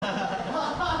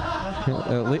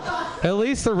At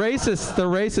least the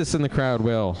racists in the crowd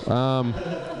will.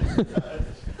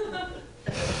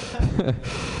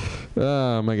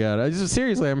 Oh my God!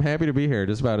 Seriously, I'm happy to be here.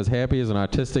 Just about as happy as an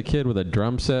autistic kid with a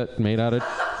drum set made out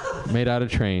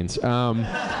of trains. Oh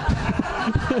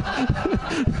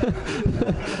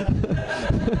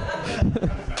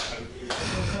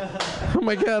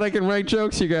my God! I can write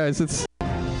jokes, you guys.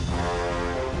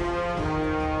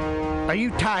 Are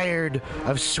you tired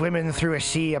of swimming through a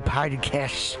sea of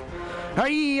podcasts? Are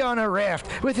ye on a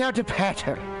raft without a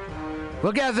paddle?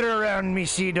 Well, gather around me,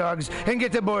 sea dogs, and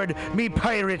get aboard me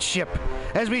pirate ship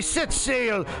as we set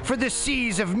sail for the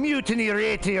seas of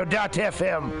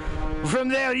MutinyRadio.fm. From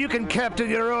there, you can captain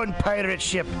your own pirate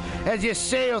ship as you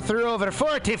sail through over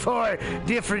 44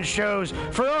 different shows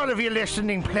for all of your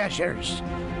listening pleasures.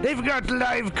 They've got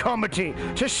live comedy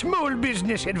to small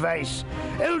business advice,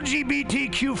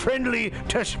 LGBTQ friendly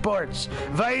to sports,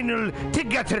 vinyl to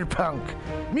gutter punk.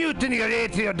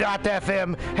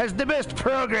 MutinyRadio.fm has the best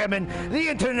programming the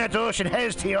internet ocean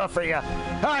has to offer you.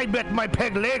 I bet my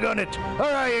peg leg on it, or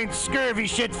I ain't scurvy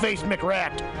shit-faced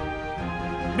McRat.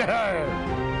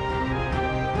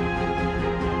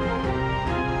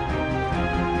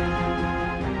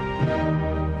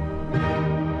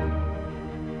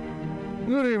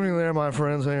 Good evening there, my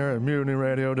friends here at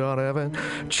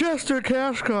MutinyRadio.fm. Chester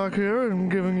Cashcock here, and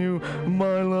giving you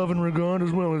my love and regard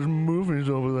as well as movies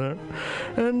over there.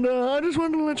 And I just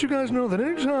wanted to let you guys know that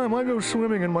anytime I go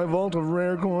swimming in my vault of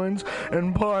rare coins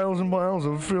and piles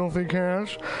of filthy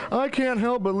cash, I can't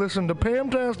help but listen to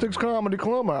Pamtastic's Comedy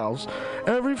Clubhouse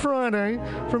every Friday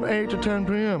from 8 to 10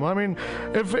 p.m. I mean,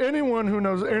 if anyone who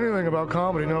knows anything about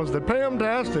comedy knows that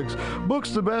Pamtastic's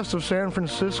books the best of San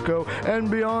Francisco and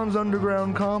beyond's underground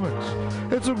comics.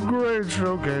 It's a great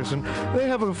showcase, and they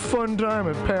have a fun time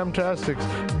at Pamtastic's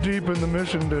deep in the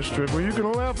Mission District, where you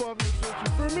can laugh off your sister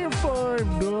for a mere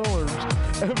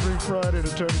 $5 every Friday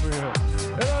to 10 p.m.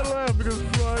 And I laugh because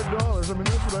 $5, I mean,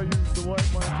 that's what I use to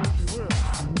wipe my tushy with.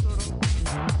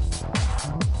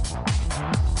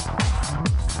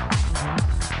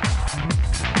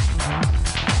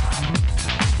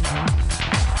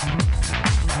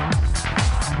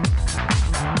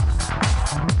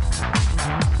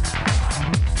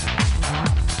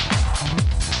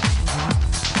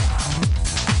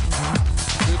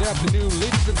 Good afternoon,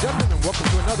 ladies and gentlemen, and welcome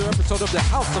to another episode of the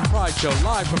House of Pride Show,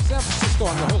 live from San Francisco.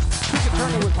 I'm your host, Tweeka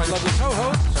Turner, with my lovely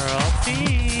co-host, Earl T.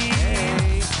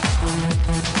 Hey.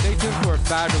 Stay tuned for a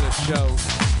fabulous show.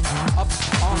 Up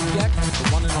on deck, the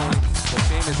one and only, the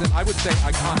famous, and I would say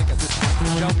iconic at this point,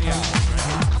 Michelle Meow.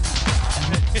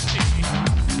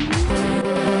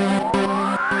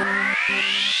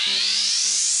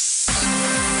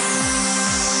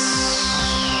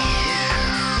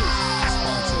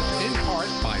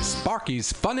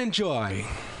 Sparky's Fun and Joy.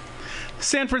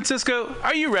 San Francisco,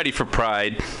 are you ready for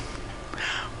Pride?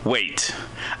 Wait,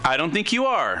 I don't think you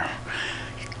are.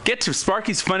 Get to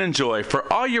Sparky's Fun and Joy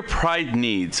for all your Pride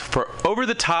needs, for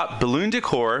over-the-top balloon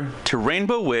decor to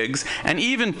rainbow wigs and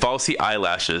even falsy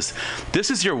eyelashes. This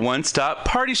is your one-stop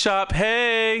party shop.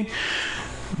 Hey!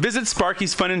 Visit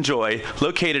Sparky's Fun and Joy,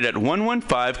 located at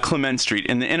 115 Clement Street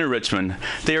in the Inner Richmond.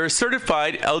 They are a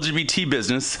certified LGBT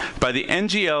business by the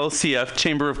NGLCF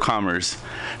Chamber of Commerce.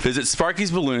 Visit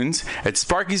Sparky's Balloons at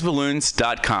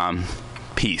sparkysballoons.com.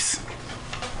 Peace.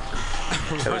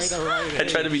 All right. I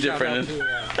try to be different.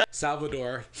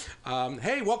 Salvador.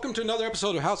 Hey, welcome to another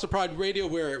episode of House of Pride Radio.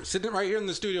 We're sitting right here in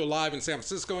the studio live in San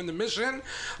Francisco in the Mission.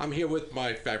 I'm here with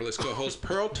my fabulous co-host,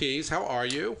 Pearl Tees. How are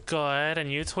you? Good,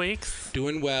 and you, Tweaks?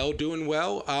 Doing well.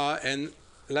 And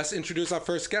let's introduce our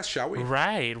first guest, shall we?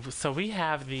 Right. So we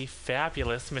have the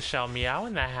fabulous Michelle Meow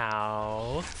in the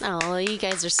house. Oh, you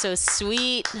guys are so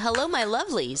sweet. Hello, my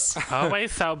lovelies.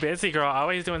 Always so busy, girl.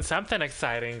 Always doing something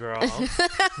exciting, girl.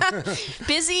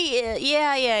 Busy?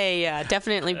 Yeah.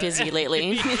 Definitely busy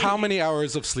lately. How many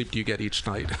hours of sleep do you get each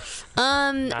night?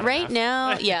 Right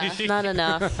now, not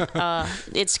enough.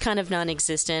 It's kind of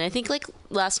non-existent. I think like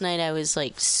last night I was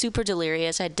like super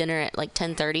delirious. I had dinner at like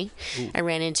 10:30. I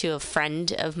ran into a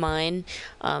friend of mine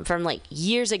from like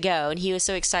years ago, and he was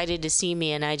so excited to see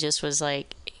me, and I just was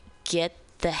like, get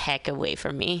the heck away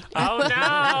from me. Oh no!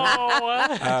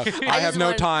 I have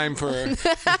no time for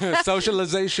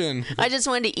socialization. I just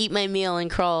wanted to eat my meal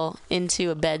and crawl into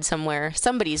a bed somewhere.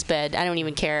 Somebody's bed. I don't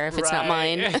even care if it's not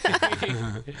mine.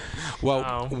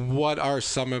 Well, what are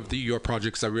some of your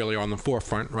projects that really are on the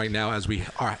forefront right now as we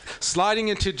are sliding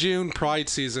into June, Pride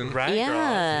season? Right,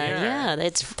 Yeah,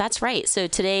 that's right. So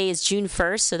today is June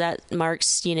 1st, so that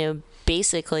marks,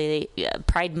 basically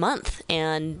Pride Month.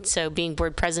 And so being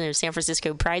board president of San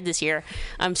Francisco Pride this year,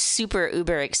 I'm super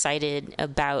uber excited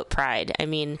about Pride. I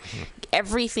mean,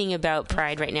 everything about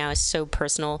Pride right now is so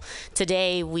personal.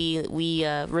 Today, we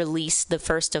released the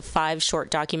first of 5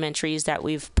 short documentaries that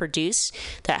we've produced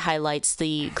that highlights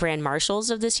the grand marshals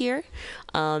of this year.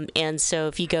 And so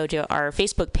if you go to our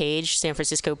Facebook page, San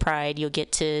Francisco Pride, you'll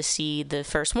get to see the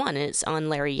first one. And it's on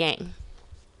Larry Yang.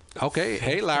 Okay.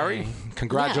 Hey, Larry.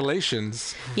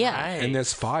 Congratulations. Yeah. And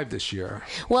there's 5 this year.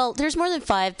 Well, there's more than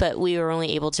 5, but we were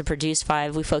only able to produce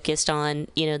 5. We focused on,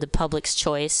 the public's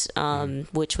choice,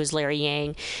 which was Larry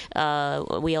Yang.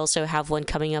 We also have one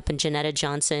coming up in Janetta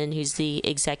Johnson, who's the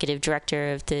executive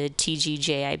director of the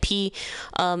TGJIP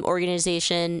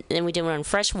organization. Then we did one on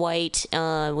Fresh White.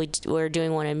 We're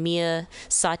doing one on Mia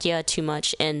Satya Too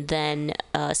Much, and then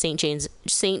St.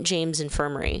 James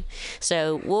Infirmary.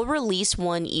 So we'll release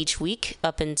one each week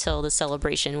up until the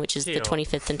celebration, which is the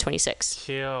 25th and 26th.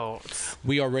 Cute.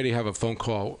 We already have a phone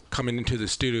call coming into the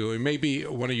studio. It may be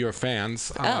one of your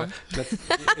fans.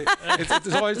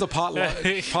 It's always a potluck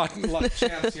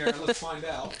chance here. Let's find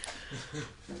out.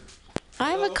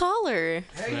 I'm a caller.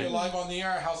 Hey, you're live on the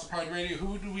air, House of Pride Radio.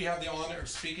 Who do we have the honor of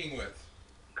speaking with?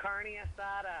 Carney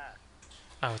Asada.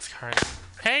 Oh, it's Carney.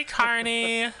 Hey,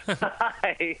 Carney.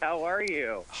 Hi, how are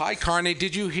you? Hi, Carney.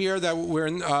 Did you hear that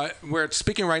we're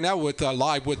speaking right now with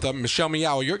live with Michelle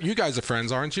Meow? You guys are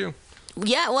friends, aren't you?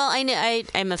 Yeah, well,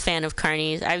 I'm a fan of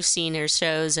Carney's. I've seen her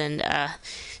shows, and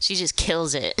she just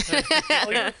kills it. Oh,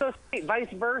 you're so sweet. Vice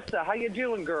versa. How you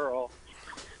doing, girl?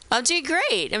 I'm doing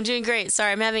great.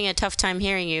 Sorry, I'm having a tough time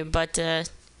hearing you, but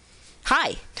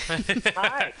hi.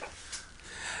 Hi.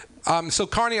 So,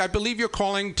 Carney, I believe you're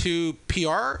calling to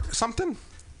PR something?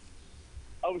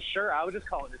 Oh, sure. I was just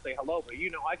calling to say hello, but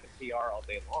I can PR all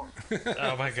day long.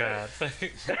 Oh, my God.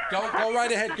 Go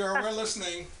right ahead, girl. We're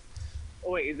listening.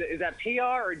 Oh, wait, is that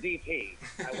PR or DP?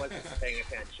 I wasn't paying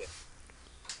attention.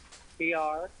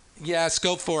 PR? Yes,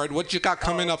 go for it. What you got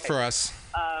coming up for us?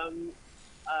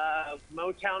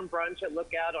 Motown brunch at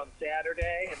Lookout on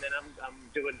Saturday, and then I'm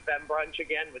doing Femme brunch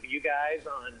again with you guys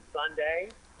on Sunday.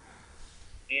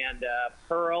 And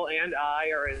Pearl and I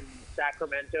are in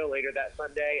Sacramento later that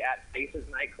Sunday at Faces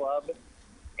Nightclub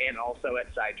and also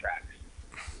at Sidetracks.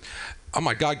 Oh,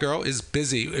 my God, girl is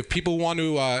busy. If people want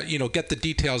to, get the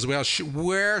details,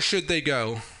 where should they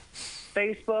go?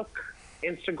 Facebook,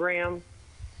 Instagram,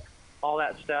 all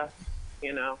that stuff,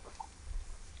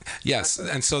 Yes,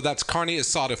 and so that's Carney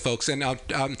Asada, folks. And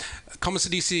como se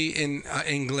dice in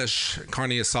English,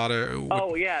 Carney Asada?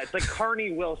 Oh, yeah, it's like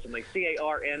Carney Wilson, like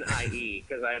Carnie,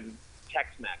 because I'm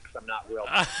Tex-Mex. I'm not real.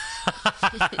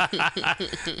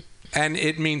 And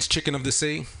it means chicken of the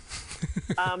sea?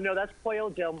 No, that's Pollo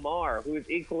Del Mar, who is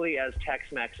equally as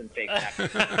Tex-Mex and fake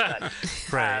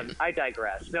Tex-Mex. Right. I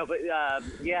digress. No, but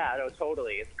yeah, no,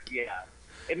 totally.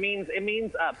 It means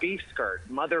beef skirt,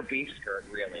 mother beef skirt,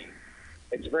 really.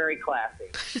 It's very classy.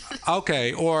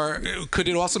 Okay, or could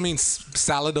it also mean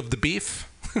salad of the beef?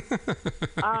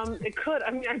 It could.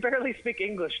 I mean, I barely speak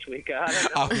English, Tweeka. I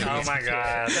don't know. Oh, my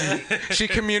God. She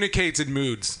communicates in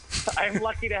moods. I'm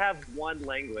lucky to have one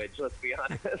language, let's be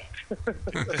honest.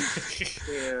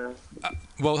 Yeah.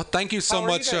 Well, thank you so How are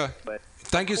much. you guys?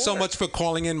 Thank you so much for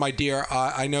calling in, my dear.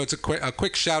 I know it's a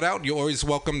quick shout out. You're always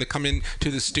welcome to come in to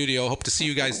the studio. Hope to see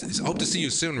you guys. Hope to see you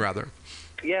soon, rather.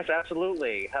 Yes,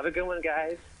 absolutely. Have a good one,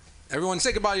 guys. Everyone,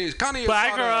 say goodbye to Connie. Bye,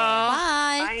 girl.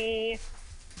 Bye. Bye.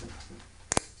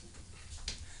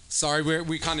 Sorry,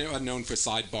 we kind of are known for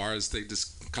sidebars. They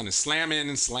just kind of slam in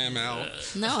and slam out.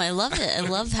 No, I love it. I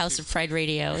love House of Pride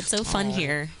Radio. It's so fun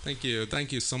here. Thank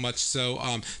you so much. So,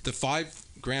 the 5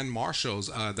 grand marshals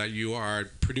that you are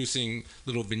producing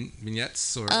little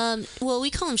vignettes, or well, we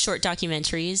call them short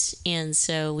documentaries, and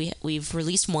so we've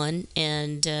released one,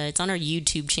 and it's on our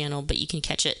YouTube channel, but you can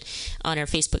catch it on our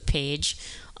Facebook page.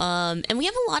 And we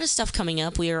have a lot of stuff coming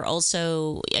up. We are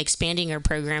also expanding our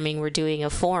programming. We're doing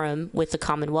a forum with the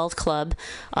Commonwealth Club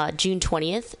June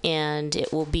 20th, and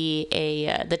it will be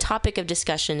the topic of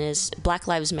discussion is Black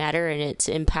Lives Matter and its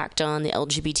impact on the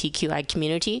LGBTQI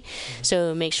community.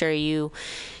 So make sure you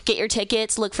get your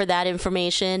tickets, look for that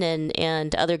information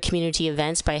and other community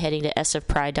events by heading to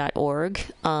sofpride.org.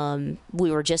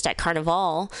 We were just at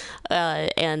Carnival,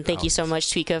 and thank you so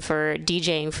much, Tweeka, for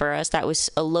DJing for us. That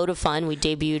was a load of fun. We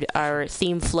debuted our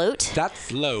theme float. That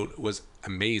float was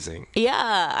amazing. Yeah,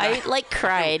 I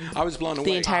cried. I was blown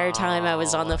away. The entire time I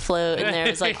was on the float, and there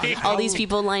was all these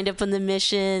people lined up on the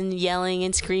mission, yelling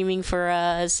and screaming for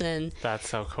us, and that's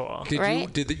so cool.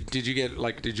 Did you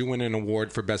get did you win an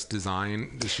award for best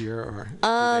design this year, or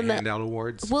did they hand out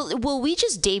awards? Well, we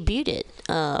just debuted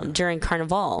it during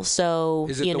Carnival, so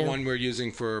is it the one we're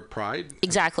using for Pride?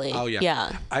 Exactly. Oh yeah.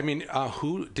 Yeah. I mean,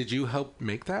 who did you help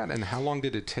make that, and how long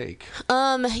did it take?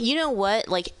 You know what?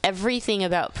 Everything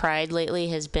about Pride lately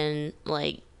has been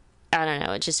I don't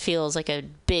know, it just feels like a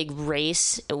big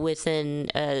race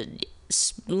within a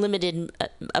limited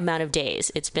amount of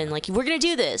days. It's been we're gonna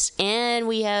do this, and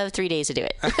we have 3 days to do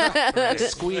it. It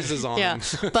squeezes on. Yeah,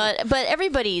 but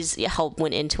everybody's help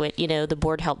went into it. The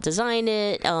board helped design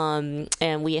it,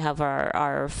 and we have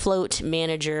our float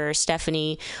manager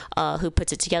Stephanie, who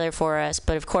puts it together for us.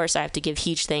 But of course, I have to give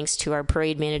huge thanks to our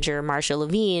parade manager Marsha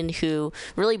Levine, who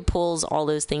really pulls all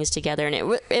those things together.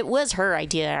 And it was her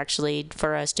idea actually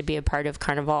for us to be a part of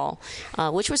Carnival,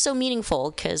 which was so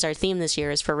meaningful because our theme this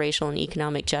year is for racial and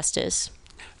economic justice.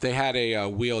 They had a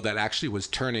wheel that actually was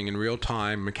turning in real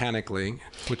time mechanically.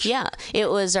 It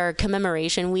was our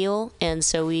commemoration wheel, and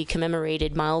so we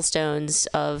commemorated milestones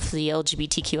of the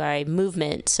LGBTQI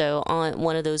movement. So on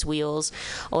one of those wheels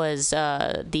was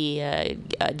the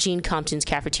Gene Compton's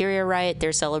Cafeteria Riot.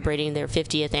 They're celebrating their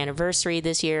 50th anniversary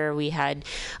this year. We had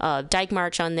Dyke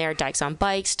March on there, Dykes on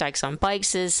Bikes. Dykes on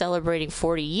Bikes is celebrating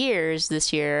 40 years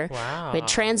this year. Wow. We had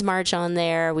Trans March on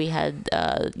there. We had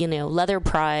Leather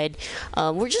Pride.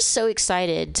 We're just so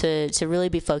excited to really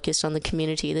be focused on the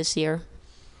community this year.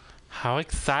 How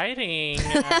exciting.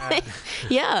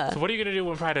 Yeah. So what are you going to do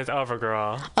when Pride is over,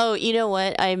 girl? Oh, you know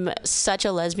what? I'm such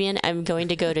a lesbian. I'm going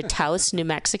to go to Taos, New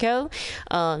Mexico,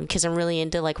 because I'm really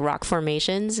into rock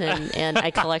formations and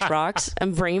I collect rocks.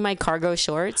 I'm bringing my cargo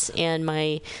shorts and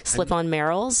my slip-on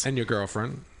Merrills. And your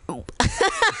girlfriend.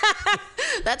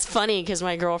 That's funny because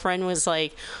my girlfriend was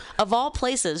like, of all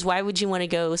places, why would you want to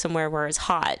go somewhere where it's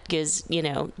hot? Because,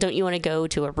 don't you want to go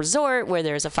to a resort where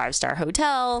there's a 5-star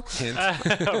hotel?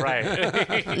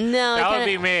 Right. No. That would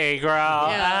be me, girl.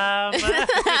 Yeah.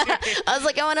 I was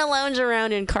like, I want to lounge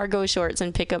around in cargo shorts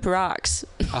and pick up rocks.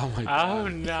 Oh, my God. Oh,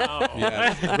 no.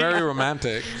 Yeah, very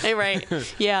romantic. Hey, right.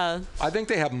 Yeah. I think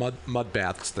they have mud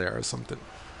baths there or something.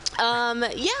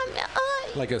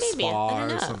 Like a maybe. spa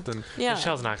or something. Yeah.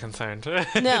 Michelle's not concerned.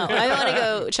 No, I want to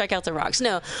go check out the rocks.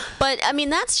 No, but I mean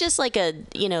that's just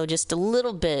just a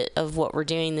little bit of what we're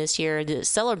doing this year. The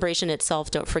celebration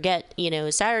itself, don't forget,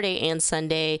 Saturday and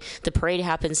Sunday. The parade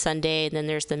happens Sunday, and then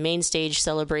there's the main stage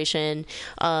celebration.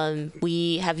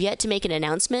 We have yet to make an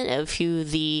announcement of who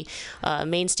the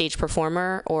main stage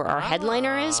performer or our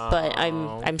headliner is, but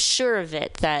I'm sure of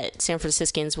it that San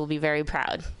Franciscans will be very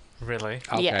proud. Really?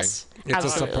 Okay. Yes, It's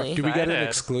absolutely. Do we get an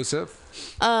exclusive?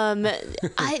 I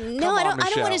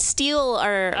don't want to steal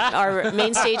our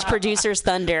main stage producer's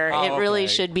thunder. It really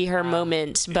should be her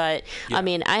moment. But I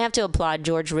mean, I have to applaud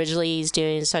George Ridgely. He's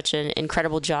doing such an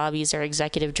incredible job. He's our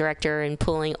executive director and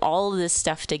pulling all of this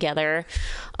stuff together,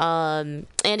 and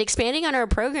expanding on our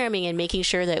programming and making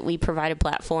sure that we provide a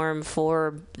platform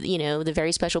for the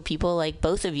very special people like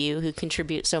both of you who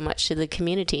contribute so much to the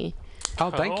community. Oh,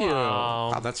 thank you.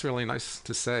 Wow. Oh, that's really nice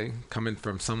to say, coming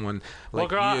from someone like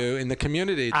girl, you in the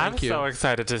community. Thank you. I'm so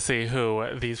excited to see who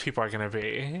these people are going to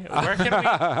be.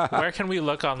 Where can we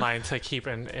look online to keep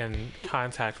in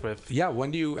contact with? Yeah,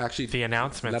 when do you actually the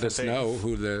announcements? let us know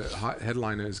who the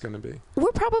headliner is going to be?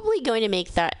 We're probably going to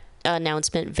make that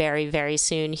announcement very, very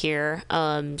soon here.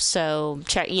 So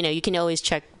check, you can always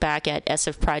check back at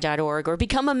HouseOfPride.org or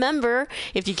become a member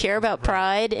if you care about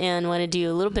Pride and want to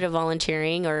do a little bit of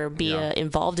volunteering or be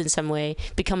involved in some way.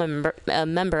 Become a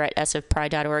member at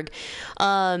HouseOfPride.org.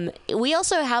 We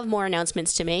also have more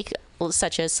announcements to make,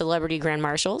 such as celebrity grand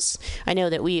marshals. I know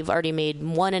that we've already made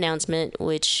one announcement,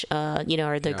 which are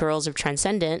the girls of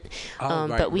Transcendent,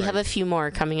 but we have a few more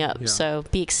coming up. So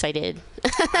be excited.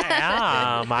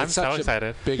 I am. I'm so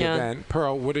excited. Big event.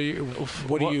 Pearl, what are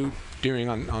you doing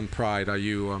on Pride? Are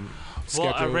you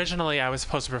scheduled? Well, originally I was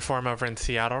supposed to perform over in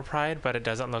Seattle Pride, but it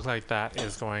doesn't look like that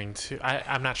is going to.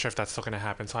 I'm not sure if that's still going to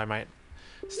happen, so I might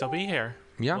still be here.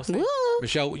 Yeah. We'll see.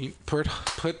 Michelle, you put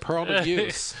Pearl to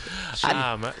use.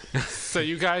 So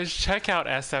you guys check out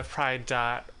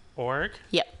sfpride.org.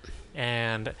 Yep.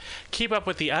 And keep up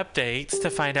with the updates to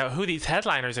find out who these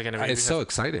headliners are going to be. It's so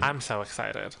exciting. I'm so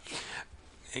excited.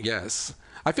 Yes.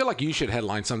 I feel like you should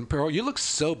headline some. Pearl, you look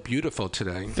so beautiful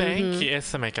today. Thank you.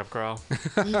 It's the makeup girl.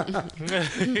 Natural.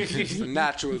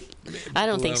 I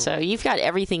don't think so. You've got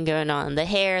everything going on. The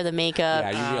hair, the makeup,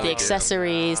 Yeah, you really the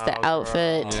accessories, the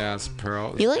outfit. Yes,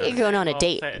 Pearl. You look like you're going on a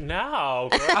date. No,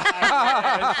 girl.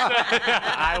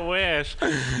 I wish.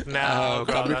 No,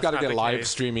 girl. We've that's got to not get the live case.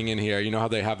 streaming in here. You know how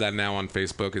they have that now on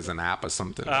Facebook as an app or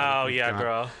something? Oh, yeah,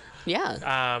 girl. Yeah.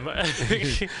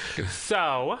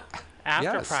 So,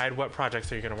 after Yes. Pride, what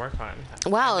projects are you going to work on?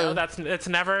 Wow. I know it's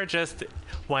never just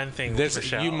one thing. This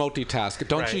Michelle. you multitask.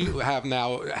 Don't Right. you have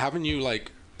now? Haven't you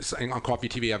like on Coffee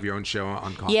TV have your own show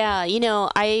on Coffee? Yeah,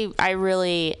 I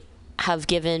really have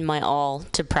given my all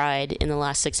to Pride in the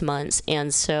last 6 months,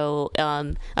 and so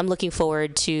I'm looking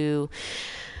forward to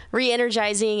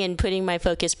re-energizing and putting my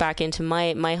focus back into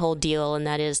my whole deal, and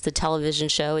that is the television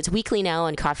show. It's weekly now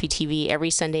on Coffee TV every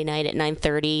Sunday night at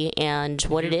 9:30, and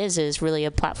what it is really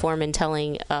a platform in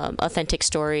telling authentic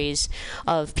stories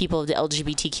of people of the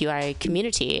LGBTQI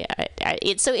community.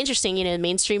 It's so interesting,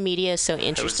 mainstream media is so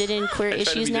interested in queer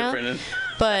issues now.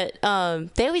 But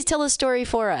they always tell a story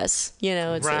for us,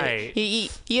 It's Right.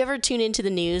 you ever tune into the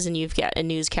news and you've got a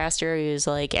newscaster who's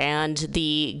like, and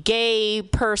the gay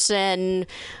person,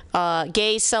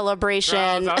 gay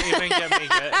celebration. Girl, don't even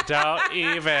don't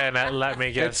even let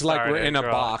me get It's started. like we're in a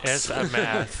girl. box. It's a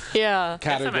mess. Yeah.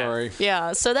 Category.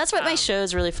 Yeah, so that's what my show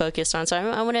is really focused on. So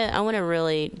I want to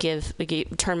really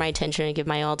turn my attention and give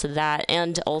my all to that,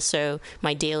 and also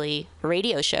my daily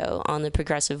radio show on the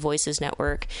Progressive Voices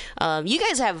Network. You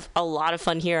guys have a lot of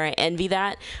fun here. I envy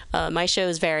that. My show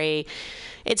is very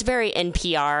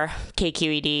NPR,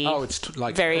 KQED. Oh, it's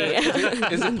very.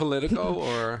 Is it political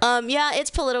or? Yeah, it's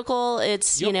political.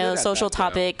 It's You're good at social that, though.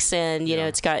 topics, and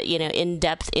it's got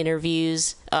in-depth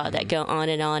interviews that go on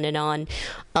and on and on.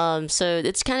 So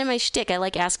it's kind of my shtick. I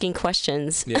like asking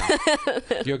questions. Yeah,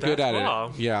 you're good at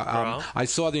cool. it. Yeah, Girl. I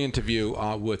saw the interview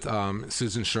with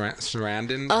Susan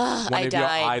Sarandon, one I of your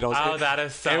died. idols. Oh, that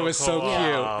is so It was so cool.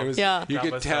 cute. It was. Yeah. You That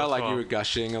could was tell so like cool. you were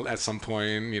gushing at some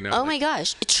point. Oh my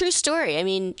gosh, true story. I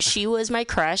mean, she was my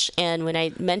crush, and when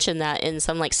I mentioned that in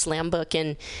some slam book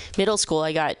in middle school,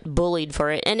 I got bullied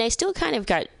for it, and I still kind of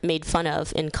got made fun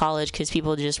of in college because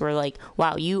people just were like,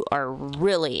 "Wow, you are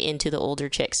really into the older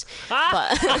chicks."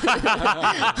 But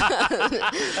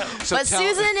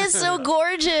Susan is so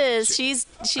gorgeous. She's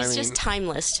just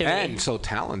timeless to me. And so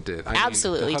talented.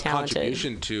 Absolutely her talented.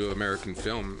 contribution to American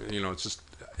film, it's just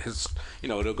his,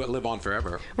 it'll live on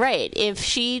forever. Right. If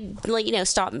she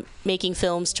stopped making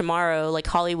films tomorrow,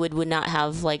 Hollywood would not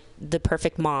have the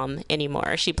perfect mom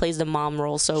anymore. She plays the mom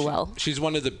role so well. She's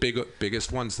one of the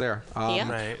biggest ones there.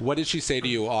 Yeah. Right. What did she say to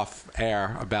you off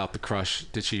air about the crush?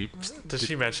 Did she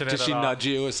mention it Did at she all? nudge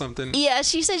you or something? Yeah,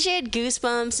 she said she had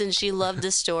goosebumps and she loved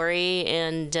the story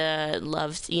and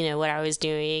loved what I was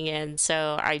doing, and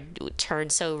so I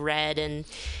turned so red, and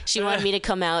she wanted me to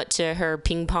come out to her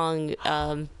ping pong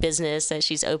business that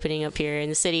she's opening up here in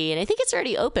the city, and I think it's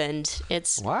already opened.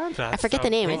 It's What? I forget the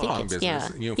name. I think it's business.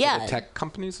 For yeah. the tech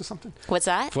companies or something? What's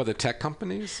that? For the tech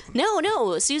companies? No.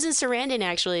 Susan Sarandon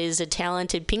actually is a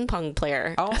talented ping pong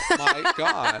player. Oh my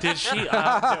God. Did she?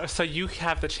 So you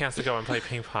have the chance to go and play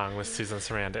ping pong with Susan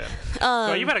Sarandon.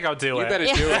 Well, you better go do You it. better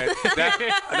do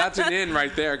it. That's an in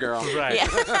right there, girl. Right.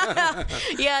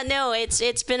 Yeah, no,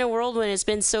 it's been a whirlwind. It's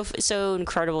been so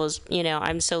incredible.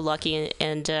 I'm so lucky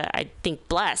and I think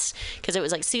blessed because it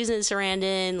was Susan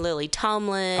Sarandon, Lily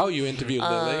Tomlin. Oh, you interviewed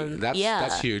Lily?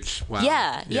 That's huge. Wow.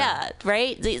 Yeah,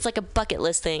 right? It's like a bucket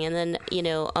list thing. And then,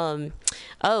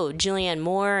 Julianne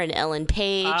Moore and Ellen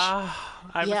Page.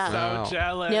 I'm Yeah. so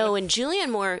jealous. No, when Julianne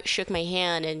Moore shook my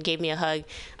hand and gave me a hug,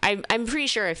 I'm pretty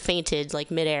sure I fainted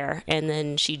midair, and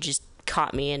then she just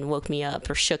caught me and woke me up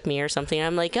or shook me or something.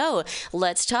 I'm like, oh,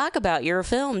 let's talk about your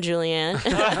film, Julianne.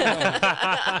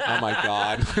 Oh my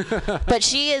God. But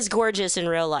she is gorgeous in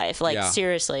real life. Yeah.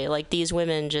 Seriously, these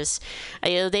women just,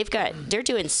 they're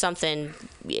doing something,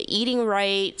 eating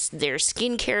right, their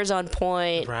skincare's on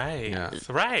point. Right. Yeah.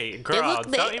 Right. Girl,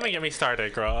 don't even get me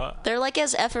started, girl. They're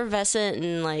as effervescent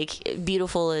and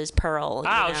beautiful as Pearl.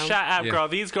 Oh, you know? shut up, Yeah. girl.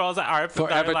 These girls are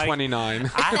Forever they're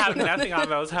 29. I have nothing on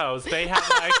those hoes. They have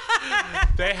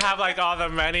all the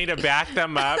money to back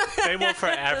them up. They will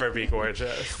forever be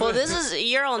gorgeous. Well,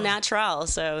 you're all natural,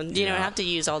 so you don't have to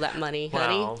use all that money,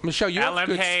 honey. Well, Michelle, you Ellen have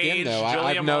good Page, skin, though.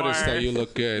 Julia I've noticed Moore, that you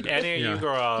look good. Any of you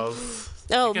girls.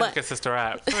 Oh, You can but look a sister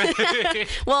up.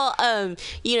 well,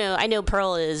 I know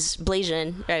Pearl is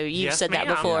Blasian. You've Yes, said that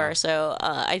ma'am. before, Yeah. so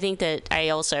I think that I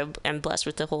also am blessed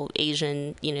with the whole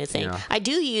Asian, thing. Yeah. I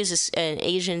do use an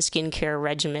Asian skincare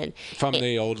regimen. From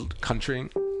the old country?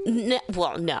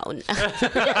 Well, no.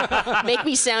 Make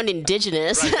me sound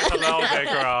indigenous. Right, just a little bit,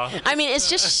 girl. I mean, it's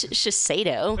just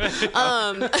Shiseido.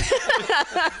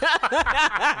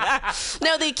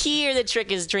 No, the key or the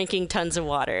trick is drinking tons of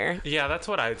water. Yeah, that's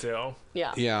what I do.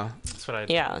 Yeah. Yeah. That's what I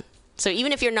do. Yeah. So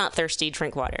even if you're not thirsty,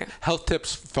 drink water. Health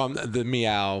tips from the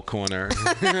meow corner.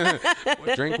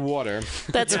 Drink water.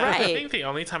 That's Yeah, right. I think the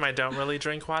only time I don't really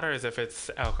drink water is if it's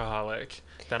alcoholic.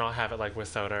 Then I'll have it like with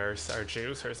soda or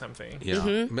juice or something. Yeah.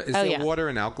 Mm-hmm. But is Oh, there yeah. water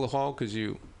and alcohol? Because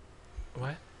you...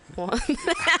 What? Well,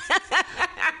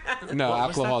 No, What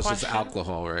was that alcohol is just question?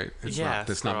 alcohol, right? It's Yes,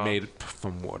 it's not girl. made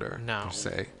from water. No. You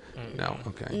say. No.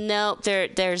 Okay. no,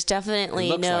 there's It definitely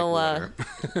looks no like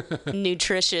water.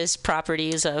 nutritious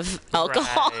properties of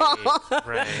alcohol.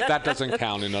 Right. That doesn't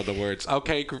count, in other words.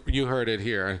 Okay, you heard it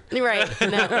here. Right.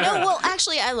 No, well,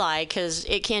 actually, I lie because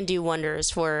it can do wonders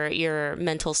for your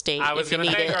mental state I was if you gonna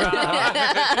need say, it.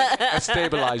 girl. A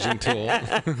stabilizing tool.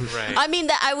 Right. I mean,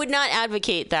 I would not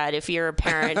advocate that if you're a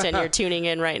parent and you're tuning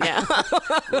in right now.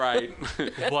 Right.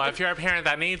 Well, if you're a parent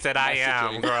that needs it, I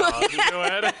am, girl. You do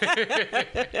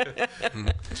it.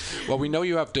 Well, we know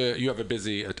you have a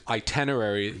busy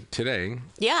itinerary today.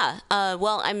 Yeah.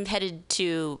 Well, I'm headed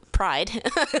to Pride.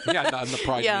 Yeah, on the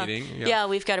Pride meeting. Yeah,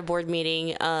 we've got a board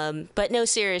meeting. But no,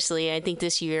 seriously, I think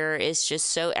this year is just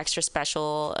so extra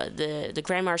special. The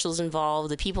Grand Marshals involved,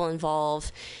 the people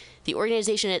involved, the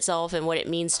organization itself and what it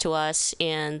means to us,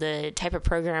 and the type of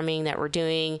programming that we're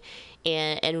doing,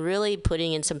 and really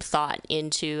putting in some thought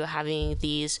into having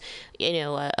these,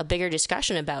 a bigger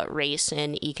discussion about race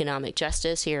and economic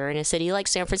justice here in a city like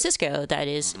San Francisco that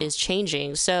is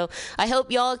changing. So I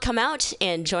hope y'all come out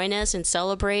and join us and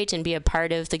celebrate and be a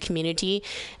part of the community.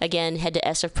 Again, head to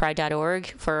sofpride.org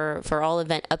for all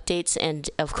event updates and,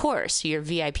 of course, your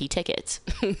VIP tickets.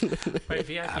 Wait,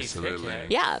 VIP Absolutely.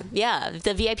 ticket. Yeah,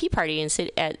 the VIP party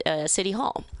at City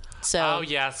Hall. So, Oh,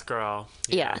 yes, girl.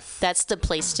 yeah, Yes. that's the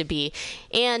place to be.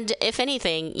 And if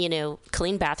anything,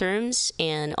 clean bathrooms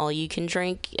and all you can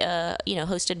drink,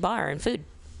 hosted bar and food.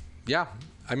 Yeah.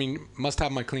 I mean, must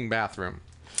have my clean bathroom.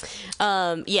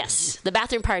 Yes, the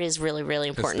bathroom part is really, really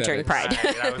important during Aesthetics.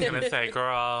 Pride. Right, I was going to say,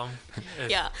 girl, it's,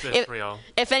 Yeah. it's real.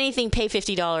 If anything, pay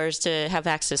 $50 to have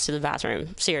access to the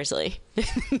bathroom. Seriously.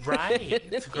 Right,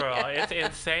 girl. It's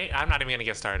insane. I'm not even going to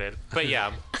get started. But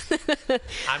yeah,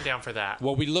 I'm down for that.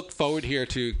 Well, we look forward here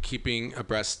to keeping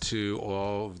abreast to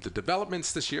all of the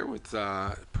developments this year with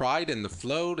Pride and the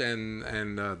float and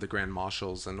the Grand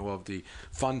Marshals and all of the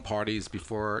fun parties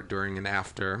before, during, and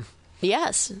after.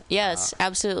 Yes,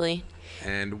 absolutely.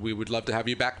 And we would love to have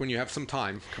you back when you have some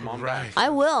time. Come on back. I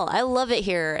will. I love it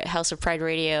here at House of Pride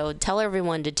Radio. Tell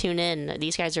everyone to tune in.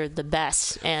 These guys are the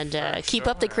best. And keep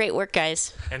up the great work,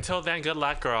 guys. Until then, good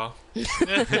luck, girl. Let's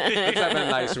have a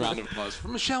nice round of applause for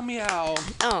Michelle Meow.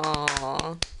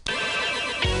 Aww.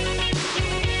 Oh,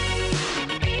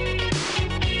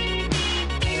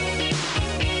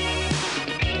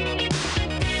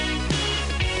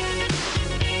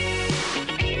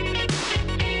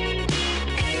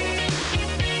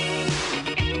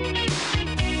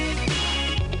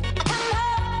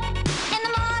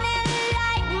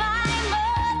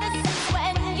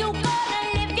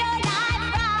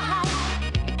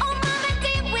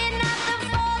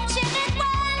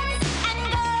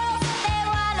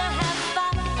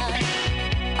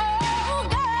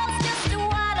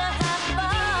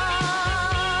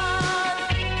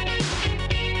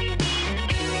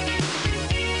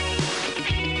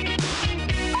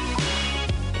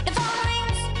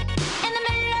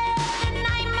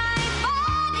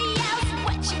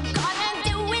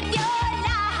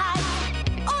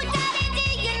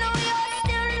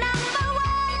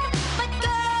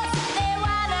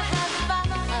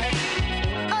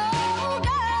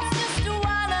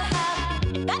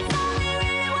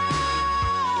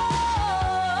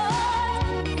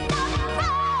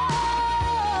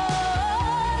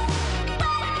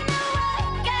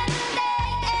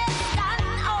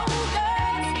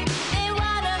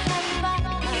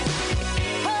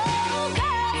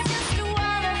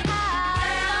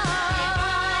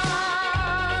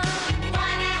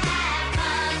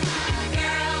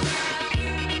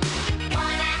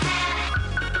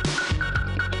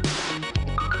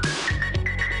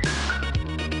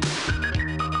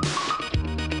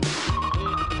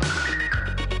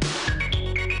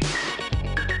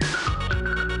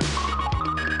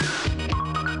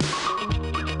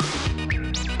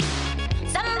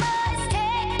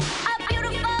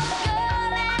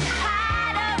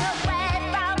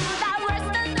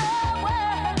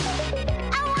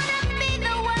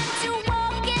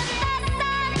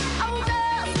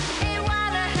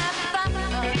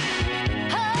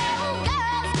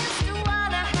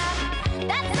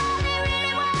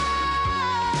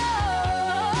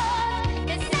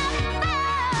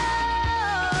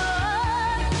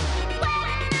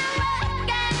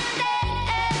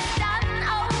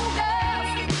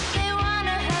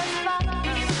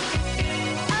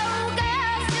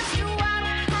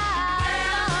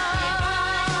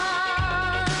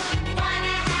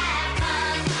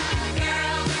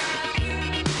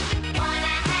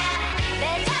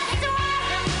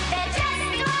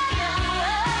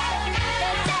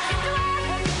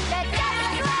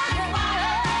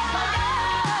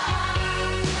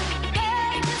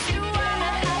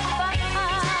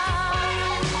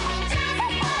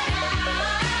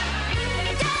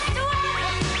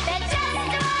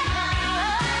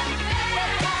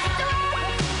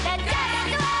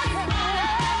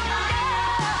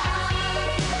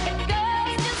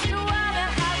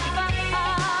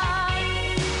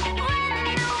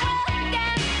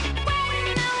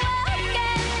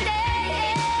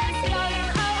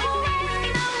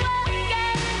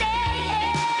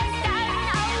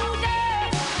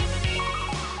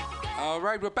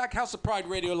 right, we're back. House of Pride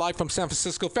Radio live from San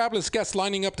Francisco. Fabulous guests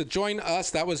lining up to join us.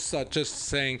 That was just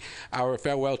saying our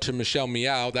farewell to Michelle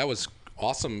Meow. That was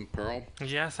awesome, Pearl.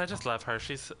 Yes, I just love her.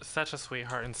 She's such a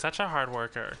sweetheart and such a hard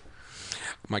worker.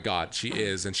 My God, she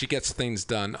is, and she gets things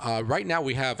done. Right now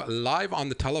we have live on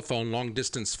the telephone, long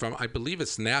distance from, I believe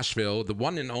it's Nashville, the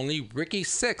one and only Ricky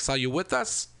Six. Are you with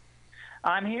us?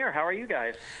 I'm here. How are you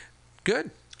guys?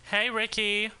 Good. Hey,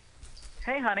 Ricky.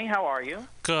 Hey, honey. How are you?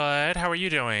 Good. How are you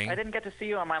doing? I didn't get to see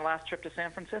you on my last trip to San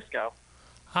Francisco.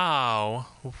 Oh.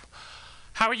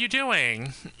 How are you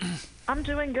doing? I'm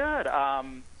doing good.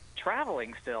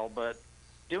 Traveling still, but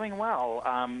doing well.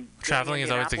 Traveling is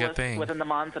always a good thing. Within the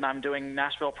month, and I'm doing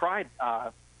Nashville Pride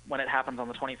when it happens on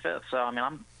the 25th. So, I mean,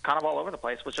 I'm kind of all over the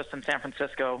place. Was just in San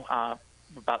Francisco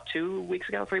about 3 weeks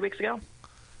ago.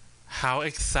 How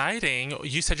exciting.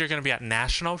 You said you're going to be at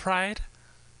National Pride?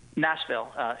 Nashville.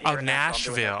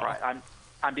 Nashville.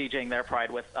 I'm DJing their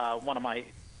Pride with one of my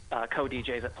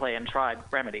co-DJs at Play and Tribe,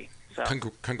 Remedy. So.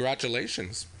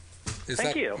 Congratulations.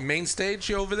 Thank you. Main stage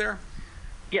over there?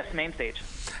 Yes, main stage.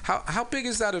 How big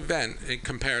is that event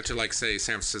compared to, like, say,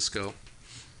 San Francisco?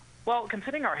 Well,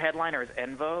 considering our headliner is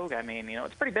En Vogue, I mean,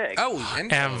 it's pretty big. Oh,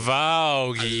 En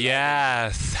Vogue,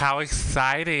 yes. How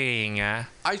exciting.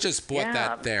 I just bought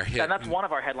that there. And that's one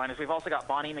of our headliners. We've also got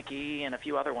Bonnie McGee and a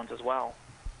few other ones as well.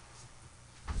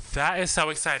 That is so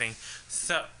exciting.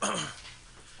 So,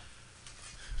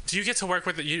 do you get to work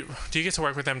with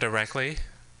them directly?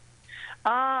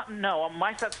 No,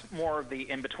 my set's more of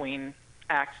the in-between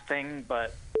act thing,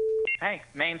 but hey,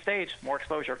 main stage, more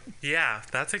exposure. Yeah,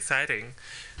 that's exciting.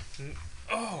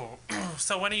 Oh,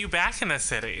 so when are you back in the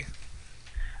city?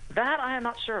 That I am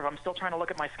not sure of. I'm still trying to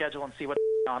look at my schedule and see what's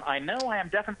on. I know I am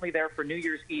definitely there for New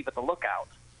Year's Eve at the Lookout.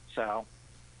 So.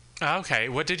 Okay,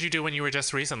 what did you do when you were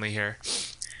just recently here?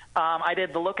 I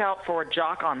did the Lookout for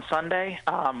Jock on Sunday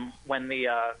when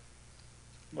the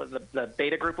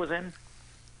beta group was in.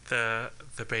 The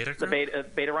beta group? The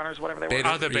beta runners, whatever they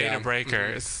were. The beta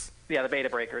breakers. Mm-hmm. Yeah, the beta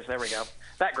breakers. There we go.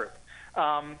 That group.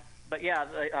 But yeah,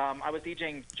 I was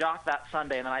DJing Jock that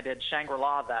Sunday, and then I did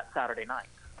Shangri-La that Saturday night.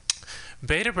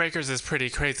 Beta breakers is pretty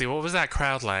crazy. What was that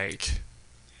crowd like?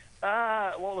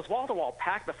 Well, it was wall-to-wall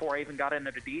packed before I even got in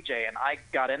there to DJ, and I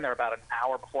got in there about an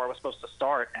hour before I was supposed to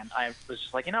start, and I was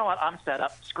just like, you know what, I'm set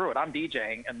up, screw it, I'm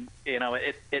DJing, and,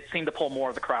 it seemed to pull more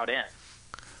of the crowd in.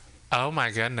 Oh, my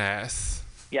goodness.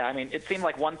 Yeah, I mean, it seemed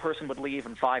like one person would leave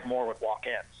and 5 more would walk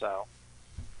in, so...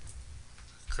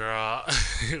 Girl,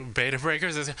 beta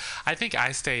breakers is... I think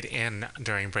I stayed in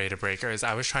during beta breakers.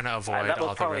 I was trying to avoid all the riffraff. That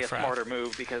was probably a smarter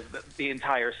move because the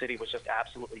entire city was just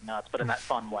absolutely nuts, but in that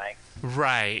fun way.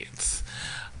 Right.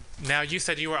 Now, you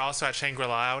said you were also at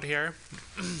Shangri-La out here?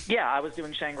 Yeah, I was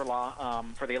doing Shangri-La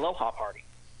for the Aloha party.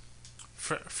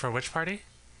 For which party?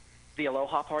 The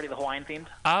Aloha party, the Hawaiian themed.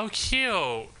 Oh,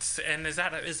 cute. And is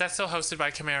that still hosted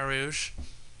by Khmer Rouge?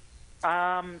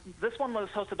 This one was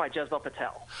hosted by Jezebel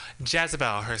Patel.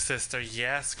 Jezebel, her sister.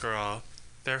 Yes, girl.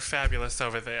 They're fabulous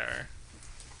over there.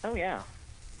 Oh, yeah.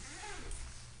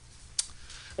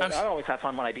 Okay. I always have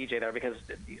fun when I DJ there because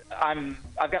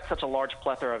I've got such a large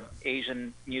plethora of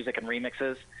Asian music and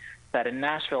remixes that in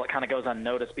Nashville it kind of goes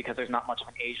unnoticed because there's not much of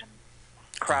an Asian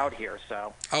crowd here.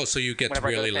 So. Oh, so you get to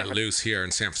really let loose here in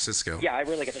San Francisco. Yeah, I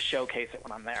really get to showcase it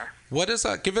when I'm there. What is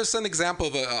give us an example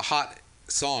of a hot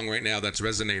song right now that's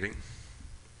resonating?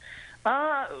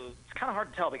 It's kind of hard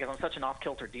to tell because I'm such an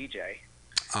off-kilter DJ.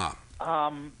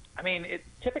 I mean,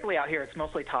 typically out here it's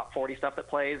mostly top 40 stuff that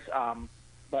plays,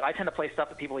 but I tend to play stuff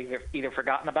that people either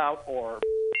forgotten about or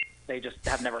they just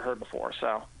have never heard before.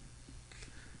 So.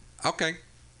 Okay.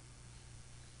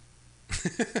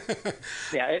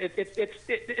 Yeah,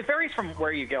 it varies from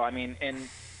where you go. I mean,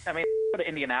 go to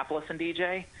Indianapolis and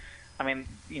DJ. I mean,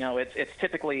 it's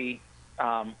typically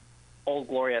old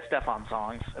Gloria Estefan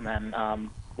songs, and then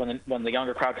when the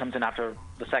younger crowd comes in after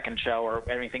the second show or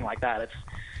anything like that,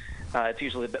 it's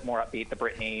usually a bit more upbeat. The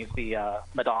Britneys, the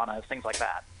Madonnas, things like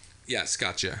that. Yes,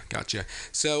 gotcha.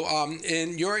 So,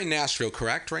 you're in Nashville,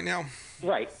 correct, right now?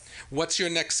 Right. What's your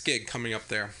next gig coming up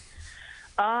there?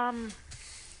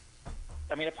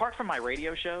 I mean, apart from my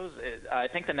radio shows, I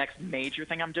think the next major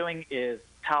thing I'm doing is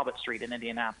Talbot Street in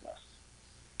Indianapolis.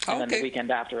 And then the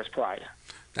weekend after is Pride.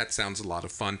 That sounds a lot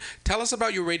of fun. Tell us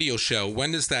about your radio show.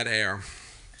 When does that air?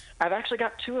 I've actually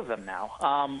got 2 of them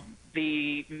now.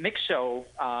 The mix show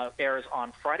airs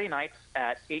on Friday nights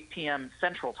at 8 p.m.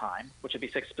 Central Time, which would be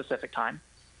 6 Pacific Time,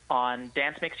 on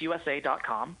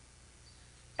dancemixusa.com.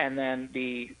 And then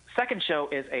the second show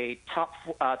is a top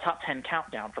 10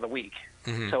 countdown for the week.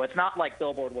 So it's not like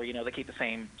Billboard where, they keep the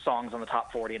same songs on the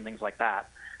top 40 and things like that.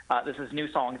 This is new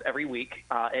songs every week.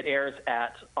 It airs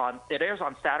on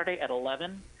Saturday at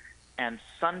 11, and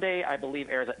Sunday, I believe,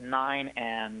 airs at 9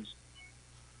 and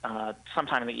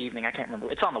sometime in the evening. I can't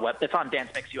remember. It's on the web. It's on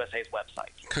Dance Mix USA's website.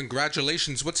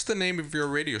 Congratulations. What's the name of your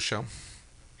radio show?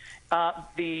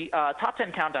 The Top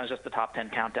 10 Countdown is just the Top 10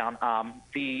 Countdown.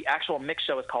 The actual mix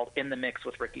show is called In the Mix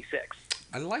with Ricky Six.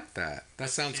 I like that. That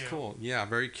sounds cute. cool. Yeah,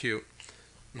 very cute.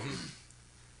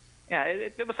 Yeah,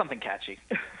 it was something catchy.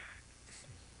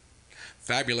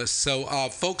 Fabulous. So,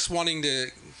 folks wanting to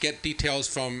get details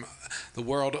from the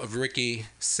world of Ricky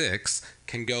Six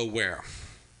can go where?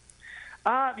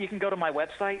 You can go to my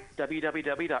website,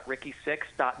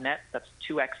 www.ricky6.net. That's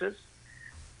 2 X's.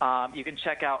 You can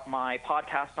check out my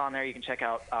podcast on there. You can check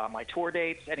out my tour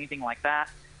dates, anything like that.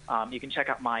 You can check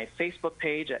out my Facebook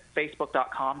page at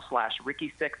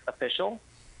facebook.com/Ricky6official.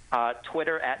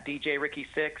 Twitter at DJ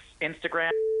Ricky6. Instagram,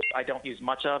 I don't use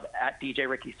much of, at DJ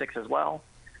Ricky6 as well.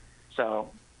 So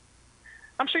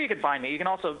I'm sure you can find me. You can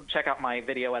also check out my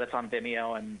video edits on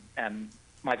Vimeo and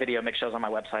my video mix shows on my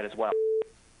website as well.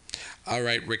 All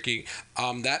right, Ricky.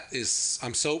 We're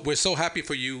so happy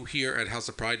for you here at House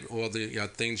of Pride, all the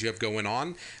things you have going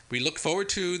on. We look forward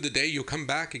to the day you'll come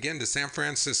back again to San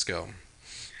Francisco.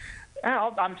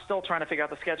 I'm still trying to figure out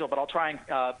the schedule, but I'll try and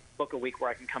book a week where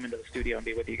I can come into the studio and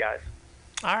be with you guys.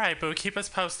 All right, Boo. Keep us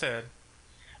posted.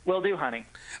 Will do, honey.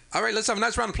 All right, let's have a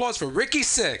nice round of applause for Ricky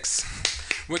Six.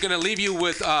 We're going to leave you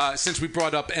with, since we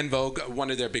brought up En Vogue,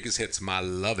 one of their biggest hits, My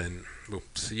Lovin'. We'll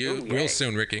see you real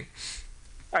soon, Ricky.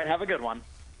 All right, have a good one.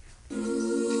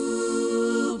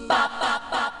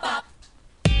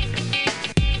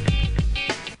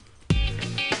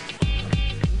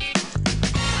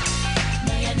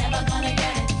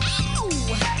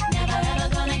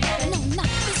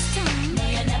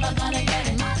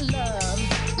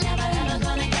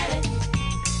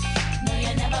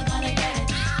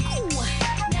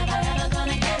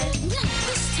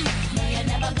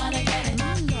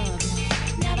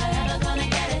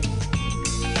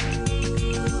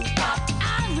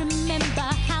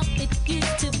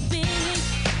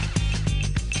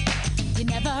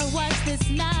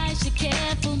 This nice, you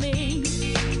cared for me.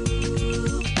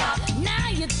 Now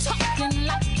you're talking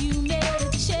like you made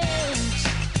a change.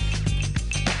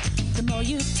 The more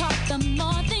you talk, the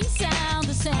more things sound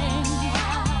the same.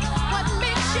 What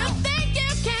makes you think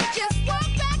you can just walk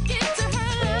back into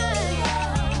her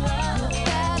life? You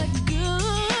got a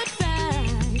good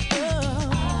fight.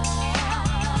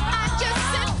 I just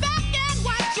sit back and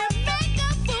watch you make a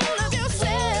fool of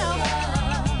yourself.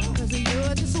 'Cause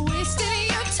you're just wasting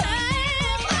your time.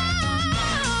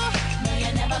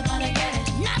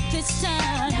 This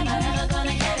time, never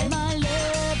gonna get it. My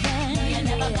love, no, you're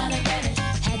never gonna get it.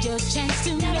 Had your chance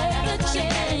to make a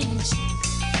change.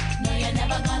 No, you're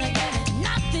never gonna get it.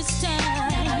 Not this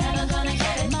time, never gonna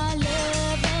get it. My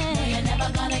love, no, you're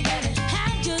never gonna get it.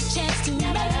 Had your chance to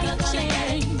make a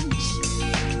change.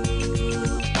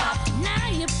 Now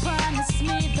you promised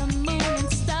me the moon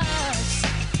and stars.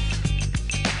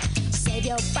 Save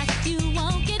your breath, you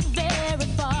won't get very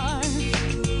far.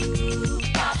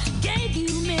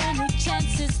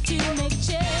 Chances to make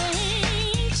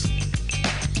change.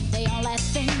 The only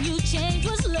thing you changed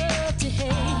was love to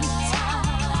hate.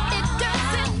 It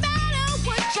doesn't matter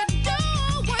what you do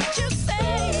or what you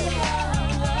say.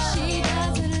 She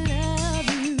doesn't love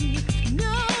you,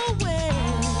 no way.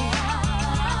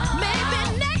 Maybe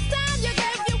next time you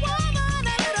give your woman a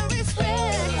little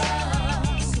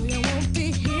respect, so you won't be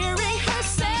hearing her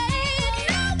say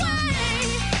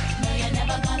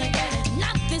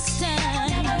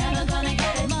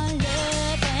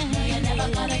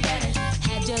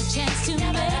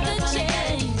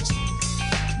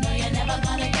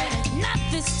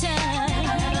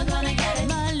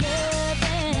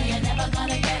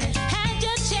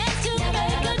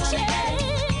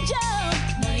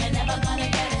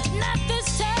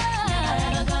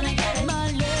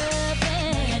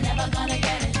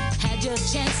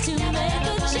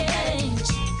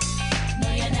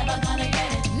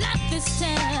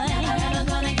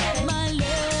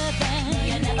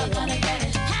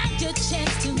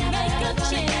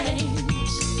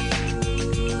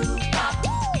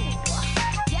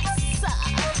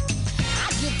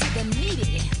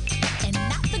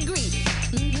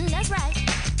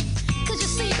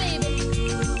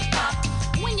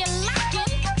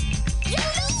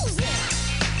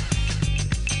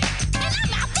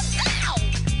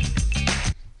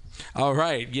All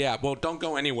right, yeah. Well, don't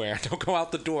go anywhere. Don't go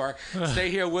out the door. Stay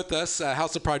here with us,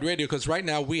 House of Pride Radio, because right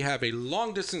now we have a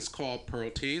long-distance call, Pearl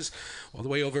Tees, all the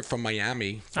way over from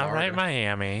Miami, Florida. All right,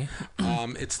 Miami.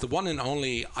 It's the one and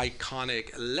only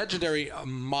iconic, legendary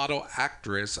model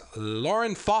actress,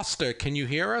 Lauren Foster. Can you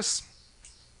hear us?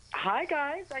 Hi,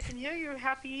 guys. I can hear you.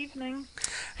 Happy evening.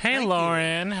 Hey, Thank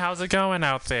Lauren. How's it going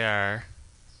out there?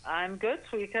 I'm good,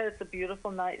 Tweeka. It's a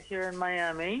beautiful night here in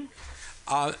Miami.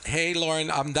 Hey, Lauren.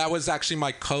 That was actually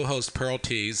my co-host, Pearl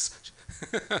Tees.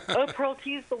 Oh, Pearl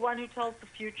T's the one who tells the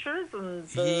futures?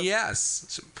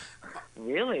 Yes.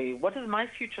 Really? What does my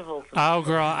future hold for me? Oh,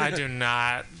 girl, I do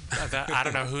not. I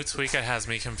don't know who Tweeka has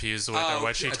me confused with or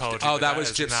what she told you. Oh, but that was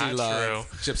is Gypsy not Love.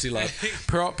 true. Gypsy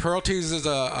Love. Pearl Tees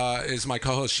is my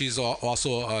co-host. She's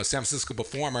also a San Francisco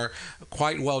performer,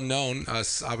 quite well known.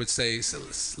 I would say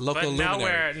local but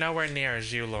luminary. nowhere near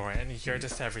as you, Lauren. You're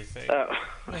just everything. Oh,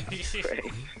 great.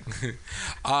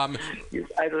 You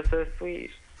guys are so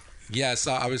sweet. Yes,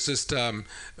 I was just,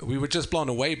 we were just blown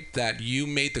away that you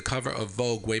made the cover of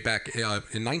Vogue way back in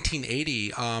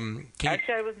 1980.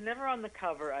 Actually, I was never on the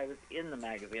cover. I was in the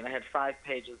magazine. I had 5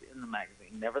 pages in the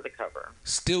magazine, never the cover.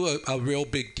 Still a real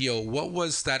big deal. What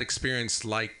was that experience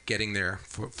like getting there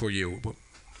for you?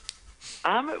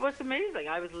 It was amazing.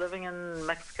 I was living in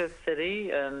Mexico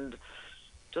City, and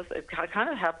it kind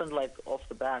of happened like off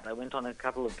the bat. I went on a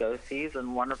couple of go-sees,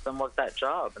 and one of them was that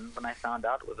job. And when I found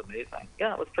out, it was amazing.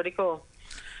 Yeah, it was pretty cool.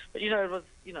 But, it was,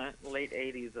 late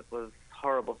 80s. It was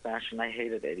horrible fashion. I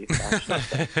hated 80s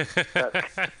fashion.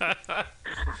 But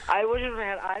I wish it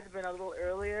had either been a little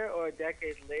earlier or a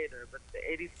decade later. But the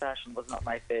 80s fashion was not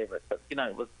my favorite. But,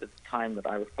 it was the time that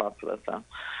I was popular. So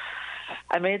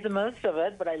I made the most of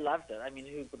it, but I loved it. I mean,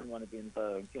 who wouldn't want to be in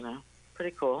Vogue,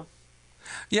 Pretty cool.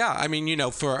 Yeah, I mean,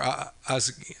 for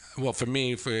us, well, for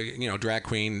me, drag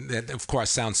queen, that of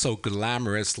course sounds so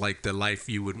glamorous, like the life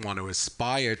you would want to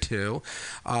aspire to.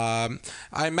 I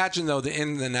imagine, though, the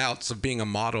ins and outs of being a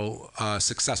model,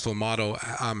 successful model,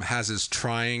 has its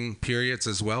trying periods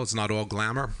as well. It's not all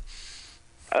glamour.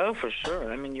 Oh, for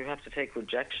sure. I mean, you have to take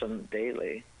rejection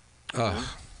daily.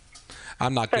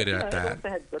 I'm not good at It that. also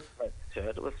had good parts to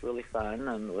it. It was really fun,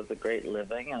 and it was a great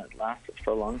living, and it lasted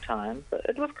for a long time. But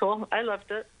it was cool. I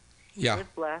loved it. Yeah. I was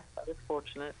blessed. I was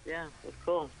fortunate. Yeah, it was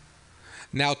cool.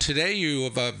 Now, today you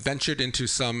have ventured into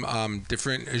some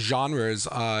different genres.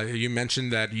 You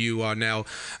mentioned that you are now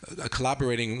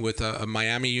collaborating with a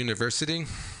Miami University.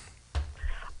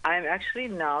 I'm actually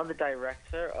now the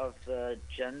director of the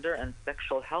Gender and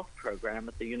Sexual Health Program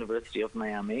at the University of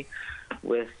Miami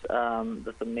with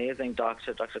this amazing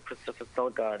Dr. Christopher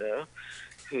Salgado,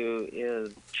 who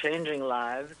is changing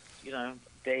lives,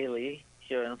 daily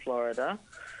here in Florida.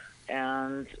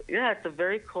 And, yeah, it's a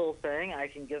very cool thing. I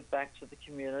can give back to the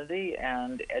community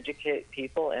and educate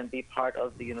people and be part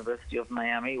of the University of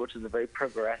Miami, which is a very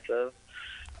progressive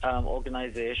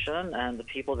organization, and the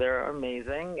people there are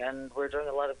amazing, and we're doing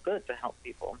a lot of good to help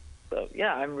people. So,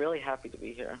 yeah, I'm really happy to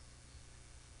be here.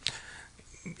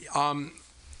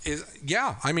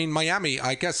 I mean, Miami,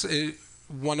 I guess,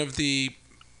 one of the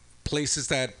places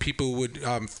that people would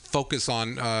focus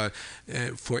on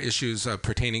for issues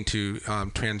pertaining to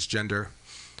transgender.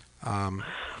 I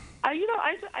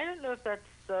don't know if that's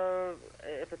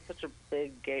if it's such a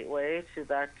big gateway to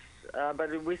that,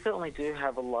 but we certainly do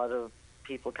have a lot of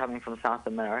people coming from South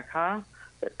America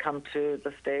that come to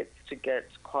the States to get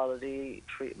quality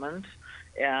treatment.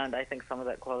 And I think some of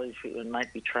that quality treatment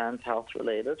might be trans health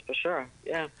related, for sure.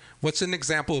 Yeah. What's an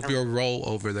example of your role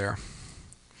over there?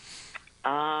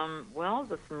 Well,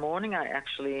 this morning I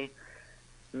actually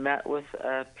met with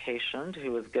a patient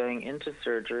who was going into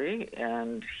surgery,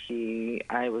 and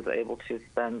I was able to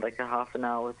spend like a half an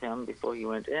hour with him before he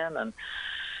went in and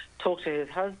talk to his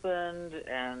husband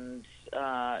and,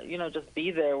 just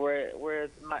be there, whereas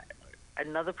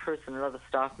another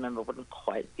staff member wouldn't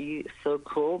quite be so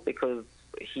cool because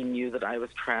he knew that I was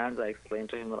trans. I explained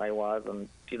to him that I was, and,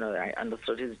 I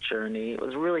understood his journey. It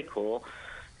was really cool.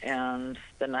 And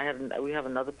then we have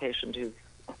another patient who's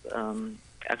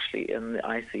actually in the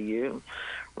ICU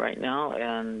right now,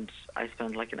 and I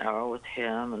spent like an hour with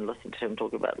him and listened to him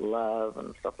talk about love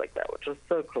and stuff like that, which was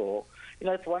so cool.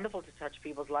 It's wonderful to touch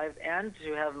people's lives and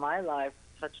to have my life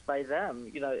touched by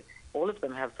them. All of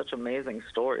them have such amazing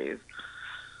stories.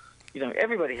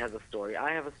 Everybody has a story.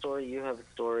 I have a story. You have a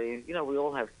story. We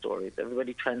all have stories.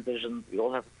 Everybody transitions. We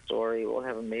all have a story. We all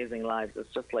have amazing lives.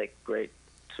 It's just like great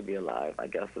to be alive, I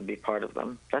guess, and be part of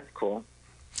them. That's cool.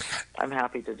 I'm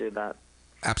happy to do that.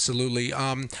 Absolutely.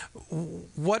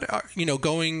 What are,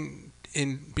 going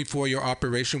in before your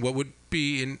operation, what would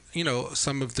be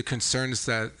some of the concerns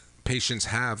that patients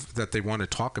have that they want to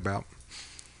talk about?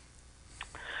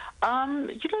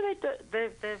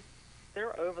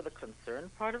 They're over the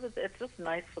concern part of it. It's just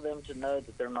nice for them to know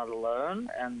that they're not alone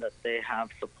and that they have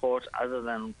support other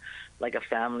than like a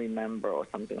family member or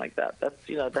something like that.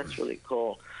 That's really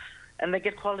cool. And they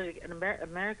get quality. In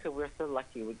America, we're so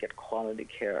lucky we get quality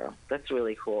care. That's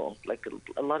really cool. Like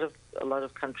a lot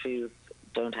of countries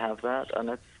don't have that, and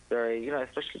it's very,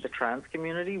 especially the trans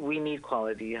community, we need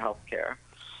quality health care.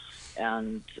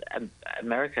 And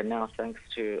America now, thanks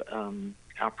to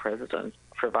our president,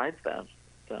 provides that.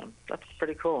 So that's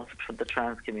pretty cool for the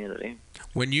trans community.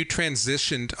 When you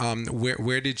transitioned,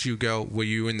 where did you go? Were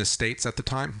you in the States at the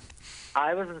time?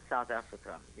 I was in South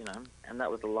Africa, and that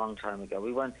was a long time ago.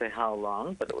 We won't say how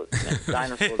long, but it was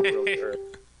dinosaurs ruled the earth.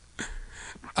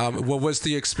 What was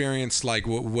the experience like?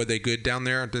 Were they good down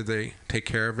there? Did they take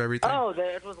care of everything? Oh,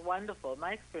 it was wonderful.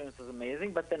 My experience was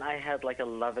amazing, but then I had like a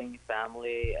loving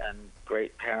family and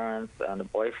great parents and a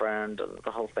boyfriend and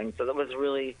the whole thing. So that was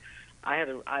really, I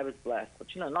was blessed. But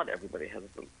not everybody has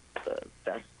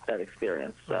that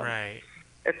experience. So right.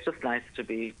 It's just nice to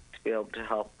be able to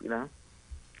help,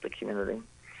 the community.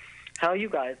 How are you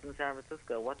guys in San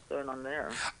Francisco? What's going on there?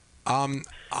 I'm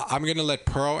going to let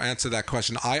Pearl answer that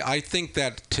question. I think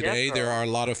that today there are a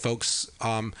lot of folks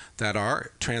that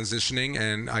are transitioning,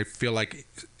 and I feel like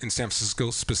in San Francisco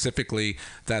specifically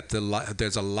that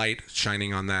there's a light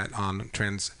shining on that, on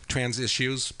trans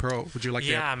issues. Pearl, would you like to?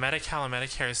 Yeah, Medi-Cal and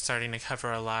Medicare is starting to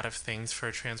cover a lot of things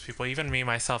for trans people. Even me,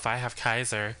 myself, I have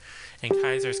Kaiser, and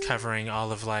Kaiser's covering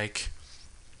all of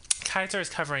Kaiser is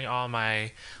covering all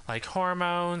my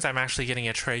hormones. I'm actually getting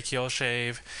a tracheal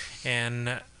shave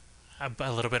in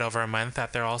a little bit over a month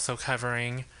that they're also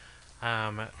covering.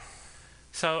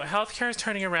 So healthcare is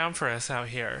turning around for us out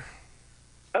here.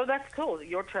 Oh, that's cool.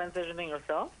 You're transitioning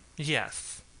yourself?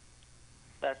 Yes.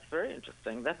 That's very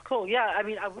interesting. That's cool. Yeah, I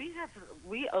mean,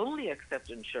 we only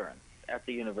accept insurance at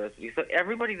the university. So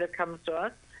everybody that comes to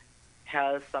us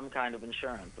has some kind of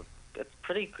insurance. It's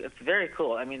very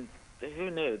cool. I mean,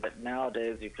 who knew that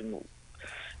nowadays you can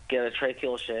get a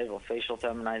tracheal shave or facial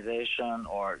feminization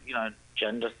or,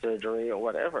 gender surgery or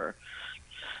whatever,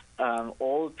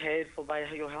 all paid for by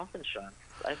your health insurance.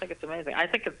 I think it's amazing. I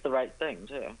think it's the right thing,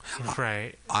 too.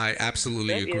 Right. I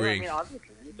absolutely agree. I mean,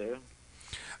 obviously you do.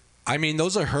 I mean,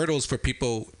 those are hurdles for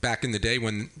people back in the day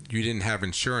when you didn't have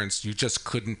insurance. You just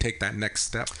couldn't take that next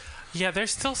step. Yeah,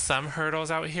 there's still some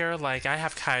hurdles out here. Like, I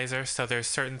have Kaiser, so there's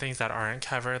certain things that aren't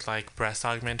covered, like breast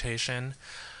augmentation.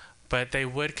 But they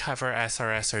would cover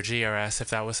SRS or GRS if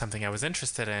that was something I was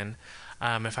interested in.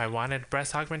 If I wanted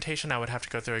breast augmentation, I would have to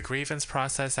go through a grievance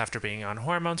process after being on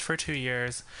hormones for 2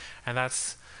 years. And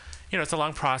that's, it's a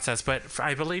long process. But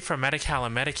I believe for Medi-Cal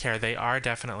and Medicare, they are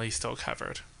definitely still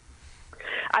covered.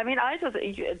 I mean,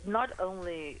 it's not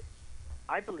only,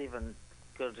 I believe in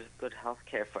good health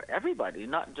care for everybody,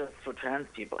 not just for trans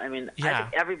people. I mean, I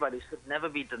think everybody should never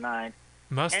be denied.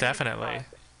 Most definitely.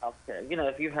 Healthcare.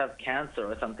 If you have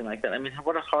cancer or something like that, I mean,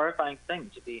 what a horrifying thing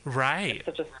to be. Right. It's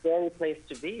such a scary place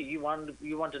to be. You want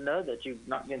to know that you're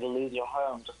not going to lose your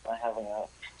home just by having a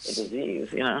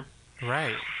disease,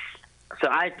 Right.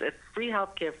 So it's free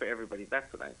healthcare for everybody.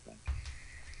 That's what I think.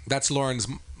 That's Lauren's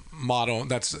motto.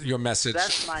 That's your message.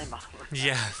 That's my motto.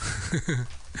 Yeah.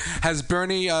 Has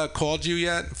Bernie called you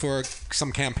yet for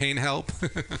some campaign help?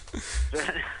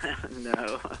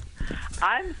 No.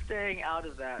 I'm staying out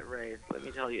of that race, let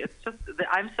me tell you. It's just,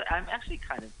 I'm actually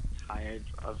kind of tired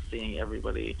of seeing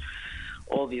everybody,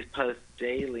 all these posts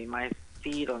daily. My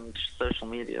feed on social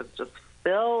media is just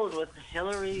filled with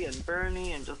Hillary and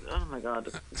Bernie and just, oh my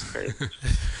God, it's crazy.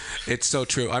 It's so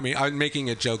true. I mean, I'm making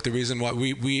a joke. The reason why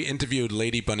we interviewed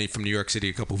Lady Bunny from New York City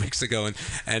a couple of weeks ago,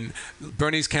 and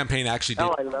Bernie's campaign actually did.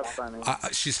 Oh, I love Bunny.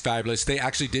 She's fabulous. They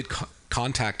actually did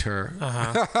contact her.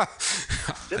 Uh-huh.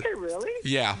 Did they really?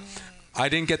 Yeah. I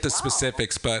didn't get the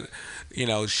specifics, but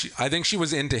I think she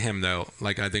was into him though.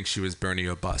 Like I think she was Bernie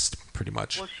or bust, pretty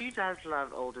much. Well, she does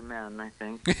love older men, I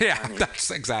think. Yeah,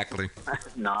 that's exactly.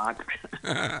 Not.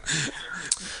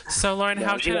 So, Lauren,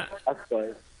 how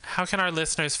can our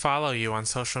listeners follow you on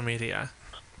social media?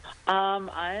 I'm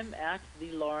at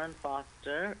the Lauren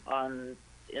Foster on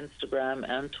Instagram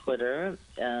and Twitter,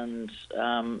 and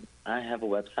I have a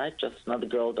website,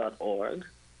 justanothergirl.org.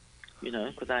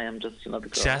 Because I am just another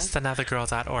girl.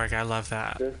 Justanothergirl.org. I love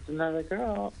that. Just another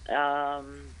girl.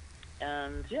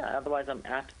 And yeah, otherwise I'm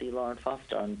at the Lauren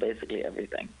Foster on basically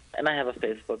everything. And I have a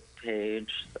Facebook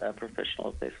page, a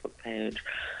professional Facebook page.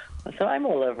 So I'm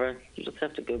all over. You just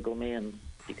have to Google me and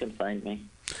you can find me.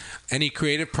 Any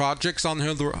creative projects on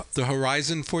the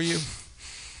horizon for you?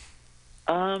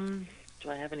 do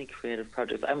I have any creative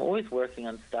projects? I'm always working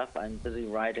on stuff. I'm busy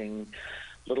writing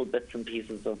little bits and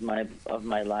pieces of my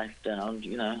life down.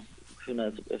 You know, who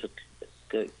knows if it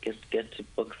get to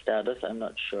book status? I'm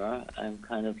not sure. I'm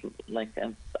kind of like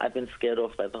I've been scared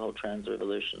off by the whole trans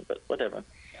revolution, but whatever.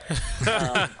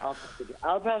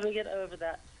 I'll probably get over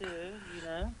that too. You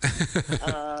know.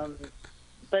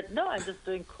 But no, I'm just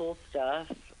doing cool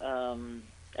stuff.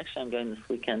 Actually, I'm going this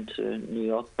weekend to New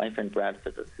York. My friend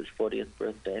Bradford, it's his 40th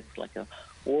birthday. It's like a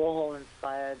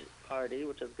Warhol-inspired party,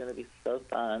 which is going to be so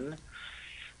fun.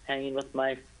 Hanging with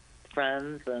my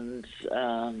friends and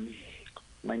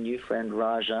my new friend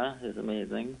Raja, who's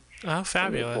amazing. Oh,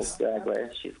 fabulous.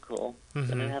 She's cool. Mm-hmm.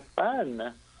 Going to have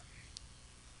fun.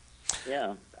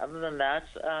 Yeah. Other than that,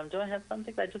 do I have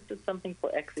something? I just did something for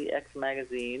XEX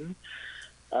magazine.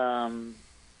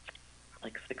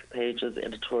 Like 6 pages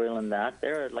editorial in that.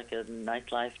 They're like a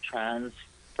nightlife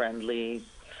trans-friendly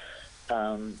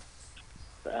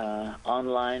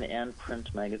online and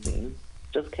print magazine.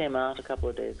 Just came out a couple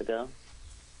of days ago.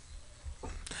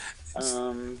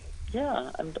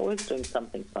 Yeah, I'm always doing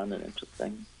something fun and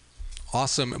interesting.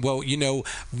 Awesome. Well, you know,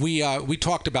 we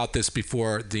talked about this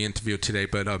before the interview today,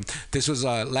 but this was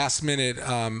last minute.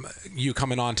 You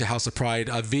coming on to House of Pride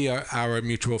via our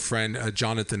mutual friend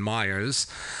Jonathan Myers.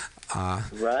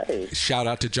 Right. Shout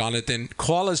out to Jonathan.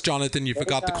 Call us, Jonathan. You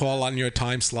forgot to call on your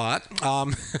time slot.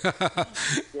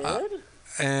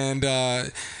 And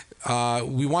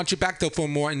we want you back though for a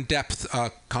more in-depth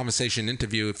conversation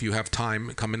interview if you have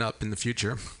time coming up in the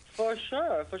future. For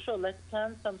sure. Let's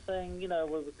plan something. You know,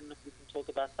 where we can talk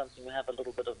about something. We have a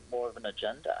little bit of more of an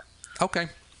agenda. Okay.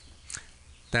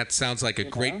 That sounds like a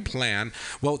great plan.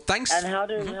 Well, thanks. And how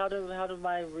do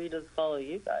my readers follow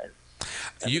you guys?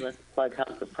 Let's plug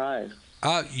House of Pride.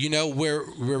 You know, we're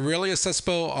really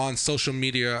accessible on social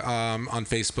media, on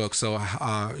Facebook. So,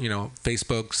 you know,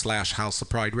 Facebook/House of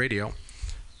Pride Radio.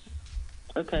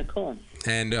 Okay, cool.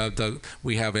 And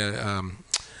we have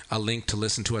a link to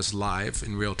listen to us live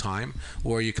in real time,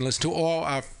 or you can listen to all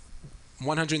our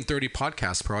 130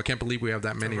 podcasts per hour. I can't believe we have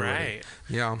that many already. Right.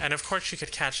 Yeah. And of course, you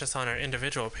could catch us on our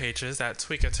individual pages at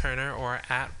Tweeka Turner or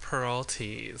at Pearl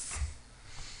Tees.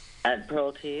 At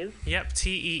Pearl Tees? Yep,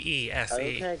 TEESE.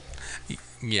 Okay.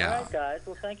 Yeah. All right, guys.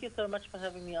 Well, thank you so much for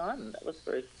having me on. That was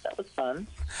fun.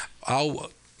 Oh,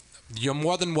 you're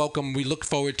more than welcome. We look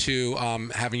forward to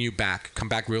having you back. Come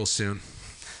back real soon.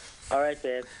 All right,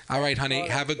 babe. All right, honey.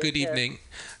 Have a good evening.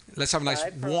 Let's have a nice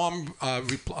warm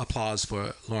applause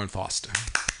for Lauren Foster.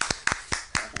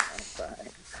 Bye.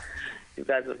 You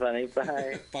guys are funny.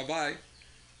 Bye. Bye-bye.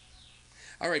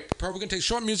 All right, we're going to take a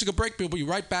short musical break. We'll be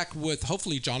right back with,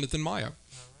 hopefully, Jonathan Meyer.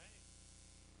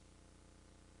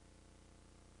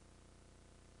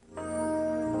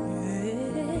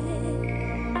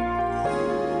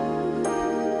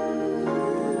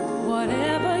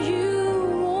 Whatever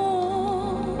you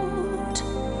want,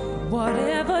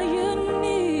 whatever you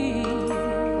need,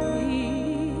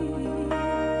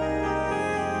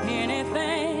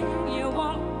 anything you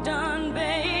want done,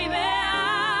 baby,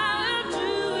 I'll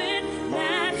do it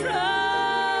naturally.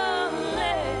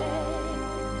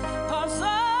 'Cause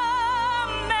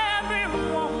I'm every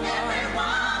woman,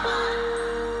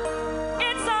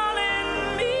 it's all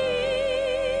in me.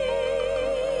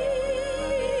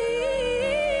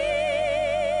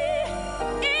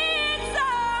 It's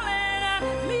all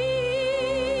in me.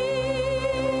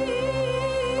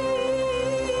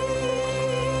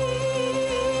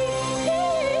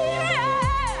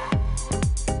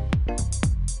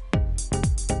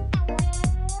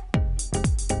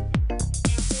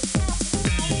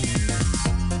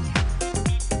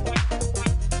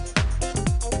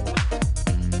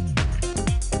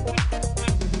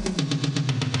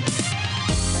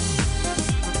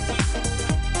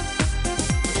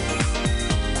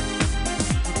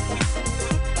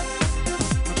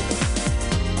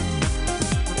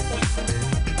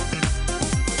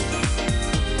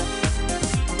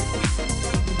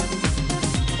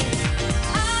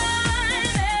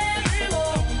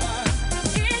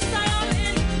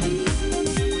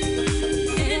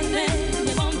 Anything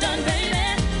you want done, baby,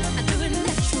 I do it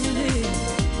naturally.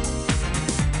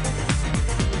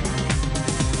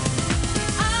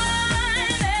 I'm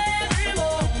every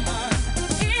woman,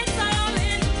 it's all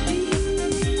in me.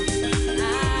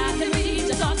 I can read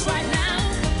your thoughts right now,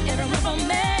 every one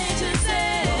from A to Z.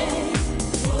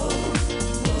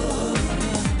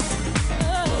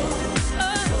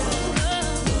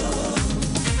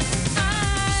 I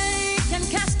can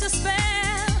cast a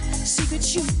spell,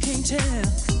 secrets you can't tell.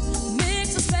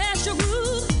 Mix a special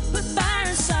groove, put fire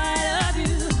inside of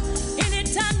you.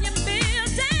 Anytime you feel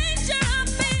danger or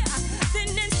fear, then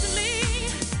instantly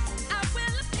I will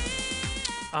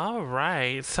All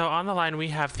right. So on the line we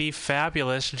have the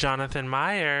fabulous Jonathan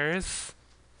Myers.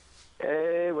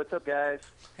 Hey, what's up, guys?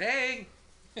 Hey,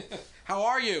 how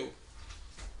are you?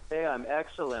 Hey, I'm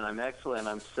excellent.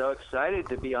 I'm so excited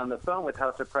to be on the phone with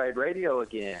House of Pride Radio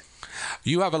again.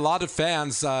 You have a lot of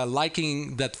fans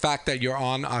liking the fact that you're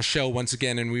on our show once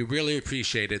again, and we really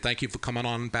appreciate it. Thank you for coming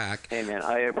on back. Hey, man,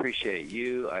 I appreciate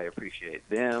you. I appreciate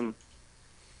them.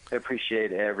 I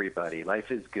appreciate everybody.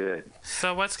 Life is good.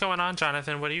 So what's going on,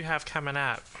 Jonathan? What do you have coming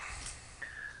up?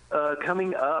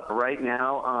 Coming up right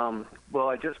now, well,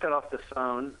 I just got off the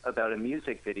phone about a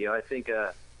music video. I think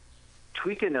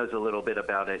Tweeka knows a little bit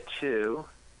about it, too.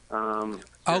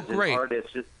 Great.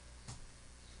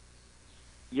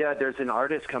 There's an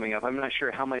artist coming up. I'm not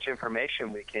sure how much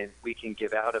information we can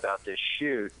give out about this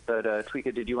shoot, but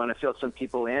Tweeka, did you want to fill some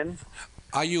people in?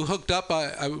 Are you hooked up?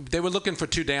 They were looking for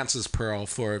 2 dancers, Pearl,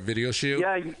 for a video shoot.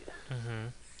 Yeah.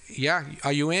 Yeah.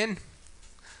 Are you in?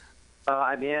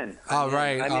 I'm in.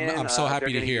 Right. I'm so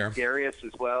happy to hear. Darius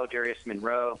as well, Darius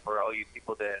Monroe, for all you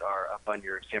people that are up on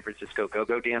your San Francisco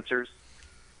go-go dancers.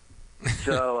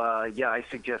 So, I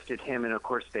suggested him, and of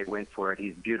course they went for it.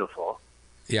 He's beautiful.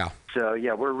 Yeah. So,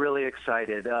 we're really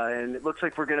excited. And it looks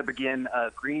like we're going to begin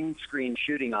green screen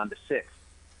shooting on the 6th.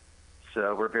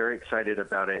 So we're very excited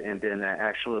about it. And then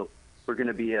we're going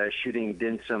to be shooting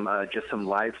then some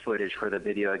live footage for the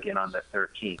video again on the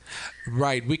 13th.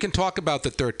 Right. We can talk about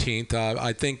the 13th.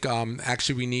 I think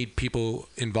actually we need people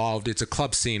involved. It's a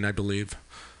club scene, I believe.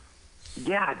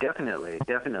 Yeah, definitely.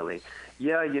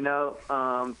 Yeah,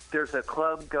 there's a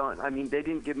club going. I mean, they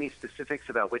didn't give me specifics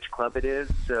about which club it is.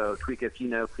 So, Tweeka, if you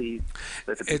know, please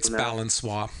let the people It's know.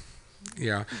 Balançois.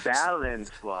 Yeah.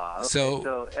 Balançois. Okay,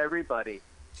 so everybody.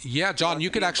 Yeah, John,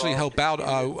 you could actually help out.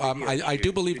 I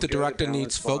do believe the director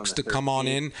needs folks to come on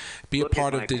in, be a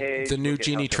part of the new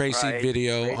Jeannie Tracy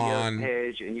video on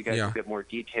page, and you guys will get more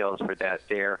details for that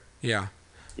there. Yeah.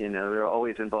 They're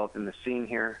always involved in the scene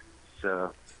here,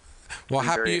 so. Well,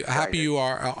 happy you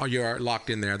are locked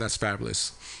in there. That's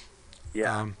fabulous.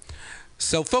 Yeah.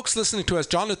 So, folks listening to us,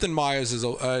 Jonathan Myers is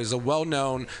a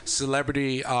well-known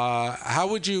celebrity. How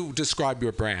would you describe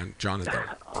your brand, Jonathan?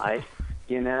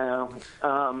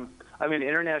 I'm an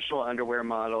international underwear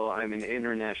model. I'm an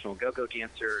international go-go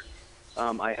dancer.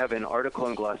 I have an article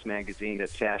in Gloss magazine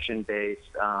that's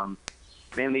fashion-based,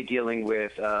 mainly dealing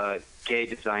with gay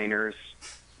designers.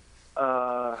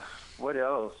 What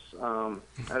else? I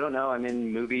don't know. I'm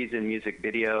in movies and music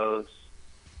videos.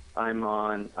 I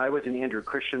was an Andrew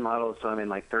Christian model, so I'm in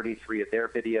like 33 of their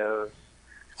videos.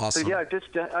 Awesome.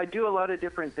 So I do a lot of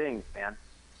different things, man.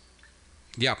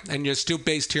 Yeah, and you're still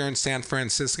based here in San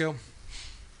Francisco?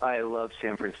 I love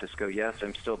San Francisco, yes.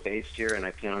 I'm still based here, and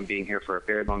I plan on being here for a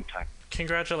very long time.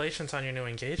 Congratulations on your new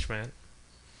engagement.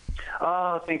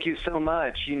 Oh, thank you so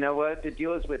much. You know what? The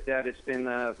deal is with that, it's been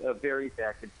a very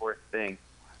back-and-forth thing.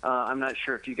 I'm not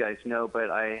sure if you guys know,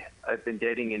 but I've been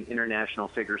dating an international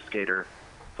figure skater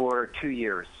for 2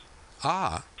 years.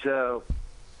 Ah. So,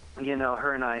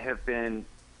 her and I have been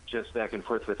just back and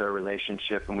forth with our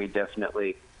relationship, and we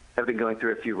definitely have been going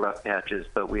through a few rough patches,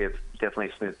 but we have definitely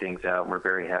smoothed things out, and we're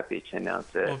very happy to announce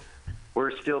that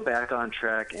we're still back on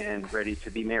track and ready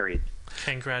to be married.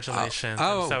 Congratulations.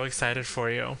 I'm so excited for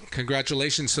you.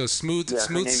 Congratulations. So smooth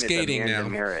her name skating is Amanda now.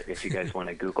 Merritt, if you guys want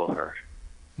to Google her.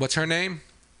 What's her name?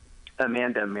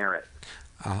 Amanda Merritt.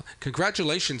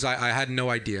 Congratulations. I had no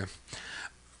idea.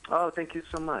 Oh, thank you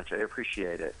so much. I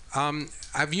appreciate it.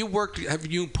 Have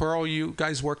you, Pearl, you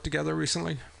guys worked together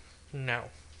recently? No.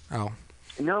 Oh.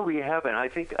 No, we haven't. I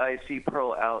think I see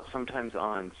Pearl out sometimes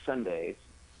on Sundays.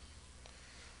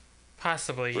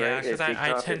 Possibly, yeah, because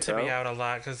I tend to be out a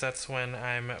lot because that's when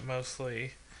I'm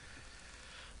mostly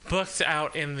booked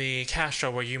out in the Castro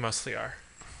where you mostly are.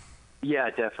 Yeah,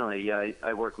 definitely. Yeah,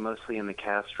 I work mostly in the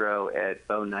Castro at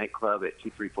Beau Nightclub at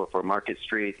 2344 Market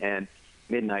Street and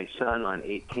Midnight Sun on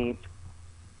 18th.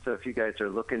 So if you guys are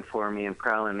looking for me and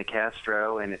prowling the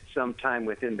Castro and it's sometime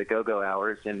within the go-go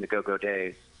hours and the go-go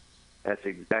days, that's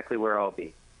exactly where I'll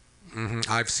be. Mm-hmm.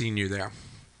 I've seen you there.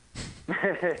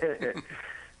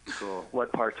 Cool.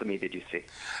 What parts of me did you see?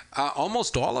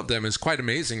 Almost all of them. Is quite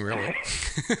amazing, really.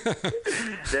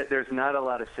 There's not a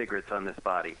lot of cigarettes on this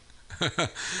body.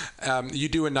 You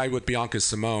do a night with Bianca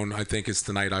Simone. I think it's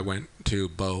the night I went to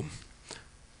Beau.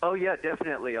 Oh, yeah,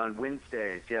 definitely on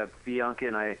Wednesdays. Yeah, Bianca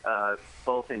and I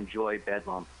both enjoy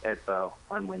Bedlam at Beau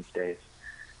on Wednesdays.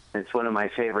 It's one of my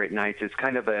favorite nights. It's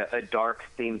kind of a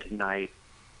dark-themed night.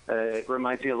 It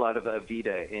reminds me a lot of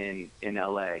Avita in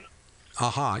L.A.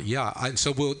 Yeah.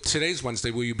 So today's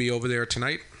Wednesday. Will you be over there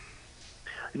tonight?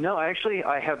 No, actually,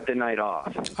 I have the night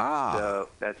off. So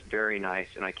that's very nice,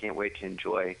 and I can't wait to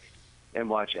enjoy and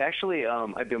watch. Actually,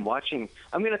 I've been watching.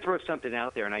 I'm going to throw something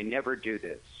out there, and I never do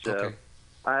this. So Okay.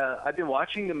 I've been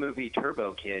watching the movie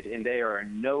Turbo Kid, and they are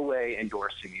in no way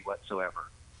endorsing me whatsoever.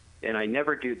 And I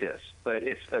never do this, but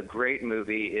it's a great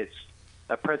movie. It's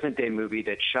a present-day movie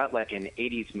that's shot like an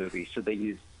 80s movie, so they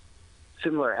use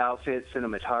similar outfits,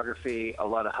 cinematography, a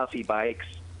lot of huffy bikes,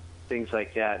 things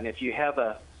like that. And if you have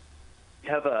a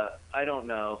I don't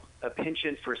know, a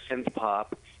penchant for synth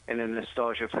pop and a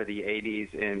nostalgia for the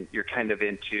 80s, and you're kind of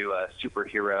into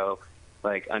superhero,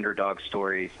 like underdog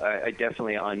stories, I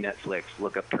definitely on Netflix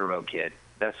look up Turbo Kid.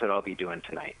 That's what I'll be doing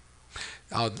tonight.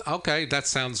 Okay, that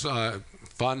sounds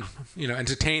fun.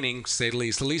 Entertaining, to say the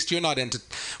least. At least you're not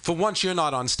for once you're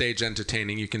not on stage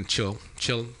entertaining. You can chill,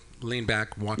 lean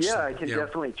back, watch. Yeah, I can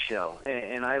definitely chill,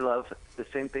 and I love the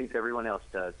same things everyone else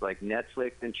does, like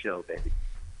Netflix and chill, baby.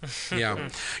 Yeah.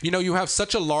 You have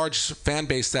such a large fan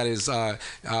base that is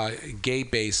gay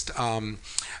based.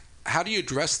 How do you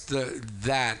address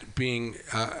that being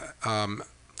a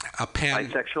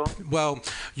bisexual? Well,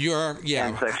 you're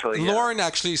pansexual, yeah. Lauren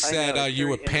actually said you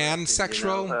were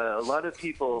pansexual. A lot of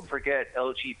people forget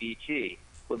LGBT.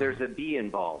 Well, there's a B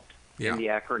involved in the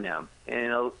acronym,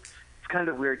 and it's kind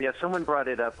of weird. Yeah, someone brought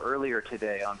it up earlier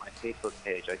today on my Facebook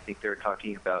page. I think they were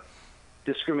talking about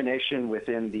discrimination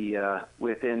within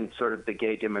sort of the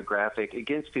gay demographic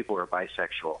against people who are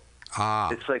bisexual.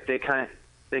 It's like they kind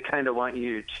of want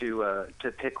you to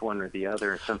pick one or the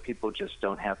other. Some people just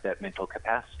don't have that mental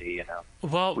capacity.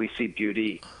 Well, we see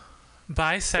beauty.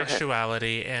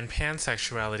 Bisexuality and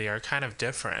pansexuality are kind of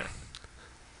different.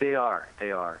 They are.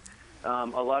 A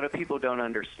lot of people don't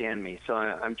understand me, so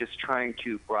I'm just trying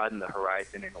to broaden the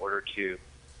horizon in order to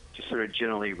sort of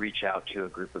generally reach out to a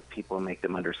group of people and make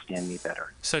them understand me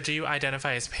better. So do you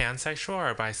identify as pansexual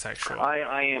or bisexual?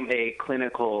 I am a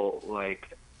clinical,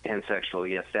 pansexual.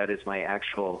 Yes, that is my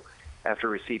actual, after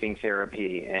receiving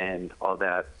therapy and all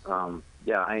that,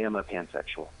 I am a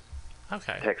pansexual.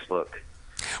 Okay. Textbook.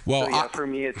 Well, so, for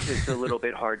me, it's a little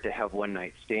bit hard to have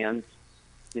one-night stands.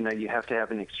 You have to have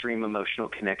an extreme emotional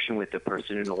connection with the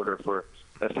person in order for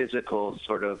a physical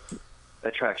sort of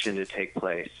attraction to take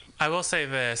place. I will say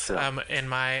this, in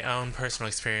my own personal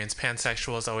experience,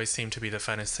 pansexuals always seem to be the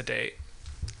funnest to date.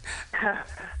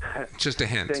 Just a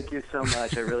hint. Thank you so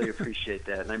much. I really appreciate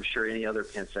that. And I'm sure any other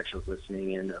pansexuals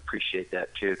listening in appreciate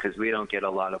that too, because we don't get a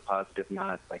lot of positive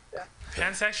nods like that.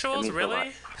 Pansexuals,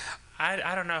 really?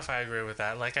 I don't know if I agree with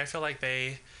that. I feel like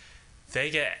they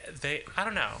I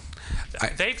don't know.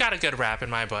 They've got a good rap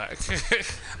in my book.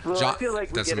 Well, I feel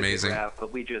like we get a good rap,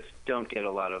 but we just don't get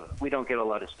a lot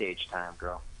of stage time,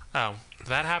 girl. Oh,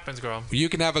 that happens, girl. You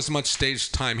can have as much stage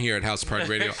time here at HouseOfPride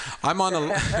Radio. I'm on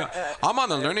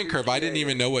a learning curve. I didn't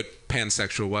even know what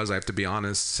pansexual was. I have to be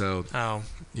honest. So. Oh.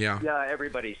 Yeah. Yeah,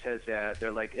 everybody says that.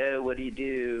 They're like, "Oh, what do you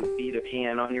do? Beat a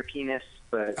pan on your penis?"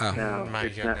 But no, my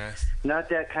it's goodness. not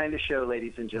that kind of show,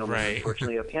 ladies and gentlemen. Right.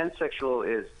 Unfortunately, a pansexual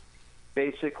is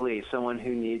basically someone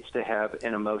who needs to have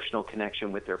an emotional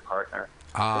connection with their partner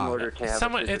in order to have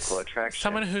a physical attraction.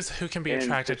 Someone who can be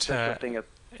attracted to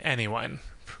anyone.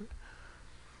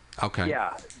 Okay.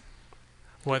 Yeah.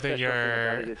 Whether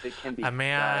you're a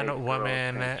man, guy,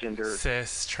 woman, girl,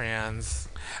 cis, trans.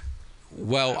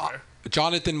 Well,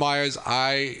 Jonathan Myers,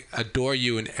 I adore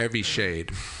you in every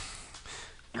shade.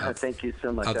 Thank you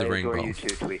so much. Of the I adore rainbow. you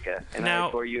too, Tweeka. And Now, I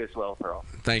adore you as well, Pearl.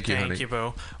 Thank you, honey. Thank you,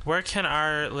 Boo. Where can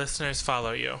our listeners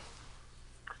follow you?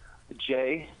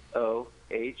 JOHNASMYERS.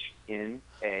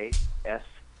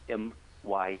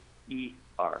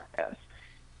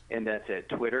 And that's at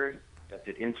Twitter. That's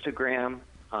at Instagram.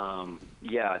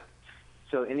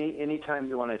 So anytime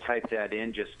you want to type that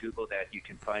in, just Google that. You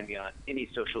can find me on any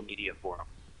social media forum.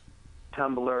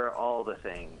 Tumblr, all the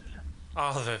things.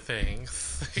 All the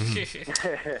things. You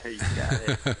got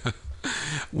it.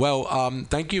 Well,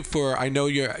 thank you for. I know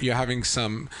you're having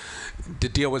to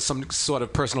deal with some sort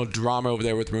of personal drama over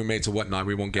there with roommates or whatnot.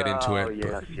 We won't get into it.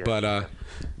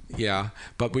 Yes.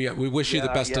 But we wish you the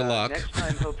best of luck. Next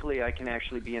time, hopefully, I can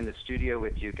actually be in the studio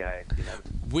with you guys.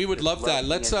 We would love that.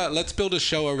 Let's build a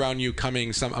show around you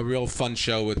coming. A real fun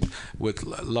show with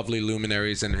lovely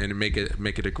luminaries and make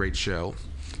it a great show.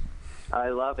 I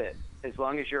love it. As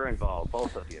long as you're involved,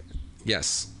 both of you.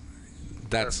 Yes.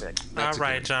 That's all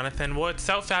right, Jonathan. Well, it's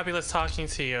so fabulous talking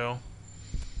to you.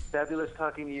 Fabulous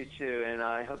talking to you, too. And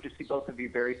I hope to see both of you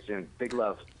very soon. Big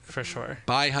love. For sure.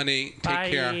 Bye, honey.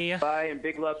 Take care. Bye, and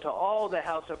big love to all the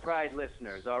House of Pride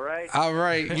listeners, all right? All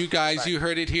right, you guys, you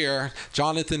heard it here.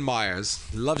 Jonathan Myers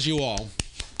loves you all.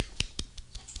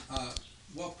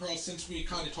 Well, Pearl, since we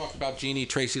kind of talked about Jeannie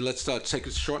Tracy, let's take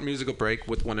a short musical break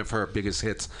with one of her biggest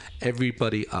hits,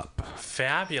 Everybody Up.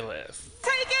 Fabulous.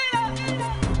 Take it up.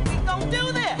 We gon'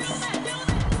 Do this.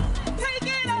 Take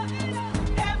it up.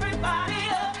 Everybody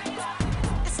up.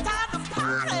 It's time to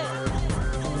party.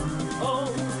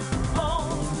 Oh, oh,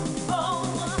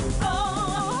 oh,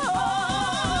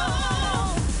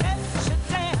 oh. Let your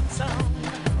dance on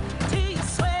till you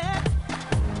sweat.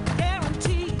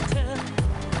 Guaranteed to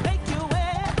make you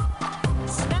wet.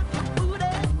 Snap your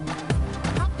booty,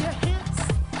 pop your hips.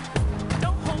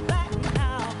 Don't hold back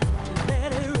now.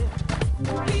 Let it rip.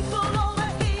 People over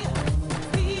here,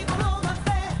 people over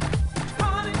there.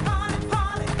 Party, party,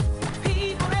 party.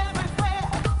 People everywhere.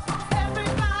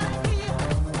 Everybody here,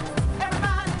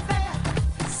 everybody there.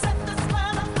 Set the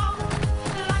spell on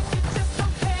like you just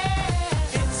don't care.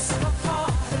 It's a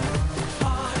party,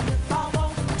 party if I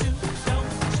want to.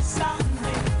 Don't you stop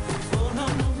me. Oh no,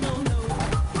 no, no, no.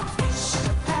 It's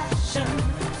your passion,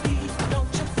 people,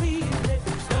 don't you feel it?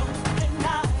 Don't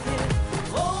deny it.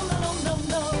 Oh no, no, no,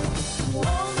 no.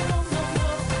 Oh no, no, no, no.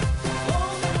 Oh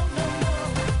no, no, no, no.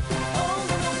 Oh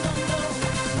no, no, no, no.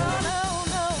 Oh no,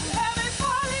 no.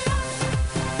 Everybody up,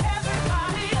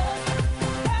 everybody up,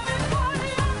 everybody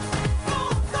up. Go,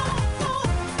 go, go.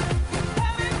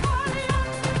 Everybody up,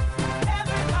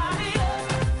 everybody up,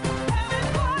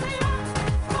 everybody up.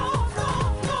 Go, go,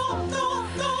 go, go,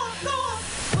 go, go.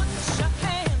 Put your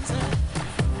hands up,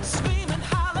 scream and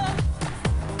holler,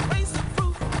 raise the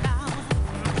roof now.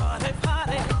 Party,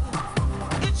 party.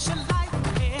 It's your life,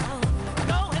 girl.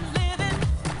 Go and live it.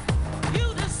 You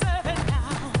deserve it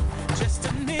now. Just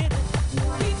admit it.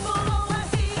 People over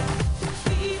here,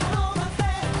 people over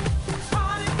there.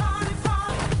 Party, party,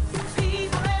 party.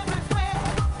 People everywhere.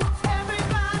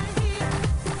 Everybody here,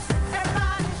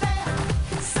 everybody there.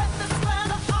 Set the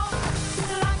spell on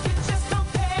like you just don't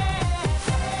care.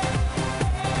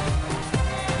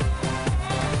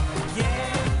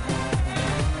 Yeah.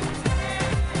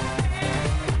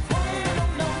 Oh no,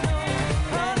 no, no.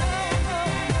 Oh no,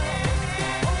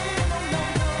 no, no.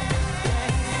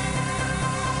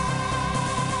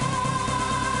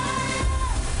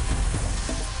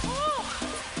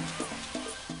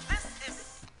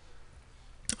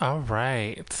 All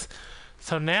right.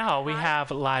 So now we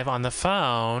have live on the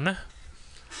phone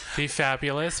the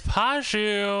fabulous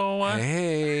Paju.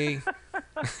 Hey.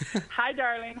 Hi,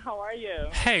 darling. How are you?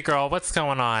 Hey, girl, what's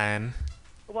going on?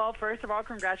 Well, first of all,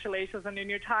 congratulations on your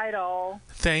new title.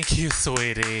 Thank you,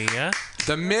 sweetie.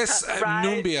 The Miss Right.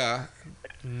 Nubia.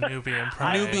 Nubian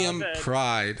Pride. Nubian it.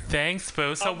 Pride. Thanks,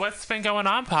 Boo. So what's been going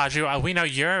on, Paju? We know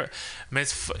you're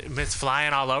Miss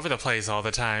Flying all over the place all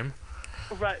the time.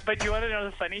 Right, but you want to know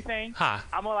the funny thing? Huh.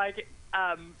 I'm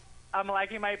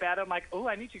like in my bed. I'm like, oh,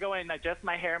 I need to go and adjust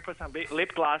my hair and put some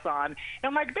lip gloss on. And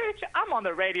I'm like, bitch, I'm on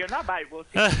the radio, not Bible.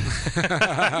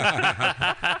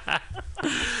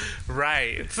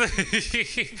 Right.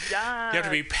 Yeah. You have to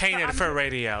be painted for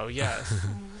radio. Yes.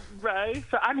 Right.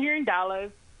 So I'm here in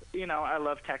Dallas. You know, I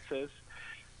love Texas.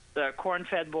 The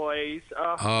corn-fed boys.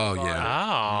 Oh, Oh, God. yeah.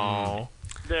 Oh.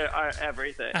 They are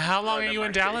everything. How long Lord are have you in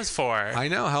mercy. Dallas for? I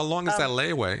know. How long is that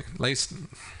layaway? Lay-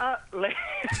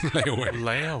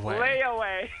 Layaway.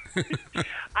 Layaway.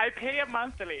 I pay it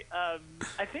monthly.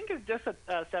 I think it's just a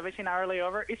 17-hour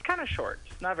layover. It's kind of short.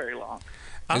 It's not very long.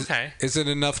 Okay. Is it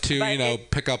enough to, But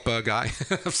pick up a guy?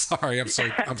 I'm sorry. I'm so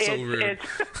rude.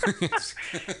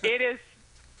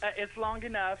 It's long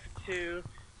enough to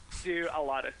do a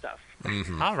lot of stuff.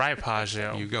 Mhm. All right,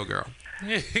 Paju. You go, girl.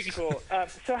 Cool.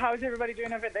 So how's everybody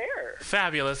doing over there?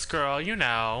 Fabulous, girl. You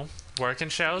know, working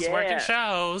shows, Yeah. working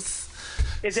shows.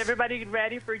 Is everybody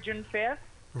ready for June 5th?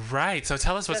 Right. So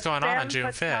tell us what's going on June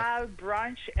 5th. Fatale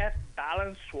Brunch at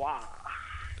Balançoire.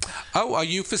 Oh, are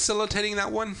you facilitating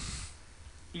that one?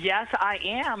 Yes, I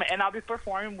am, and I'll be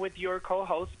performing with your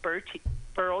co-host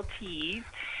Pearl Tees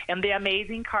and the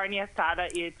amazing Carne Asada.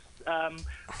 It's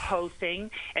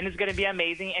hosting, and it's going to be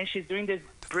amazing. And she's doing this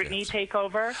Britney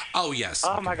takeover. Oh, yes.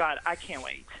 Oh my God, I can't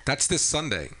wait. That's this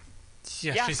Sunday.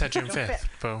 Yeah, she said June 5th.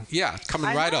 Boom. Yeah, coming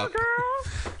I right know, up.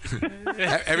 girl.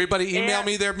 Everybody email Yeah.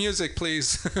 me their music,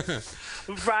 please.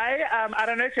 Right? I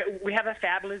don't know if we have a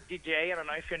fabulous DJ. I don't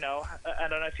know if you know. I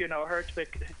don't know if you know her,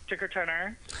 Ticker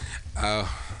Turner.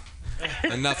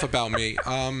 Enough about me.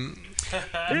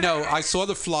 No, I saw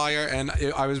the flyer and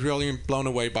I was really blown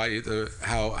away by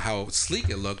how sleek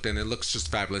it looked, and it looks just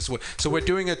fabulous. So we're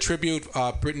doing a tribute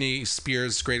Britney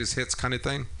Spears' greatest hits kind of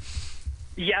thing.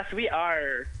 Yes, we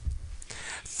are.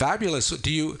 Fabulous.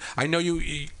 Do you? I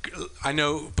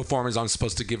know performers aren't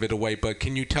supposed to give it away, but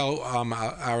can you tell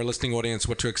our listening audience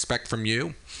what to expect from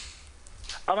you?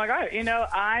 Oh my God! You know,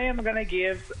 I am gonna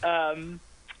give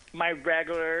my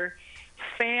regular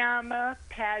fam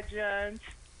pageant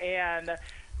and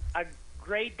a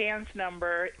great dance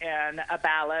number and a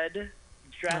ballad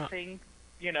dressing,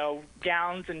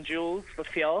 gowns and jewels for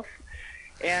filth,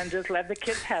 and just let the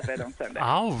kids have it on Sunday.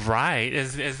 All right.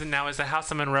 Is the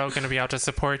House of Monroe going to be out to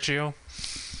support you?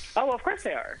 Oh, of course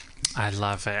they are. I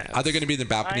love it. Are they going to be in the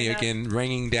balcony again,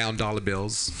 ringing down dollar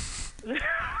bills?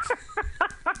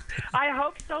 I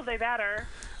hope so. They better.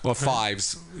 Well,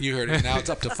 fives. You heard it. Now it's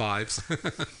up to fives.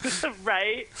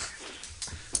 Right.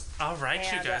 All right,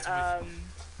 and, you guys.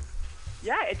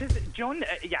 It's just June.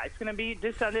 It's gonna be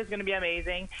this Sunday. Is gonna be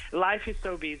amazing. Life is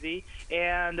so busy.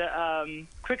 And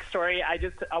quick story. I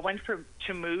went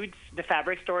to Moods, the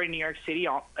fabric store in New York City,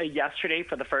 yesterday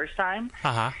for the first time.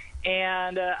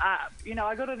 And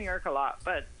I go to New York a lot,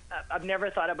 but I've never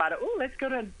thought about it. Oh, let's go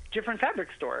to a different fabric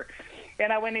store.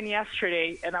 And I went in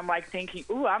yesterday, and I'm like thinking,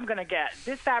 ooh, I'm gonna get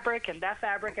this fabric and that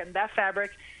fabric and that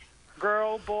fabric.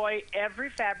 Girl, boy, every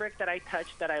fabric that I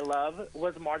touched that I love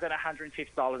was more than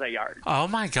 $150 a yard. Oh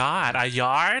my God, a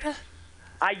yard?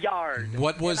 A yard.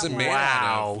 What was it made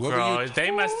out of? Wow, girl,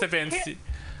 they must have been.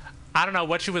 I don't know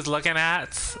what you was looking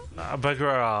at, but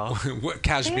girl, what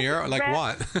cashmere? Like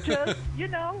what? Just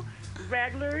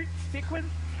regular sequins,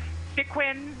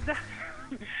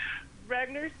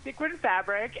 regular sequin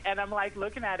fabric, and I'm like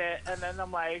looking at it, and then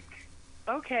I'm like,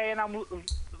 okay, and I'm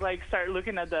like start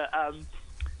looking at the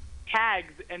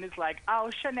tags, and it's like, oh,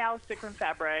 Chanel sequin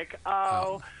fabric,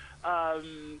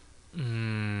 and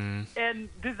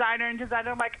designer.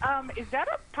 I'm like, is that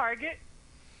a Target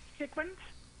sequin?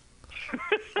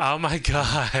 Oh my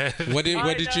God. What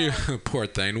did you poor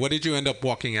thing? What did you end up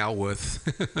walking out with?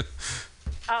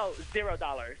 Oh,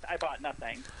 $0. I bought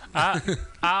nothing.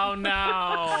 Oh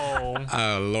no.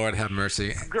 Oh, Lord have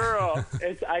mercy. Girl,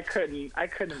 I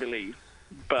couldn't believe.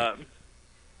 But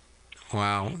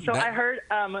wow. So I heard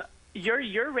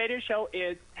your radio show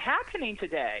is happening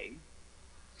today.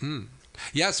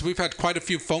 Yes, we've had quite a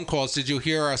few phone calls. Did you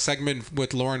hear our segment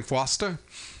with Lauren Foster?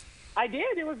 I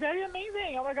did. It was very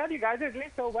amazing. Oh my God, you guys are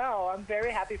doing so well. I'm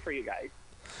very happy for you guys.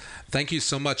 Thank you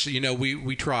so much.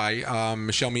 We try.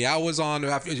 Michelle Meow was on,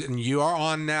 and you are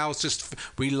on now. It's just,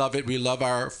 we love it. We love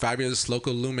our fabulous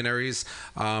local luminaries.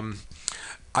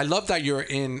 I love that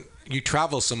you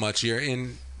travel so much. You're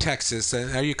in Texas.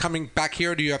 And are you coming back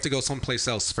here, or do you have to go someplace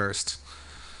else first?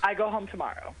 I go home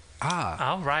tomorrow.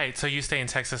 All right. So you stay in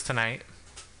Texas tonight?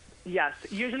 Yes.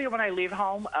 Usually when I leave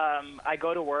home, I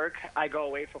go to work. I go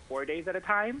away for 4 days at a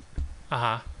time.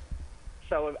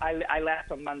 So I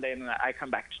left on Monday, and then I come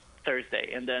back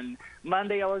Thursday. And then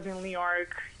Monday I was in New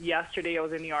York. Yesterday I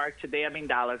was in New York. Today I'm in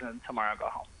Dallas, and tomorrow I go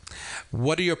home.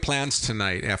 What are your plans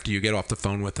tonight after you get off the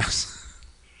phone with us?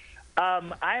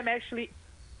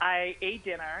 I ate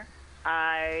dinner.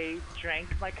 I drank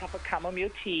my cup of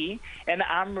chamomile tea, and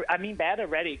I'm in bed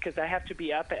already because I have to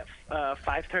be up at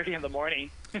 5:30 in the morning.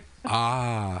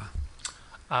 Oh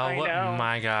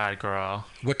my God, girl!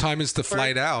 What time is the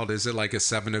flight out? Is it like a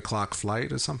 7 o'clock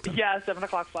flight or something? Yeah, 7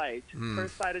 o'clock flight.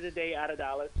 First flight of the day out of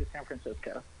Dallas to San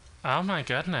Francisco. Oh my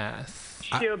goodness!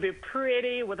 She'll be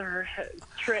pretty with her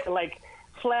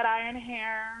flat iron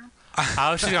hair.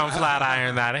 Oh, she's gonna flat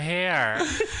iron that hair.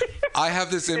 I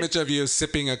have this image of you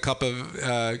sipping a cup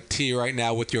of tea right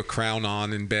now with your crown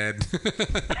on in bed.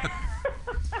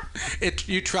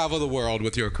 You travel the world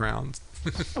with your crowns.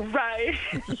 Right.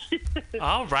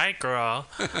 All right, girl.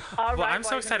 All right, I'm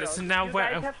so excited. So now, you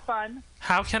guys have fun.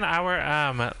 How can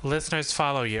our listeners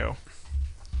follow you?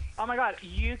 Oh my God,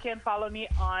 you can follow me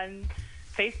on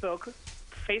Facebook,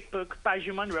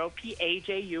 Paju Monroe,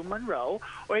 Paju Monroe,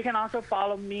 or you can also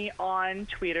follow me on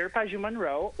Twitter, Paju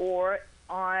Monroe, or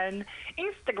on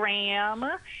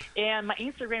Instagram, and my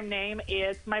Instagram name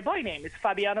is my boy name. It's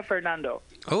Fabiano Fernando.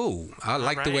 Oh, I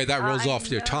like the way that rolls off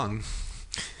your tongue.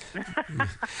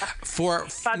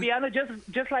 Fabiano,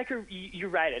 just like you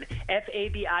write it,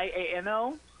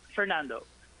 Fabiano Fernando,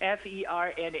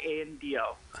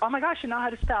 Fernando. Oh my gosh, you know how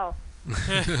to spell.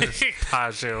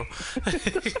 Paju.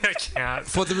 I can't.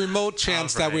 For the remote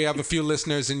chance that we have a few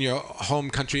listeners in your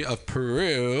home country of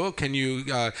Peru, can you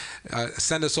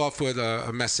send us off with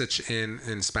a message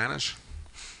in Spanish?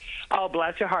 Oh,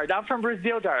 bless your heart. I'm from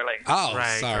Brazil, darling. Oh,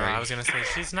 right, sorry. Girl, I was going to say,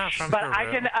 she's not from But Peru. I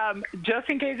can, just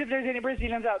in case if there's any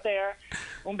Brazilians out there,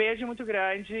 beijo muito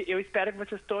grande. Eu espero que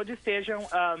vocês todos estejam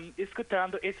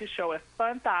escutando. Esse show é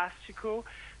fantástico.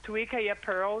 Tuica e a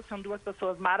Pearl são duas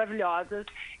pessoas maravilhosas.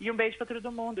 E beijo para todo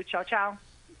mundo. Tchau, tchau.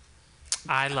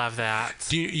 I love that.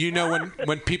 Do you know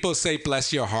when people say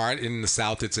bless your heart in the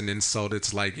South, it's an insult.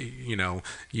 It's like, you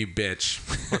bitch.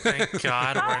 Well, thank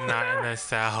God we're not in the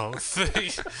South.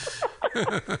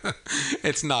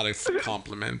 It's not a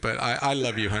compliment, but I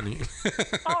love you, honey.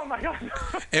 Oh my God.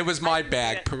 It was my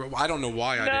bag. I don't know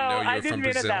why I didn't know you were I didn't from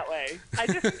mean Brazil. it that way. I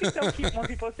just think it's so cute when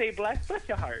people say bless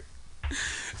your heart.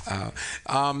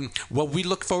 Well, we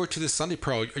look forward to this Sunday,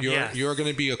 Pearl. You're going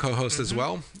to be a co-host as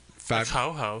well? A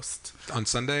co-host. On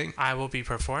Sunday? I will be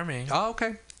performing. Oh,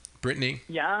 okay. Brittany?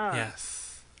 Yeah.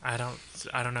 Yes. I don't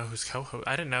know who's co-host.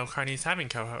 I didn't know Carney's having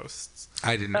co-hosts.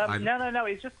 I didn't. No.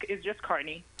 It's just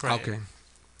Courtney. Right. Okay.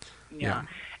 Yeah.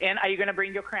 And are you going to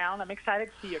bring your crown? I'm excited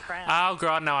to see your crown. Oh,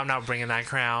 girl, no, I'm not bringing that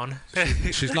crown.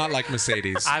 She's not like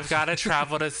Mercedes. I've got to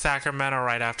travel to Sacramento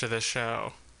right after the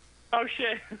show. Oh,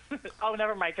 shit. Oh,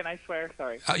 never mind. Can I swear?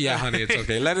 Sorry. Yeah, honey, it's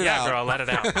okay. Let it out. Yeah, girl, let it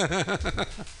out.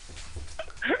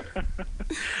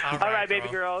 All right, baby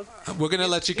girls. We're going to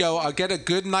let you go. Get a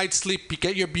good night's sleep.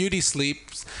 Get your beauty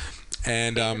sleep.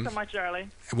 And, Thank you so much, Charlie.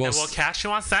 We'll catch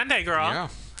you on Sunday, girl. Yeah.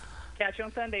 Catch you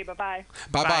on Sunday. Bye-bye.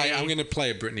 Bye-bye. I'm going to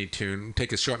play a Britney tune,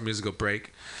 take a short musical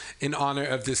break in honor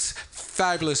of this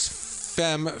fabulous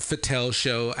Femme Fatale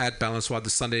show at Balançoire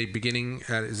this Sunday beginning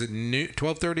at, is it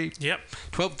 12:30? Yep.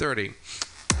 12:30.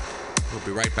 We'll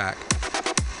be right back.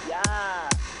 Yeah.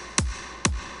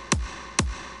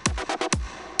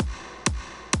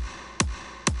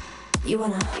 You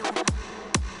wanna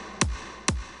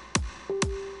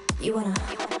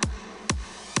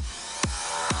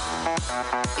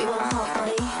hot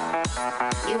body?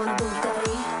 You wanna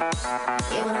Bugatti?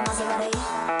 You wanna Maserati?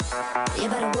 You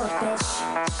better work, bitch.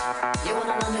 You want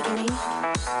a Lamborghini?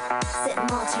 Sitting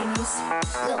martinis,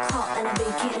 look hot in a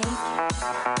bikini.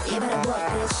 You better work,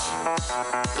 bitch.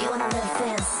 You wanna live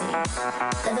fancy,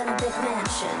 live in a big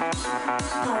mansion,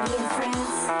 party in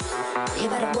France. You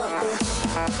better work, bitch.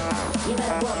 You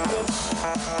better work, bitch.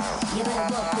 You better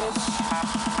work, bitch.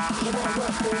 You better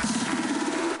work, bitch.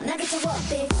 Now get to work,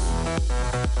 bitch.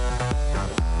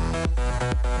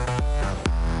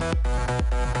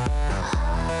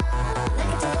 Now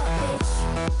get to work, bitch.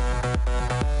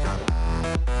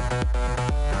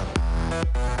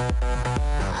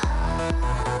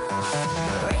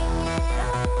 Bring it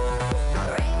on,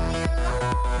 bring it on.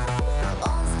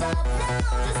 Won't stop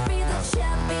now, just be the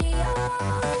champion.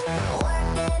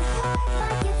 Work it hard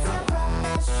like it's your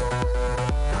profession.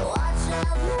 Watch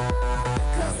out now,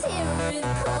 'cause here it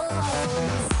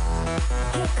comes.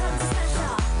 Here comes the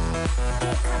smasher.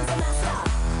 Here comes the master.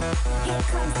 Here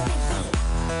comes the big beat.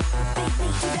 Big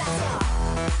beat to blast.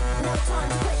 No time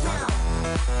to quit now.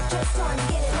 Just time to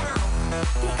get it now.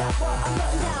 Pick up what I'm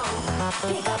putting down.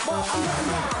 Pick up what I'm putting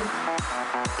down.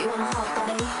 You want a hot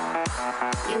body?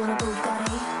 You want a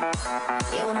Bugatti?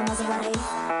 You want a Maserati?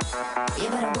 You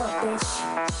better work, bitch.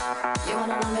 You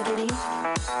want a Lamborghini?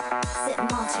 Sitting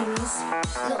martinis,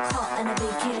 look hot in a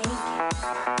bikini.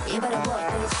 You better work,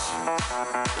 bitch.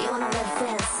 You wanna live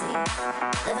fancy,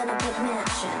 live in a big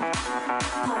mansion,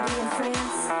 party in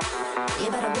France. You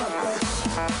better work, bitch.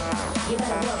 You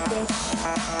better work, bitch.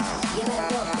 You better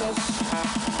work, bitch.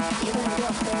 You better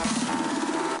work, bitch.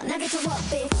 Now get to work,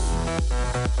 bitch.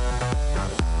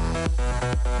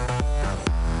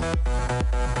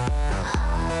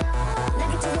 Now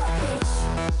get to work, bitch.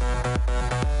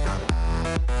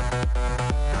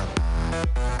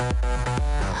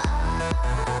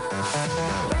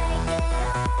 Break it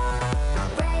up,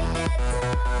 break it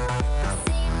down.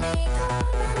 See me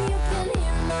coming, you can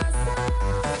hear my sound.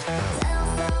 Tell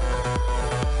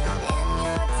somebody in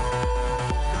your town,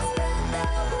 spread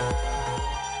that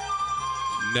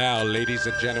word. Now, ladies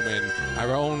and gentlemen,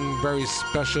 our own very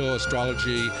special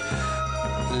astrology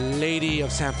lady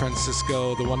of San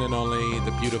Francisco, the one and only,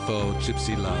 the beautiful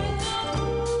Gypsy Love.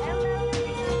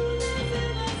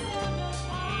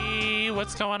 Hey,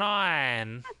 what's going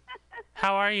on?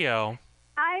 How are you?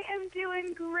 I am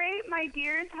doing great, my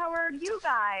dears. How are you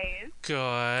guys?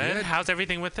 Good. How's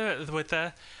everything with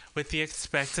the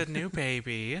expected new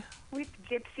baby? With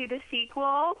Gypsy the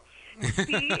sequel,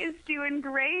 she is doing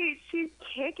great. She's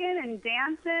kicking and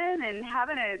dancing and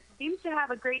seems to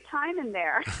have a great time in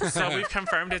there. So we've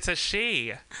confirmed it's a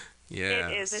she.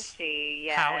 Yes. It is a she,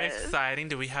 yes. How exciting.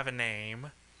 Do we have a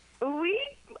name? I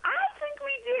think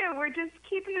we do. We're just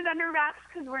keeping it under wraps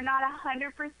because we're not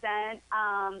 100%.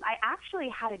 I actually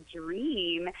had a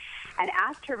dream and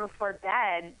asked her before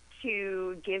bed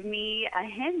to give me a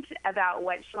hint about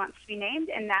what she wants to be named.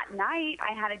 And that night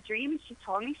I had a dream and she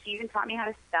told me, she even taught me how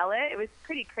to spell it. It was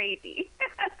pretty crazy.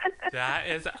 That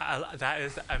is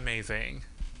amazing.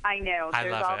 I know. I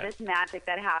There's love all it. this magic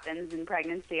that happens in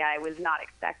pregnancy I was not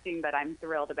expecting, but I'm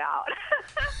thrilled about.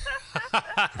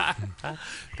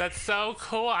 That's so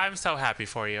cool. I'm so happy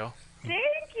for you.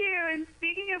 Thank you. And speaking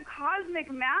speaking of cosmic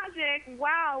magic,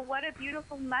 wow, what a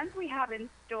beautiful month we have in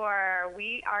store.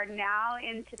 We are now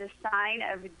into the sign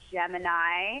of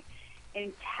Gemini,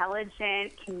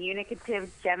 intelligent,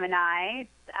 communicative Gemini.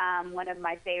 It's one of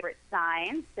my favorite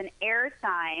signs. It's an air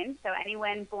sign, so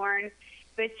anyone born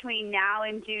between now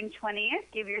and June 20th,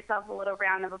 give yourself a little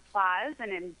round of applause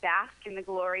and bask in the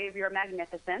glory of your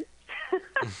magnificence.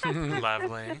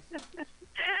 Lovely.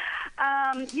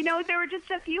 There were just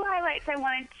a few highlights I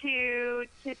wanted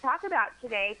to talk about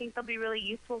today. I think they'll be really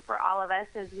useful for all of us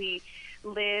as we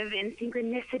live in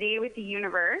synchronicity with the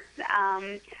universe.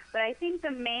 But I think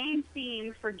the main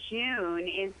theme for June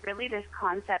is really this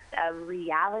concept of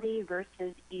reality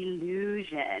versus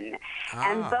illusion.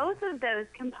 And both of those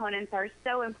components are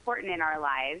so important in our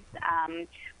lives.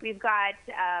 We've got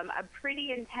a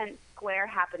pretty intense square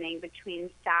happening between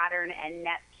Saturn and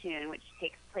Neptune, which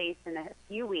takes place in a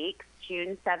few weeks,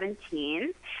 June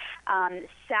 17th.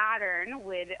 Saturn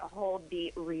would hold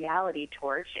the reality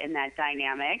torch in that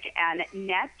dynamic, and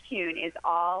Neptune is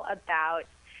all about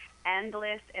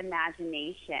endless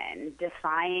imagination,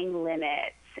 defying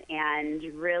limits, and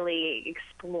really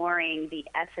exploring the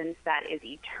essence that is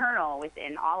eternal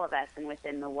within all of us and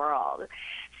within the world.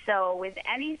 So with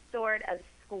any sort of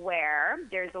square,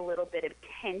 there's a little bit of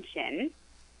tension.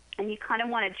 And you kind of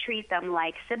want to treat them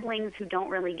like siblings who don't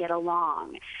really get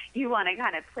along. You want to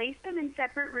kind of place them in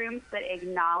separate rooms, but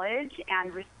acknowledge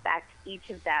and respect each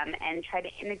of them and try to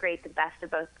integrate the best of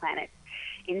both planets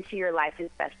into your life as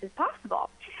best as possible.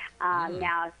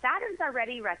 Now, Saturn's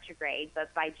already retrograde,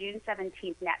 but by June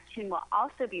 17th, Neptune will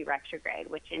also be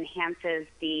retrograde, which enhances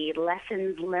the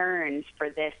lessons learned for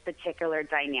this particular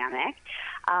dynamic.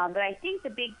 But I think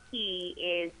the big key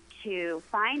is to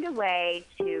find a way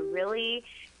to really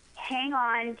hang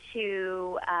on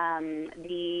to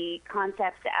the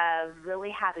concept of really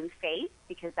having faith,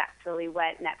 because that's really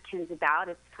what Neptune's about.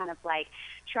 It's kind of like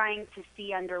trying to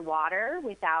see underwater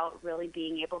without really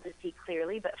being able to see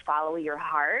clearly, but follow your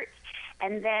heart.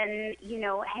 And then,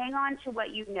 hang on to what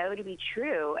you know to be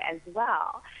true as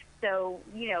well. So,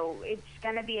 it's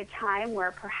going to be a time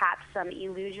where perhaps some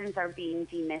illusions are being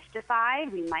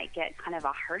demystified. We might get kind of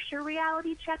a harsher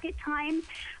reality check at times,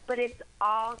 but it's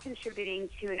all contributing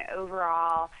to an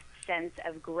overall sense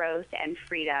of growth and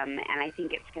freedom. And I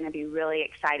think it's going to be really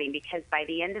exciting because by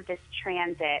the end of this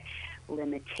transit,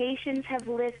 limitations have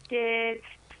lifted,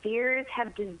 fears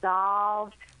have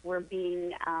dissolved. We're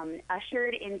being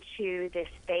ushered into this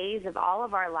phase of all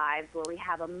of our lives where we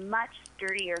have a much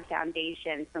sturdier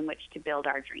foundation from which to build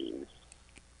our dreams.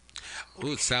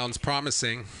 Ooh, it sounds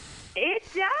promising. It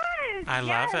does. I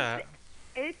love it.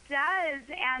 It does.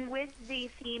 And with the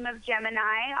theme of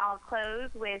Gemini, I'll close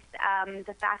with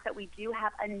the fact that we do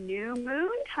have a new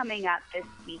moon coming up this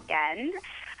weekend.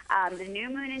 The new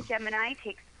moon in Gemini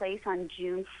takes place on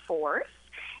June 4th.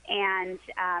 And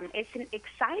it's an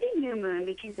exciting new moon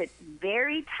because it's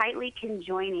very tightly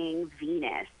conjoining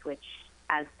Venus, which,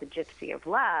 as the Gypsy of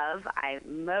Love, I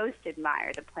most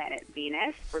admire the planet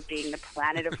Venus for being the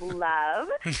planet of love.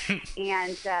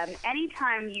 And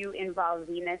anytime you involve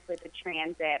Venus with a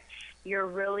transit, you're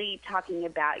really talking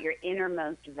about your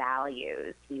innermost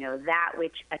values, that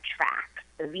which attracts.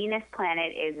 The Venus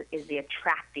planet is the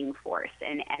attracting force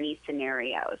in any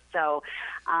scenario. So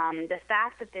the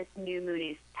fact that this new moon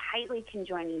is tightly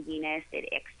conjoining Venus,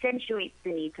 it accentuates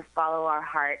the need to follow our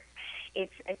hearts.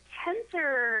 It's a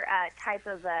tensor type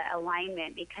of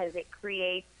alignment because it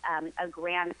creates a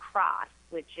grand cross,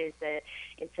 which is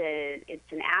it's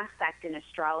an aspect in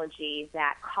astrology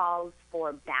that calls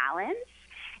for balance,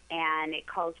 and it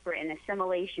calls for an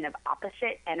assimilation of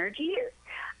opposite energies.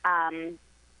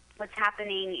 What's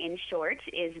happening, in short,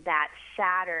 is that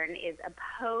Saturn is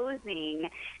opposing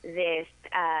this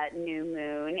new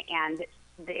moon, and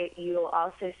you'll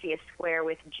also see a square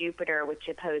with Jupiter, which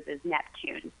opposes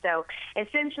Neptune. So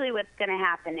essentially what's going to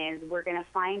happen is we're going to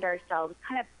find ourselves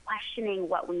kind of questioning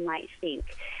what we might think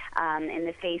in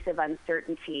the face of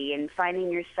uncertainty, and finding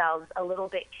yourselves a little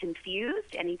bit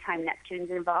confused. Anytime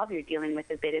Neptune's involved, you're dealing with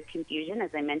a bit of confusion.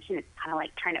 As I mentioned, it's kind of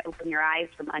like trying to open your eyes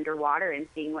from underwater and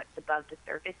seeing what's above the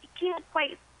surface. You can't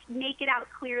quite make it out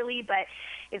clearly, but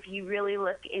if you really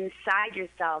look inside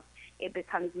yourself, it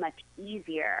becomes much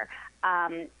easier.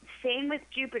 Same with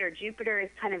Jupiter. Jupiter is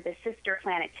kind of the sister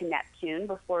planet to Neptune.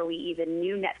 Before we even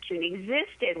knew Neptune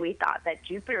existed, we thought that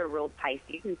Jupiter ruled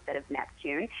Pisces instead of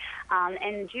Neptune.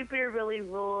 And Jupiter really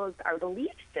rules our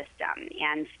belief system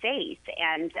and faith.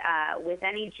 And with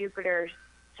any Jupiter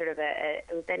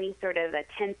any sort of a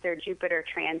tense or Jupiter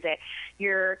transit,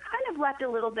 you're kind of left a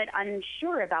little bit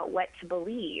unsure about what to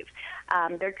believe.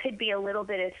 There could be a little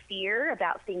bit of fear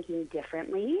about thinking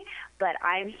differently, but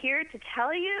I'm here to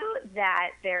tell you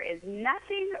that there is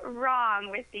nothing wrong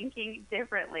with thinking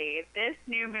differently. This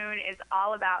new moon is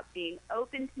all about being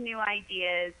open to new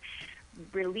ideas,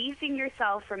 releasing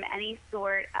yourself from any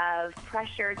sort of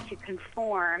pressure to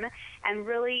conform, and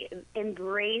really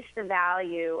embrace the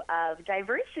value of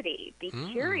diversity. Be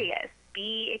curious.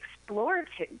 Be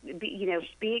explorative.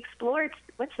 Be explored.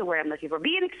 What's the word I'm looking for?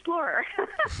 Be an explorer,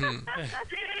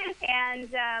 and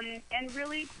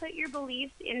really put your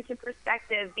beliefs into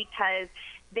perspective, because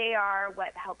they are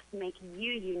what helps make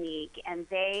you unique, and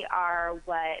they are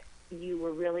what you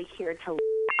were really here to live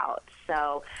out.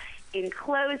 So, in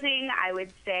closing, I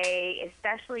would say,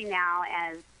 especially now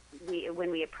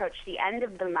when we approach the end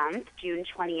of the month, June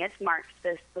 20th marks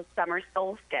the summer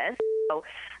solstice. So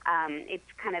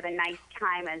it's kind of a nice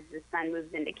time as the sun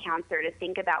moves into Cancer to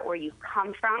think about where you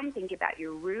come from, think about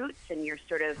your roots and your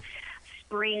sort of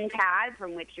spring pad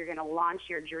from which you're going to launch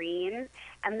your dreams,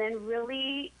 and then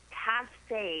really have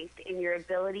faith in your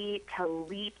ability to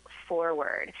leap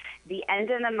forward. The end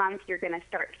of the month, you're going to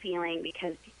start feeling,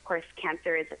 because of course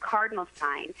Cancer is a cardinal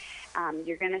sign,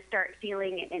 you're going to start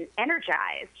feeling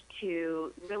energized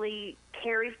to really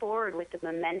carry forward with the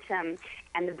momentum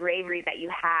and the bravery that you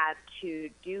have to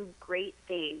do great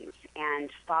things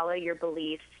and follow your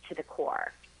beliefs to the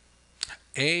core.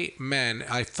 Amen.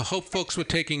 I hope folks were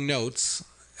taking notes.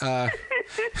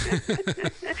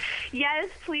 Yes,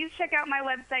 please check out my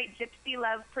website,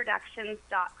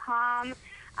 gypsyloveproductions.com.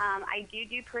 I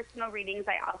do personal readings.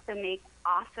 I also make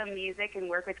awesome music and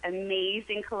work with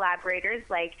amazing collaborators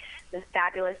like the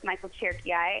fabulous Michael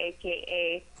Cherkiai,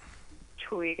 a.k.a.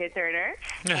 Tweeka Turner.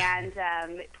 And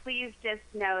please just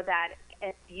know that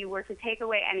if you were to take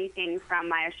away anything from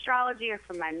my astrology or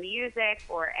from my music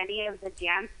or any of the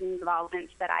dance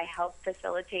involvements that I help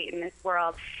facilitate in this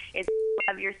world, it's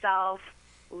love yourself,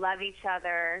 love each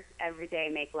other, every day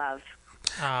make love.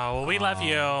 Oh, well, we love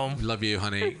you. We love you,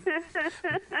 honey.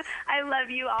 I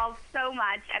love you all so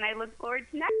much, and I look forward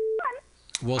to next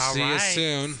one. We'll see you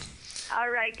soon. All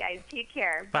right, guys. Take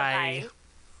care. Bye. Bye-bye.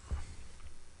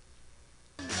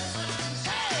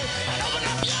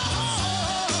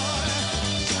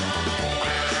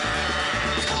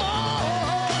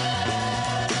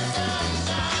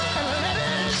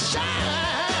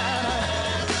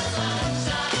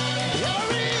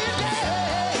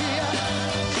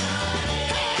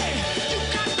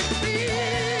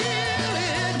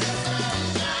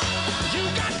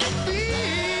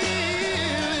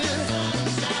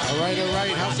 All right.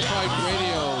 HouseOfPride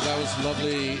Radio. That was a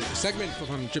lovely segment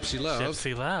from Gypsy Love.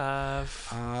 Gypsy Love.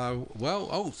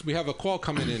 We have a call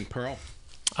coming in, Pearl.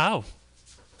 Oh.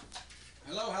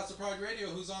 Hello, HouseOfPride Radio.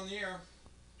 Who's on the air?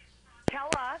 Tell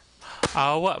us.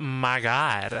 Oh, my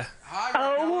God. Hi,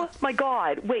 oh, my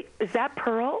God. Wait, is that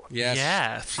Pearl?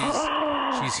 Yes.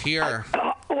 Yes. She's here.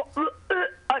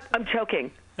 I'm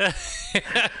choking.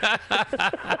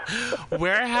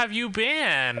 Where have you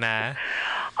been?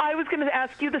 I was going to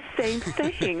ask you the same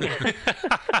thing.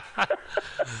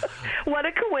 What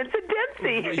a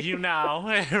coincidence. You know,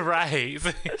 right.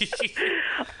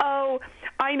 Oh,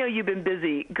 I know you've been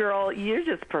busy. Girl, you're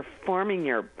just performing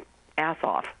your ass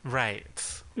off.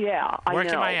 Right. Yeah, I know.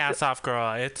 Working my ass off,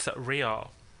 girl. It's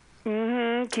real.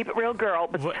 Mm-hmm. Keep it real, girl.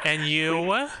 And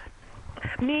you?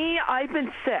 Me, I've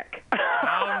been sick.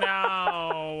 Oh,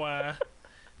 no.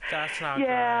 That's not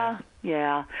good.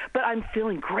 Yeah. But I'm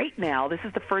feeling great now. This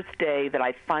is the first day that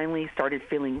I finally started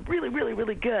feeling really, really,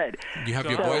 really good. You have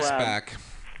your voice back.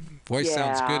 Voice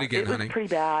sounds good again, honey. It was pretty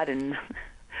bad, and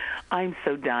I'm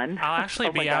so done. I'll actually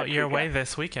be out your way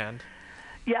this weekend.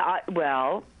 Yeah,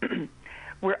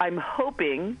 I'm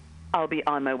hoping I'll be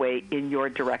on my way in your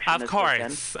direction this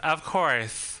weekend. Of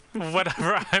course.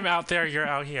 Whatever I'm out there, you're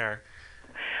out here.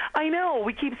 I know.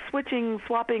 We keep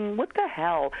swapping. What the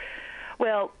hell?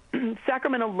 Well,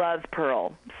 Sacramento loves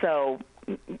Pearl, so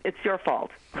it's your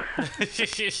fault.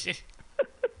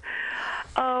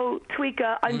 Oh,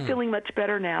 Tweeka, I'm feeling much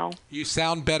better now. You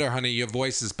sound better, honey. Your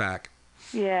voice is back.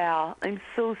 Yeah, I'm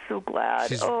so glad.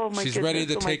 She's goodness, ready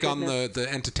to take on the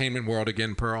entertainment world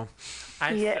again, Pearl.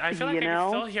 I feel like I can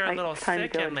still hear a little time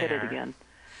sick to go in and hit there. it again.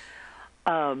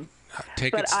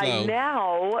 Take it slow. But I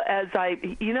now,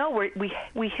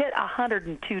 we hit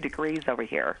 102 degrees over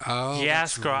here. Oh,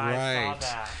 yes, that's girl, right. I saw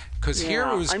that. Because here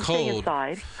it was I'm cold. staying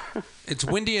inside. It's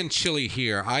windy and chilly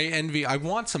here. I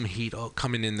want some heat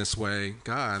coming in this way.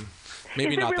 God,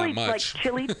 maybe not really, that much.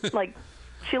 Like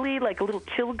chilly, like a little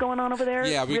chill going on over there?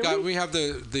 Yeah, really? we have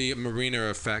the marina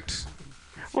effect.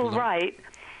 Well, right.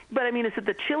 But I mean, is it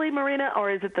the chilly marina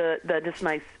or is it the just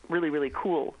nice, really, really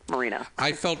cool marina?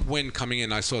 I felt wind coming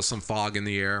in. I saw some fog in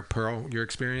the air. Pearl, your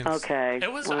experience? Okay. It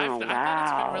was. Oh, I thought it's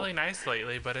wow. been really nice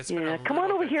lately, but it's been. Yeah, come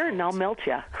on over here and I'll melt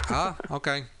you. Ah,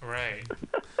 okay. Right.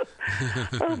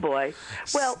 Oh boy.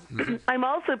 Well, I'm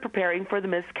also preparing for the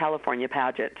Miss California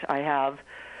pageant.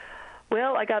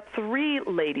 I got 3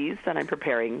 ladies that I'm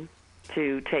preparing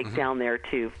to take down there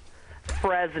to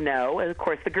Fresno. And of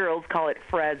course, the girls call it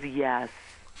Yes.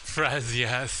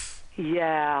 Yes.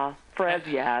 Yeah,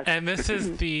 Yes. And this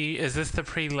is is this the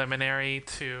preliminary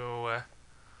to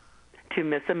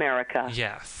Miss America?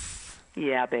 Yes.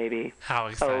 Yeah, baby. How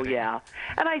exciting. Oh, yeah.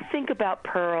 And I think about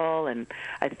Pearl, and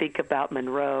I think about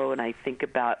Monroe, and I think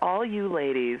about all you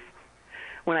ladies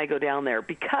when I go down there,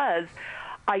 because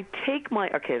I take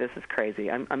okay, this is crazy.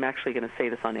 I'm actually going to say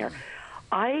this on air.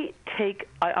 I'm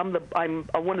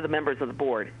one of the members of the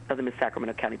board of the Miss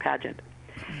Sacramento County pageant.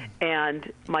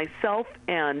 And myself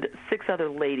and 6 other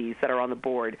ladies that are on the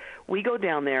board, we go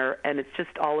down there, and it's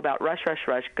just all about rush, rush,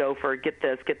 rush, go for get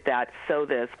this, get that, sew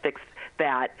this, fix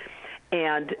that,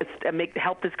 and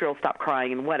help this girl stop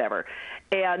crying and whatever.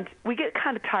 And we get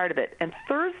kind of tired of it. And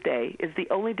Thursday is the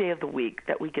only day of the week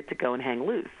that we get to go and hang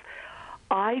loose.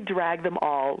 I drag them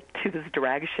all to this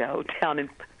drag show down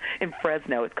in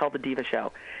Fresno. It's called the Diva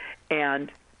Show.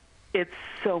 And it's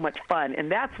so much fun.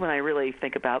 And that's when I really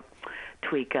think about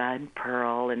Tweeka and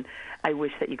Pearl, and I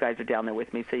wish that you guys are down there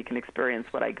with me so you can experience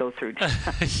what I go through.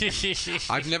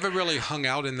 I've never really hung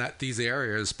out in these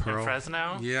areas, Pearl. In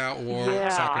Fresno? Yeah, or Yeah.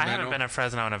 Sacramento. I haven't been to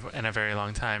Fresno in a very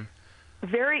long time.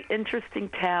 Very interesting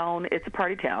town. It's a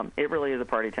party town. It really is a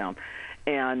party town.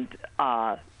 And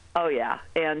oh yeah,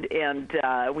 and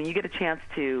when you get a chance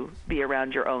to be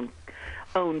around your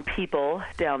own people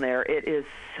down there, it is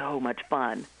so much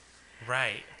fun.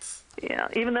 Right. Yeah,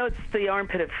 even though it's the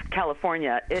armpit of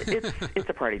California, it's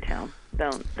a party town.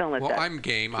 Don't let that. Well, I'm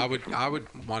game. I would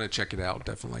want to check it out,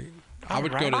 definitely. I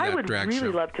would go to that drag show. I would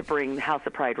really love to bring House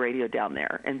of Pride Radio down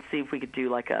there and see if we could do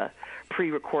like a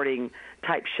pre-recording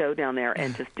type show down there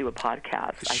and just do a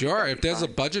podcast. Sure, if there's a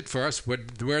budget for us,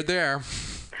 we're there.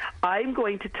 I'm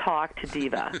going to talk to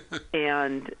Diva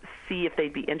and see if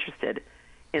they'd be interested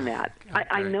in that. Okay.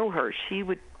 I know her. She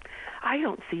would. I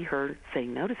don't see her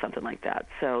saying no to something like that.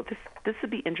 So this would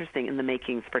be interesting in the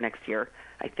makings for next year,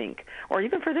 I think, or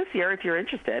even for this year if you're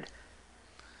interested.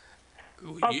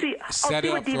 I'll see set it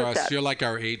what up for Diva us. says. You're like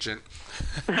our agent.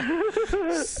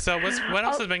 So what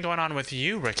else has been going on with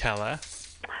you, Raquella?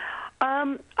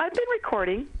 I've been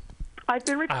recording.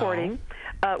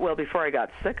 Oh. Well, before I got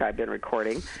sick, I've been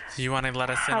recording. Do you want to let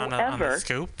us in on the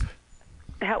scoop?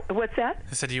 What's that?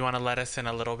 I said, do you want to let us in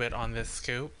a little bit on this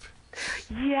scoop?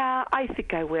 Yeah, I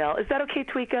think I will. Is that okay,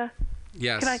 Tweeka?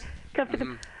 Yes. Can I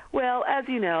come Well, as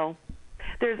you know,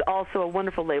 there's also a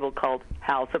wonderful label called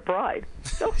HouseOfPride.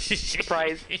 So,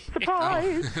 surprise.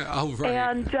 Oh, right.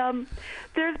 And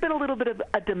there's been a little bit of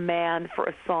a demand for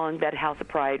a song that House of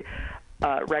Pride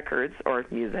Records or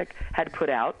music had put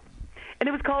out, and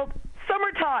it was called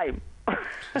Summertime.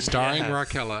 Starring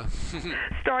Raquella.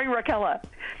 Starring Raquella.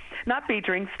 Not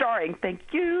featuring, starring. Thank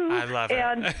you. I love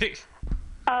it.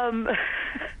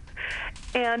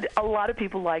 And a lot of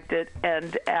people liked it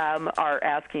and are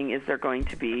asking, is there going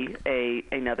to be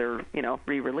another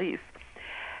re-release?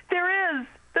 There's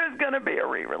going to be a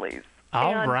re-release.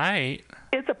 All right.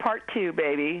 It's a part 2,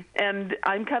 baby, and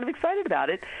I'm kind of excited about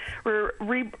it.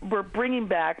 We're bringing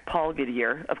back Paul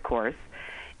Goodyear, of course,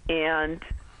 and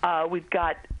we've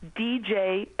got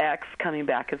DJ X coming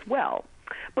back as well.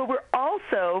 But we're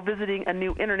also visiting a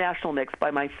new international mix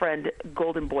by my friend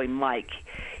Golden Boy Mike.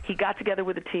 He got together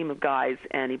with a team of guys,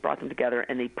 and he brought them together,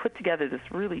 and they put together this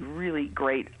really, really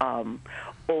great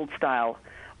old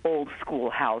school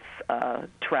house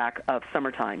track of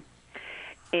Summertime.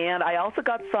 And I also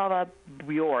got Sava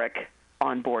Bjork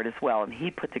on board as well, and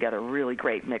he put together a really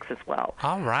great mix as well.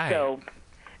 All right. So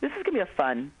this is going to be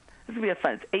fun.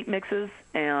 It's 8 mixes,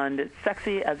 and it's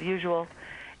sexy as usual.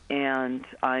 And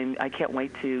I can't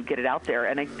wait to get it out there.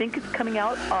 And I think it's coming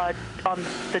out on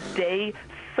the day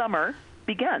summer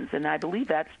begins, and I believe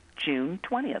that's June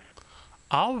 20th.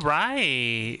 All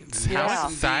right. Yeah. How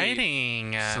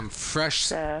exciting. Some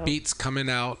fresh beats coming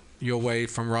out your way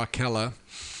from Raquella.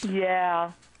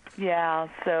 Yeah.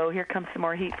 So here comes some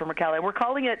more heat from Raquella. We're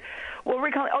calling it,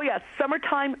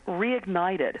 Summertime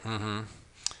Reignited. Mm-hmm.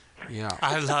 Yeah.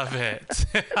 I love it.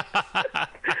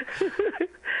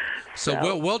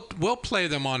 So we'll play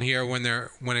them on here when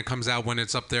it comes out, when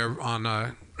it's up there on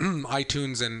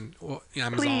iTunes and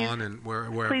Amazon and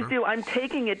wherever. Please do. I'm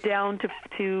taking it down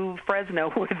to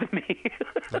Fresno with me.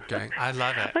 Okay. I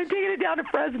love it. I'm taking it down to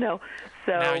Fresno.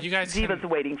 So now you guys Diva's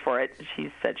waiting for it.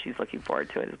 She said she's looking forward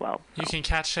to it as well. You can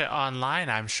catch it online,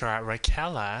 I'm sure, at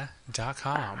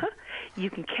Raquela.com. You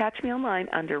can catch me online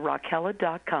under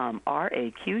Raquela.com,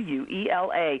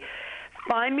 Raquela.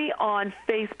 Find me on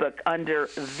Facebook under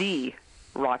The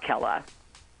Raquela.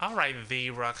 All right, The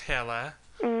Raquela.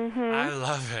 Mm-hmm. I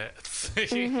love it.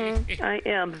 Mm-hmm. I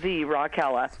am The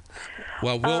Raquela.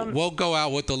 Well, we'll go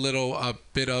out with a little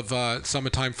bit of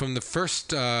Summertime from the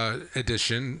first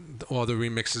edition, all the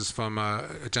remixes from a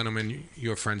gentleman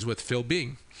you're friends with, Phil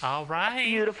B. All right.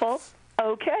 Beautiful.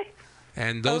 Okay.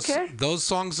 And those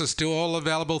songs are still all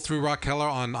available through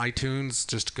Raquela on iTunes.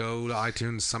 Just go to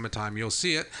iTunes, Summertime. You'll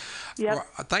see it. Yep.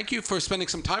 Thank you for spending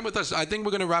some time with us. I think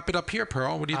we're going to wrap it up here,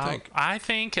 Pearl. What do you think? I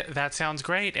think that sounds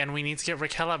great, and we need to get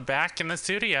Raquela back in the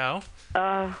studio.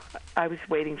 I was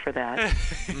waiting for that.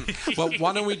 Well,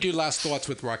 why don't we do last thoughts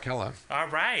with Raquela? All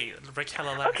right.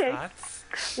 Raquela, last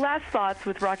thoughts. Last thoughts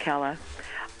with Raquela.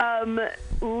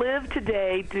 Live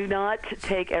today. Do not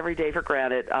take every day for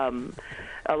granted.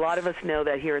 A lot of us know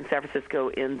that here in San Francisco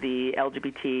in the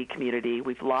LGBT community,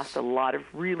 we've lost a lot of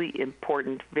really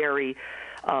important, very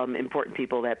important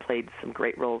people that played some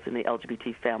great roles in the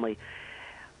LGBT family.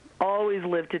 Always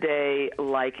live today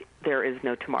like there is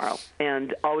no tomorrow,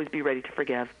 and always be ready to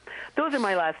forgive. Those are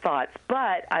my last thoughts,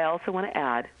 but I also want to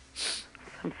add,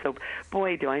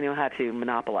 boy, do I know how to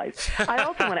monopolize. I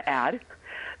also want to add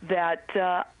that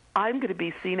I'm going to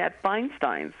be seen at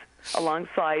Feinstein's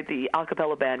alongside the a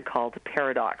cappella band called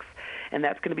Paradox, and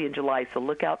that's going to be in July, so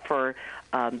look out for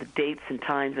the dates and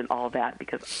times and all that,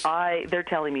 because they're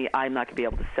telling me I'm not going to be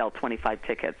able to sell 25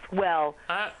 tickets. Well,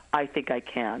 I think I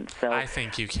can. So I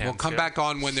think you can. We'll come back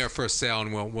on when they're for sale,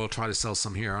 and we'll try to sell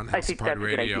some here on House of Pride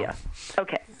Radio. I think that's a good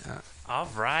idea. Okay. All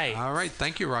right. All right.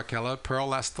 Thank you, Raquela. Pearl,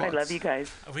 last thoughts. I love you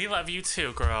guys. We love you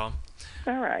too, girl.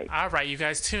 All right. All right, you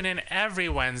guys tune in every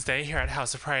Wednesday here at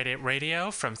House of Pride Radio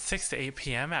from 6 to 8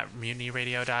 p.m. at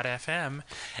MutinyRadio.fm.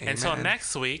 Until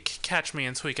next week, catch me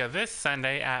and Tweeka this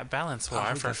Sunday at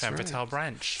Balancoire for Femme Fatale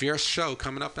Brunch. Fierce show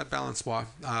coming up at Balancoire.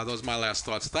 Those are my last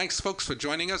thoughts. Thanks, folks, for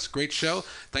joining us. Great show.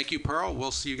 Thank you, Pearl. We'll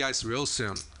see you guys real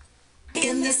soon.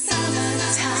 In the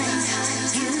summertime,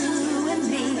 you and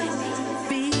me,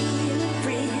 feel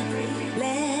free,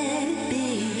 let it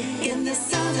be. In the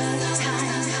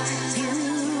summertime, you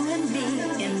and me,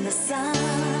 in the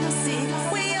summer sea,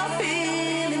 we are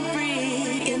feeling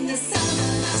free. In the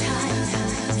summertime,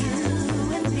 you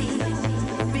and me,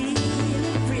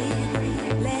 feeling free,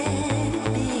 let it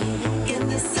be. In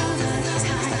the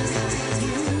summertime,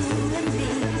 you and me,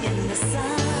 in the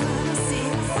summer sea,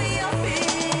 we are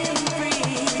feeling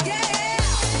free. Yeah.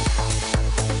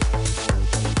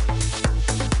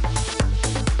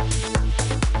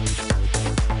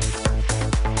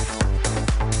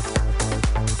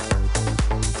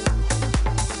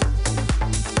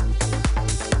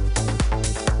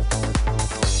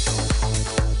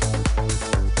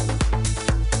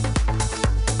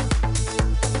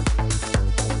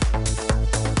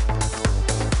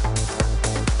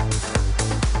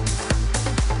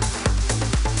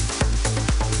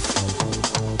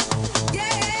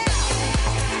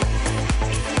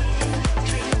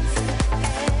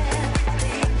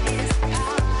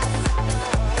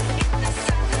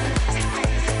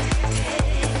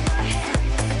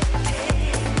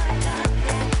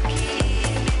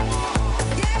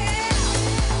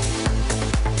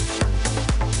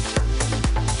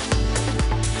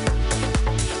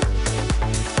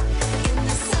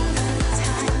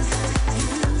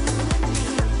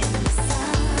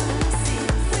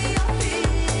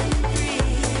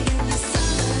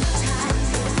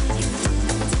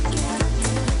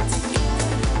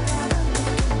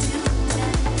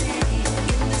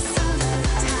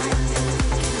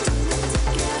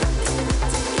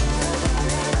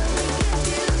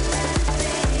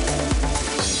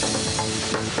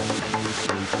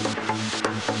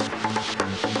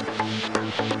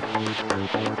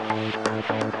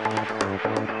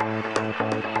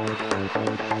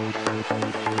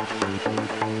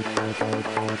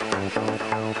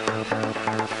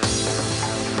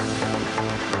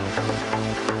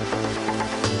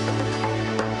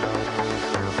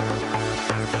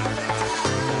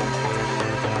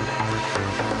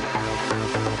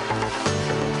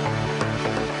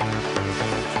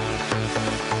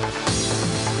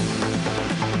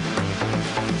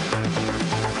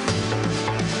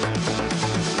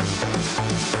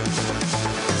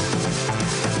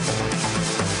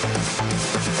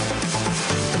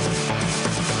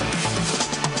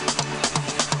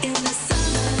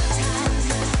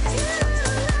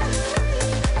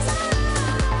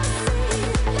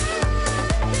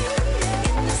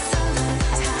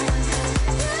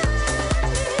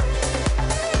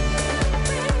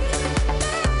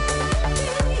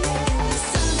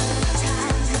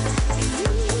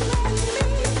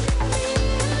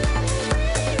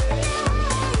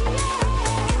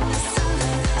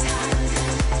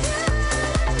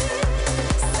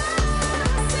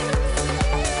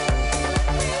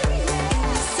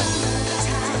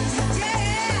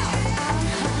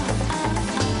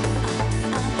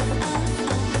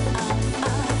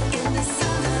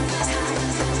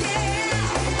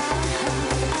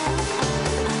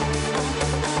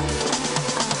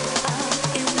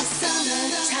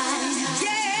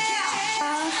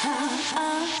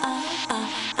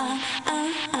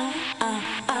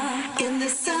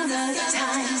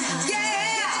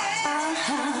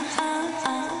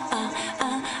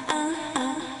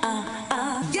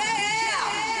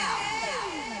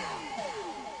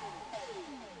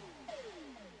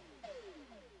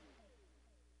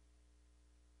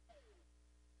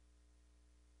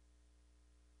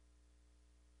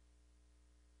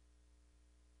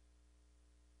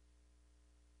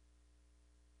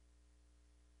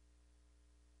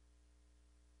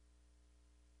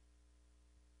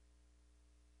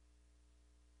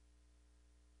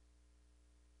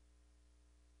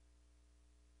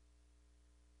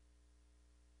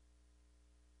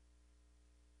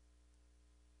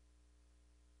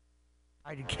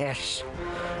 Cash.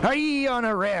 Are ye on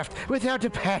a raft without a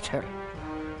paddle?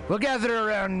 Well, gather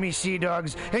around me, sea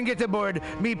dogs, and get aboard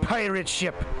me pirate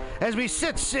ship as we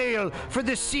set sail for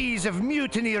the seas of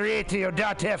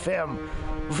MutinyRadio.fm.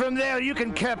 From there, you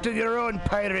can captain your own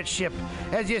pirate ship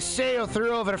as you sail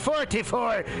through over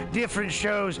 44 different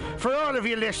shows for all of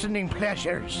your listening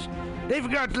pleasures.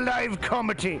 They've got live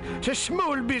comedy to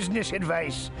small business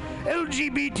advice,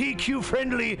 LGBTQ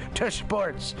friendly to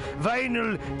sports,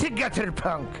 vinyl to gutter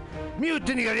punk.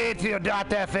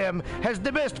 MutinyRadio.fm has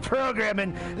the best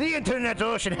programming the internet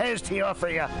ocean has to offer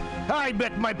you. I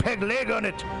bet my peg leg on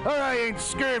it, or I ain't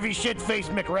scurvy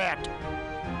shit-faced McRat.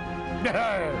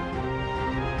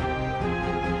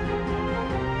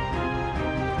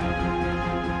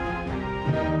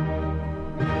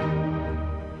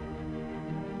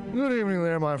 Good evening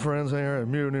there, my friends here at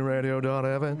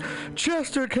MutinyRadio.fm.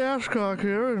 Chester Cashcock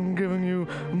here, and giving you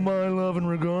my love and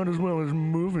regard as well as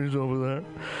movies over there.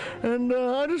 And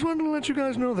I just wanted to let you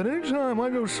guys know that anytime I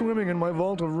go swimming in my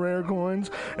vault of rare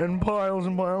coins and piles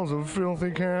of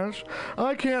filthy cash,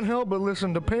 I can't help but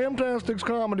listen to Pamtastic's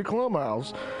Comedy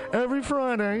Clubhouse every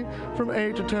Friday from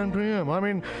 8 to 10 p.m. I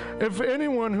mean, if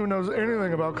anyone who knows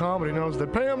anything about comedy knows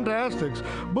that Pamtastic's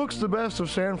books the best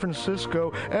of San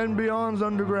Francisco and beyond's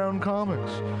underground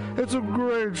comics. It's a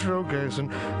great showcase,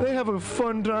 and they have a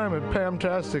fun time at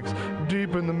Pamtastic's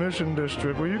deep in the Mission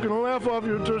District, where you can laugh off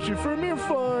your tushy for a mere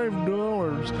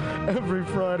 $5 every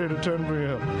Friday to 10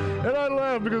 p.m. And I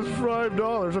laugh because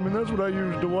 $5, I mean, that's what I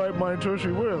use to wipe my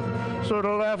tushy with. So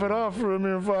to laugh it off for a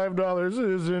mere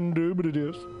 $5 is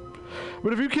indubitious.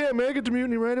 But if you can't make it to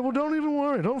Mutiny Radio, well, don't even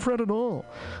worry. Don't fret at all.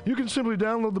 You can simply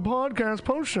download the podcast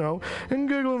post-show and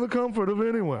giggle in the comfort of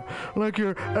anywhere, like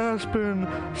your Aspen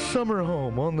summer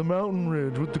home on the mountain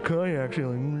ridge with the kayak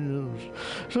feeling.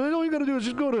 So all you got to do is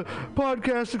just go to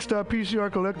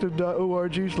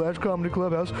podcastics.pcrcollective.org/comedy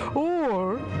clubhouse,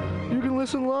 or you can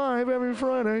listen live every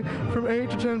Friday from 8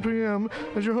 to 10 p.m.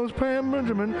 as your host Pam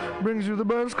Benjamin brings you the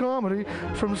best comedy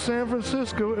from San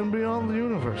Francisco and beyond the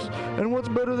universe. And what's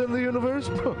better than the universe?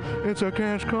 It's a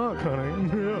cash cock, honey.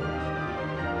 Yeah.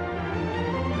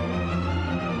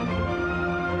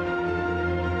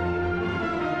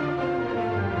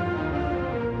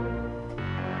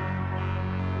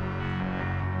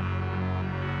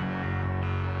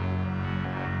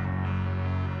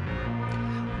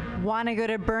 Want to go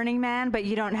to Burning Man, but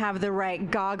you don't have the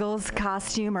right goggles,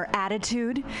 costume, or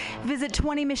attitude? Visit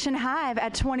 20 Mission Hive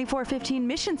at 2415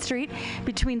 Mission Street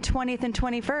between 20th and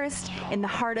 21st in the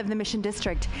heart of the Mission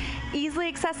District. Easily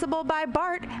accessible by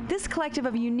BART, this collective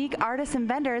of unique artists and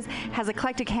vendors has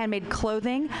eclectic handmade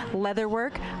clothing,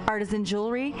 leatherwork, artisan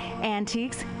jewelry,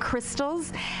 antiques,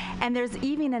 crystals, and there's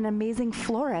even an amazing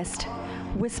florist.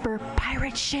 Whisper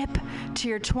Pirate Ship to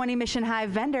your 20 Mission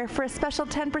Hive vendor for a special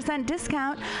 10%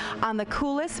 discount on the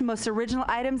coolest, most original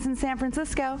items in San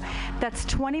Francisco. That's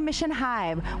 20 Mission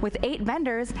Hive with 8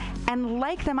 vendors, and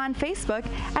like them on Facebook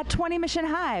at 20 Mission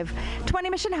Hive. 20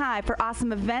 Mission Hive for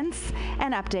awesome events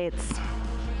and updates.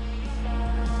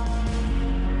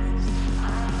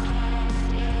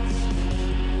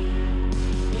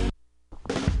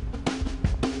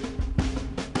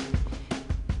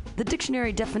 The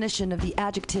dictionary definition of the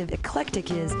adjective eclectic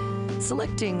is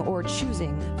selecting or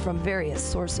choosing from various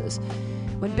sources.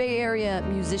 When Bay Area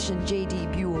musician J.D.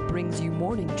 Buell brings you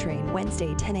Morning Train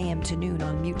Wednesday 10 a.m. to noon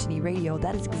on Mutiny Radio,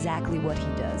 that is exactly what he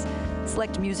does.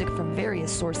 Select music from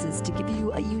various sources to give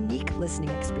you a unique listening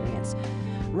experience.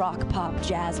 Rock, pop,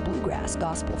 jazz, bluegrass,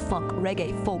 gospel, funk,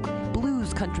 reggae, folk,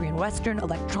 blues, country and western,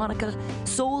 electronica,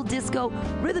 soul, disco,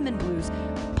 rhythm and blues,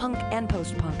 punk and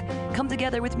post-punk come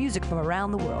together with music from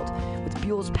around the world with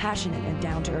Buell's passionate and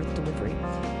down-to-earth delivery.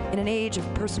 In an age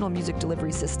of personal music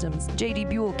delivery systems, J.D.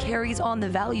 Buell carries on the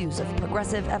values of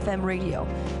progressive FM radio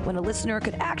when a listener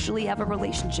could actually have a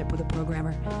relationship with a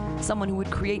programmer, someone who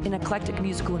would create an eclectic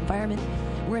musical environment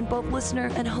wherein both listener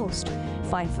and host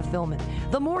find fulfillment.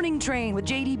 The Morning Train with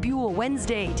J.D. Buell,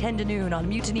 Wednesday, 10 to noon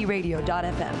on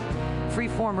MutinyRadio.fm.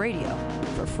 Freeform radio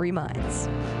for free minds.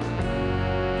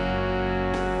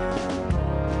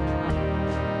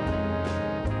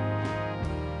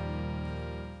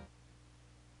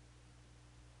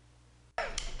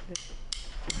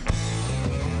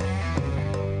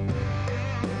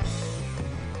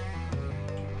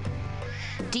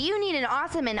 Do you need an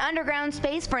awesome and underground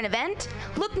space for an event?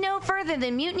 Look no further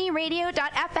than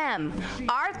MutinyRadio.fm.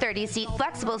 Our 30-seat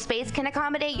flexible space can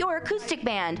accommodate your acoustic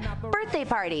band, birthday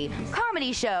party,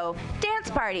 comedy show, dance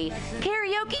party,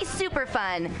 karaoke super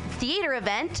fun, theater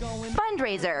event,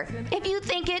 fundraiser. If you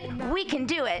think it, we can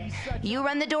do it. You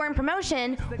run the door and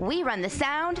promotion, we run the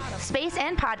sound, space,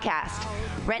 and podcast.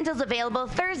 Rentals available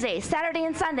Thursday, Saturday,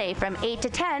 and Sunday from 8 to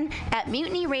 10 at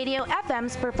Mutiny Radio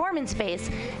FM's performance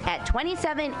space at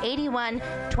 2781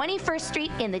 21st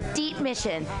Street in the Deep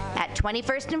Mission at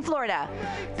 21st in Florida.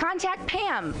 Contact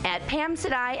Pam at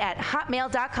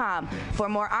pamsadai@hotmail.com for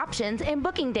more options and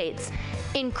booking dates.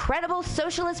 Incredible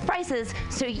socialist prices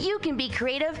so you can be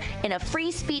creative in a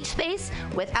free speech space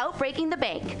without breaking the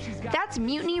bank. That's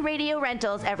Mutiny Radio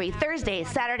Rentals every Thursday,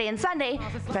 Saturday, and Sunday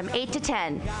from 8 to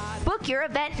 10. Book your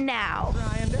event now.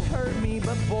 Trying to hurt me,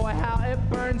 but boy, how it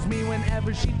burns me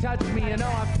whenever she touches me. And oh,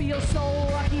 I feel so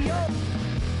lucky. Oh.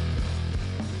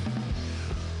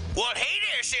 Well, hey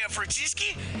there, San Francisco.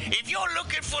 If you're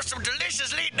looking for some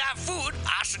delicious late-night food,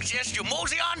 I suggest you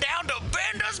mosey on down to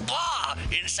Bender's Bar.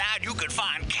 Inside, you can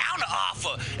find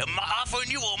counter-offer, offering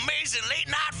you amazing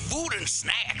late-night food and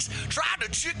snacks. Try the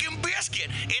chicken biscuit.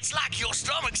 It's like your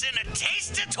stomach's in a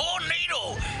tasty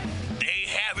tornado. They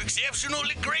have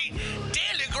exceptionally great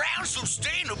daily ground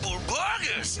sustainable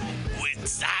burgers with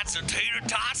sides of tater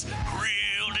tots,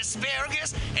 grilled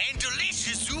asparagus, and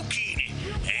delicious zucchini,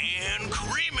 and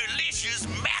creamy-licious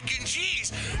mac and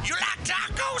cheese. You like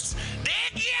tacos? They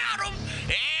got them.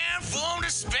 And from the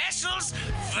specials,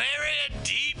 very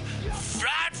deep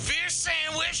fried fish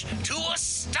sandwich to a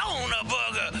stoner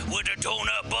burger with a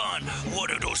donut bun. What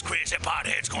are those crazy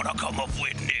potheads gonna come up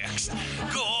with next?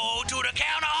 Go to the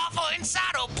counter offer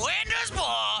inside of Bender's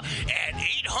Bar at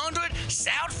 800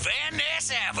 South Van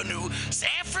Ness Avenue,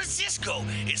 San Francisco.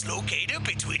 It's located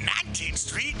between 19th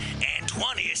Street and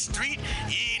 20th Street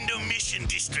in the Mission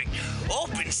District.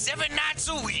 Open 7 nights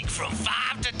a week from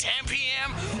 5 to 10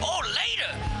 p.m. or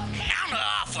later. Counter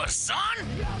offer, son.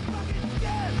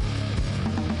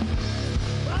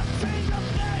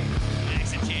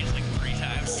 Accent changed like 3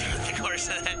 times throughout the course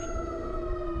of that.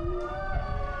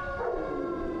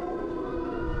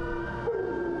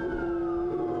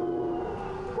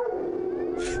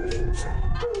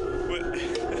 What?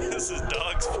 This is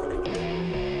dog's food.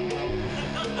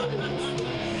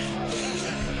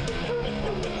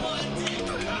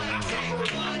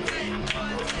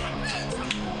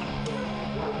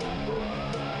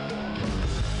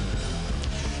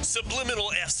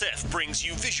 Subliminal SF brings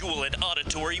you visual and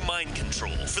auditory mind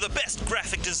control. For the best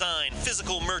graphic design,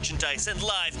 physical merchandise, and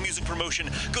live music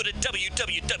promotion, go to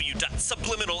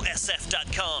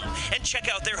www.subliminalsf.com and check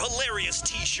out their hilarious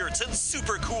t-shirts and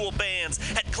super cool bands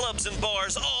at clubs and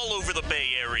bars all over the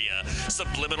Bay Area.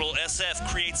 Subliminal SF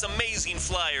creates amazing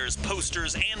flyers,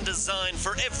 posters, and design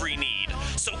for every need.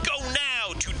 So go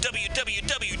now to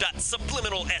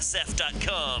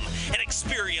www.subliminalsf.com and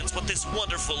experience what this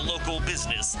wonderful local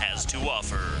business has to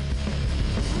offer.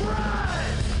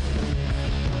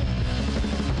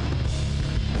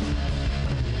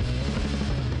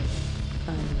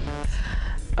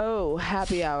 Oh,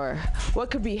 happy hour. What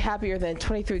could be happier than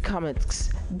 23 comics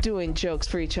doing jokes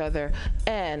for each other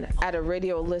and at a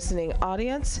radio listening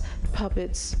audience?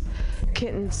 Puppets,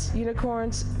 kittens,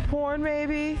 unicorns, porn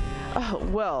maybe? Oh,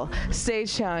 well,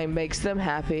 Stage Time makes them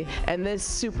happy, and this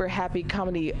super happy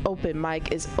comedy open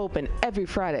mic is open every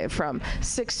Friday from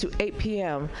 6 to 8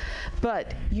 p.m.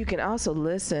 But you can also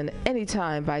listen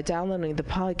anytime by downloading the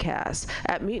podcast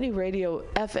at Mutiny Radio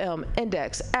FM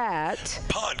Index at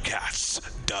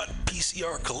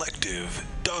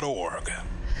podcasts.pcrcollective.org.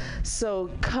 So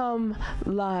come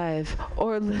live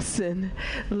or listen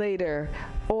later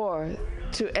or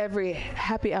to every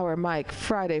happy hour mic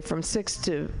Friday from 6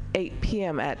 to 8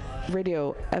 p.m. at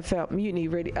Radio FM Mutiny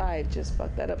Radio. I just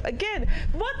fucked that up again.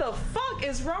 What the fuck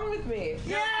is wrong with me?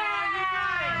 Yeah!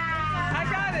 I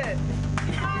got it.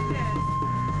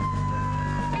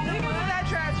 Leave it with that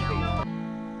tragedy.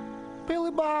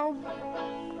 Billy Bob,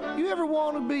 you ever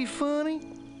want to be funny?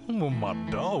 Well, my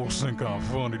dogs think I'm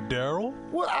funny, Daryl.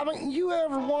 Well, I mean, you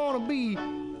ever want to be,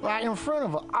 like, in front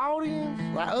of an audience?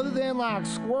 Like, other than, like,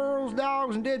 squirrels,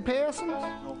 dogs, and dead peasants?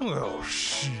 Well,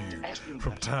 shoot.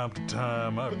 From time to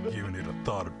time, I've given it a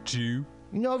thought or two.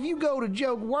 You know, if you go to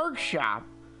Joke Workshop,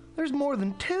 there's more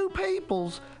than 2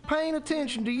 peoples paying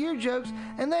attention to your jokes,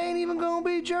 and they ain't even gonna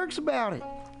be jerks about it.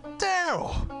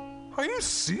 Daryl, are you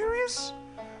serious?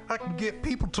 I can get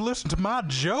people to listen to my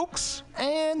jokes?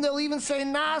 And they'll even say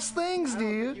nice things,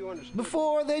 dude,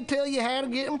 before they tell you how to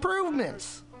get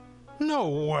improvements. No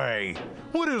way.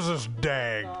 What is this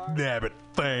dag-nabbit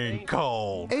thing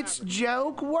called? It's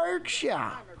Joke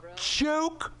Workshop.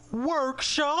 Joke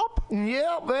Workshop?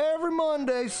 Yep, every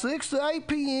Monday, 6 to 8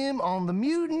 p.m. on the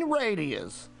Mutiny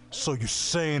Radios. So you're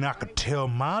saying I could tell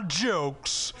my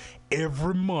jokes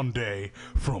every Monday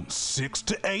from 6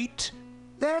 to 8?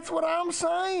 That's what I'm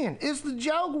saying. It's the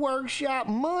Joke Workshop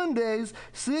Mondays,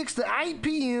 6 to 8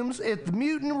 p.m. at the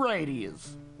Mutiny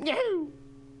Radios. Yahoo!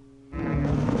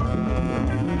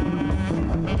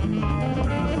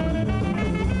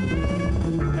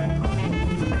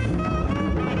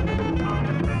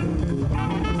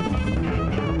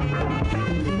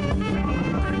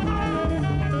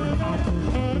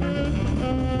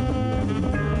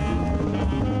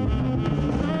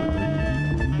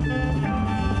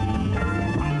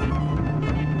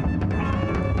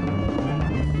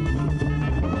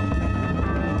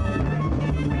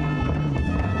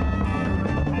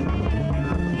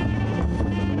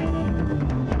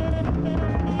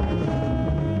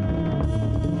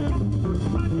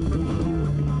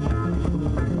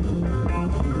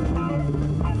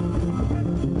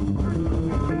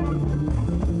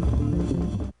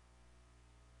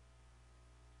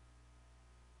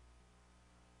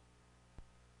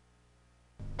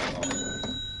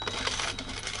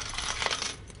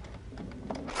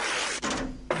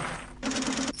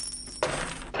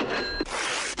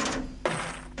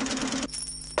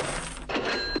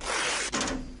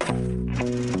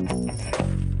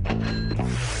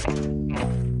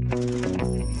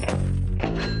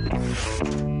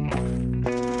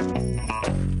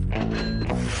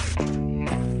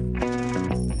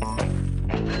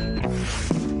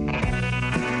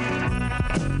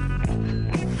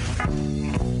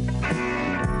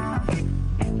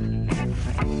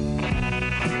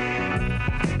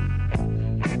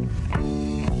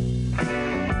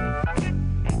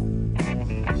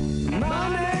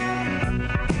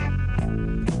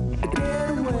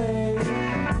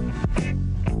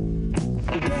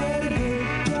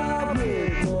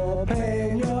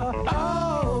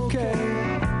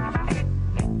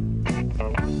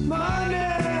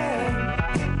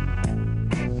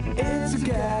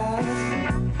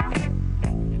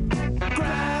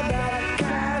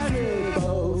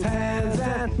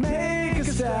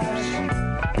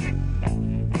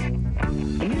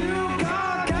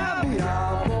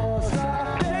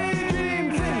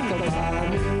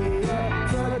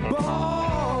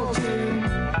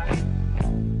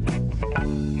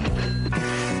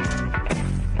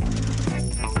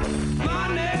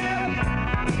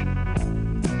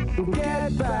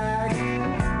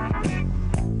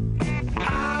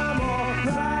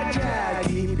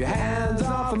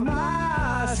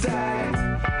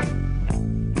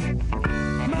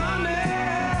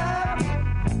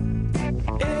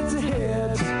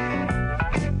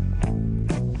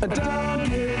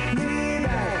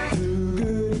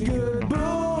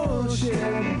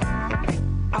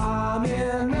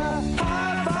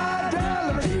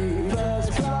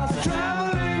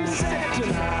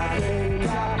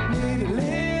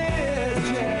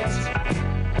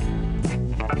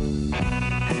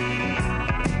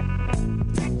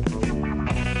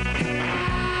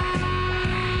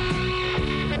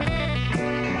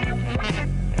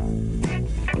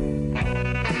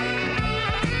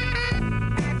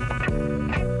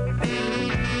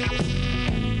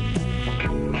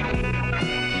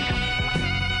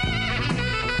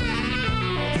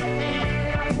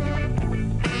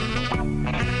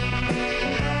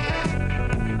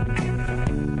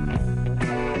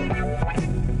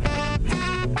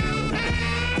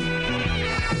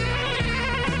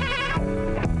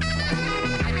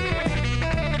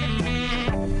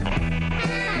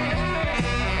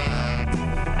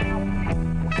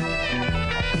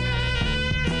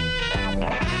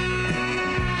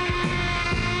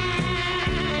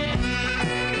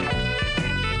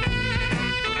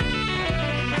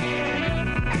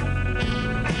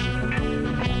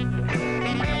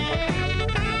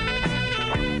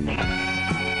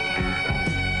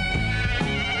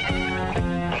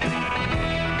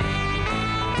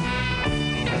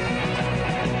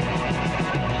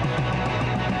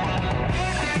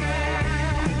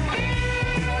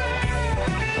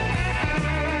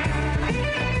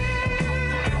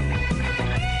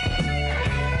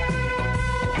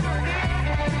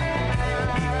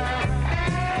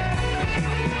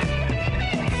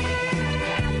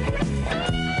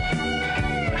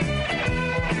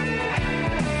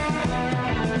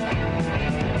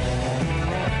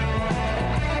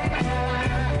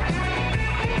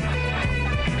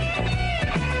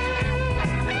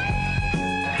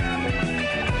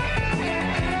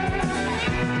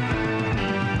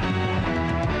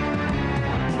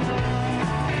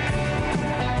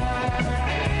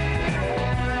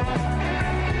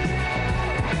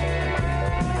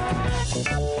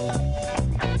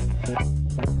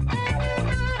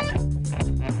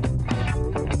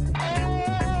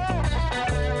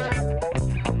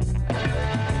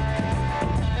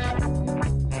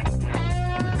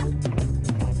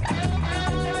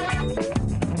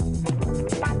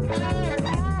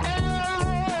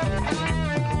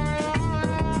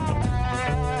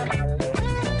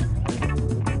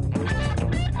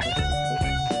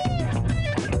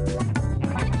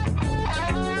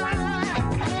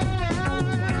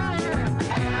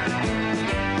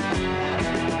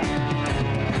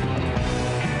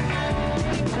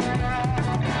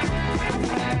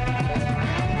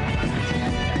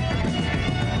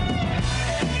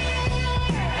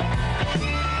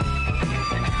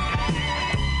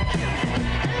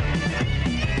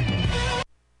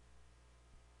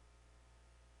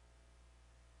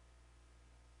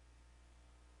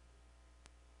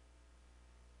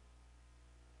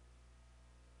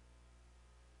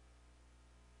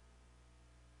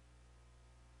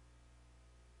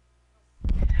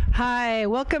 Hi,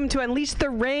 welcome to Unleash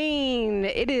the Rain.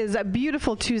 It is a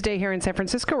beautiful Tuesday here in San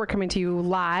Francisco. We're coming to you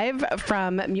live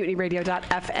from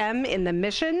MutinyRadio.fm in the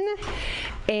Mission.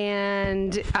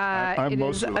 And I'm it is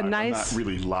mostly a live. nice... I'm not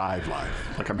really live.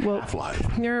 Like I'm half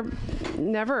live. You're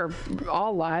never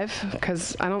all live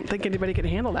because I don't think anybody can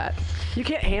handle that. You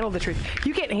can't handle the truth.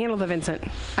 You can't handle the Vincent.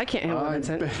 I can't handle the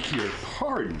Vincent. I beg your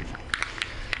pardon.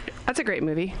 That's a great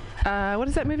movie. What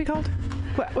is that movie called?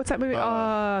 What's that movie?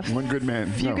 One Good Man.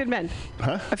 A Few Good Men.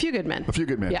 Huh? A Few Good Men. A Few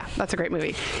Good Men. Yeah, that's a great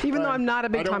movie. Even though I'm not a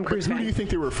big Tom Cruise Who fan. do you think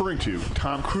they were referring to?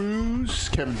 Tom Cruise?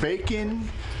 Kevin Bacon?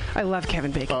 I love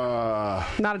Kevin Bacon.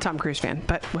 Not a Tom Cruise fan,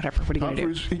 but whatever. What are you going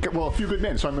to do? Well, A Few Good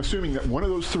Men. So I'm assuming that one of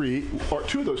those three, or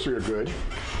two of those three are good.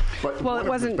 But Well, it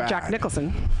wasn't Jack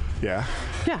Nicholson. Yeah.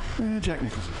 Yeah. Jack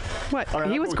Nicholson. What? All right,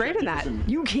 He I'll was go with great Jack in that. Nicholson.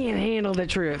 You can't handle the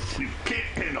truth. You can't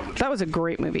handle the truth. That was a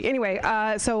great movie. Anyway, we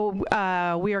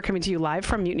are coming to you live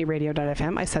from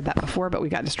MutinyRadio.fm. I said that before, but we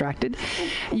got distracted.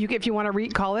 If you want to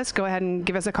call us, go ahead and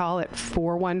give us a call at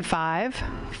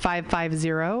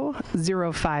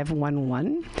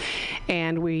 415-550-0511.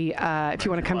 And if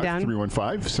you want to come down...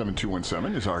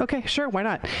 315-7217 is our... Okay, sure. Why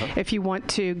not? If you want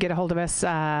to get a hold of us,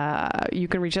 you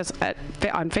can reach us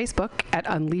on Facebook at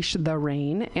Unleash the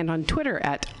Rain and on Twitter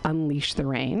at Unleash the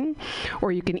Rain.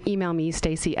 Or you can email me,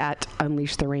 Stacy, at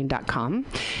unleashtherain.com,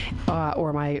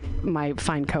 or my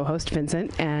fine co-host,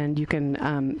 Vincent, and you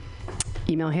can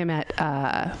email him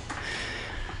at...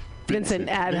 Vincent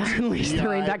at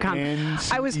unleashtherain.com.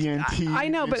 I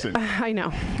know, but I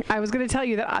know. I was going to tell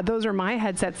you that those are my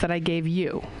headsets that I gave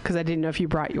you because I didn't know if you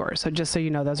brought yours. So just so you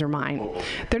know, those are mine.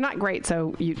 They're not great.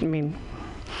 So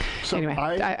anyway,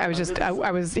 I was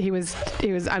he was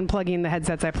unplugging the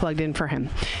headsets I plugged in for him.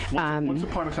 Once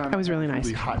upon a time, I was really nice.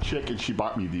 Really hot chick, and she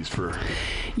bought me these for.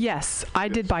 Yes, I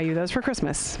did buy you those for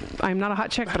Christmas. I'm not a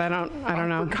hot chick, but I don't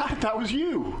know. God, that was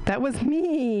you. That was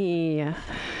me.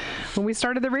 When we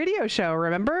started the radio show,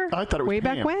 remember? I thought it was way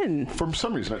Pam. back when. For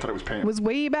some reason, I thought it was Pam. It was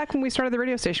way back when we started the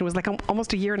radio station. It was like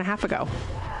almost a year and a half ago.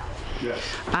 Yes.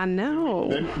 I know.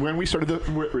 Then when we started the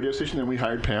radio station, then we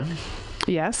hired Pam.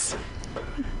 Yes.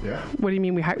 Yeah. What do you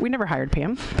mean we never hired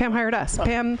Pam? Pam hired us.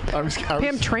 Pam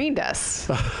trained us.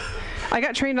 I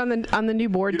got trained on the new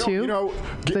board too.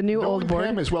 The new old board.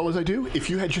 Pam as well as I do. If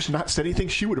you had just not said anything,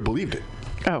 she would have believed it.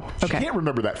 Oh, okay. She can't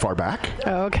remember that far back.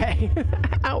 Oh, okay.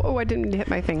 I didn't hit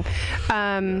my thing.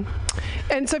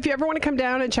 And so if you ever want to come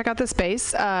down and check out the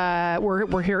space,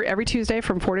 we're here every Tuesday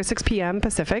from 4 to 6 p.m.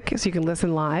 Pacific, so you can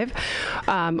listen live.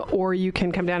 Or you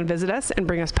can come down and visit us and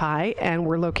bring us pie. And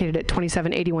we're located at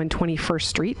 2781 21st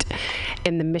Street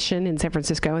in the Mission in San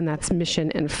Francisco, and that's Mission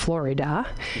in Florida.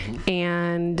 Mm-hmm.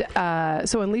 And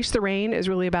so Unleash the Rain is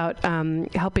really about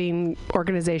helping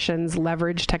organizations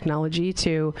leverage technology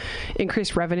to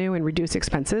increase revenue and reduce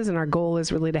expenses, and our goal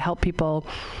is really to help people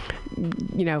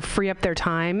free up their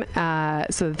time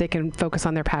so that they can focus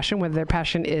on their passion, whether their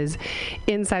passion is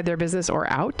inside their business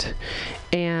or out.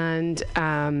 And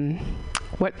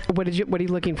what are you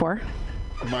looking for?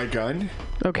 My gun.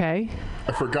 Okay.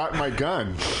 I forgot my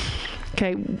gun.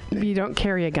 Okay, you don't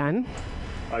carry a gun.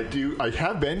 I do. I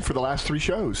have been for the last 3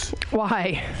 shows.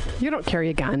 Why? You don't carry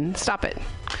a gun. Stop it.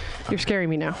 You're scaring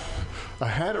me now. I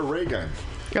had a ray gun.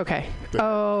 Okay.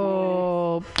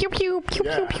 Oh, pew pew pew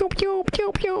pew pew pew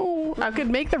pew pew. I could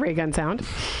make the ray gun sound.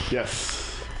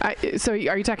 Yes. So are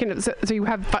you talking? So you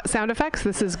have sound effects?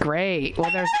 This is great.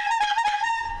 Well, there's.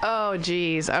 Oh,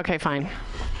 geez. Okay, fine.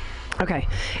 Okay.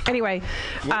 Anyway.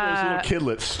 One of those little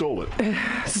kidlets stole it.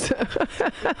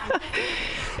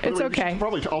 It's okay.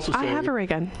 Probably also say I have a ray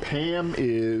gun. Pam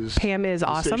is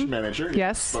awesome. Station manager.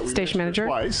 Yes, station manager.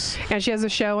 Twice. And she has a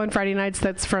show on Friday nights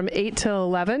that's from 8 till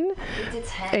 11.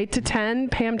 8 to 10.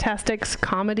 Pam-tastic's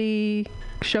comedy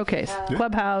showcase. Yeah.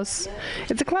 Clubhouse. Yeah.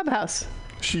 It's a clubhouse.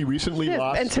 She recently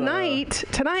lost. And tonight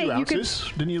 2 you can.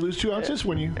 Didn't you lose 2 ounces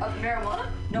when you? Of marijuana?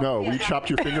 No, you chopped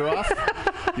your finger off.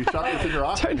 You chopped your finger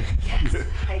off. Yes.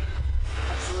 Absolutely.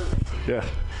 Yeah.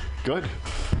 Good.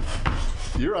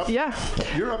 You're up. Yeah.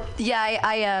 You're up. Yeah,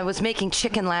 I was making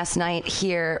chicken last night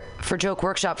here for Joke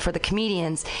Workshop for the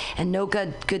comedians, and no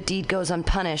good deed goes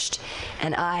unpunished.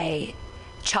 And I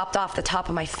chopped off the top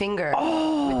of my finger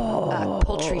with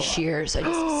poultry shears. I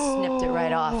just snipped it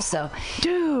right off. So,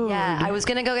 dude, yeah, I was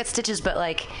gonna go get stitches, but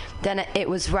then it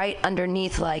was right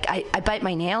underneath. I bite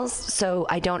my nails, so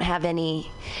I don't have any.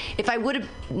 If I would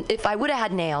have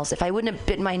had nails, if I wouldn't have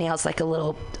bitten my nails like a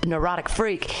little neurotic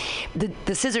freak,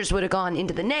 the scissors would have gone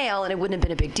into the nail and it wouldn't have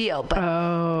been a big deal. But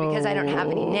because I don't have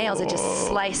any nails, it just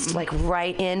sliced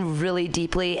right in really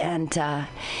deeply, and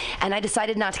I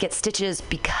decided not to get stitches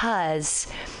because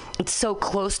it's so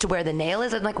close to where the nail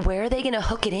is. I'm like, where are they going to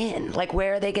hook it in? Like,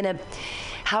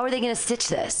 how are they going to stitch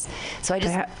this? So I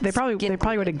just they probably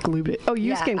would have glued it. Oh,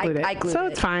 you skin glued it. I glued so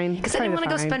it. it's fine. Because I didn't want to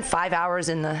go spend 5 hours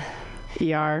in the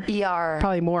ER.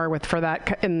 Probably more for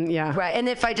that. Yeah. Right. And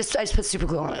if I just put super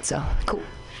glue on it, so cool.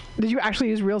 Did you actually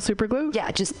use real super glue?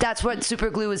 Yeah, that's what super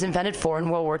glue was invented for in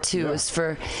World War II. Was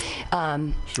for.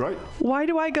 That's right. Why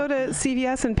do I go to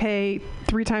CVS and pay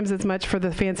 3 times as much for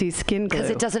the fancy skin glue? Because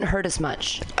it doesn't hurt as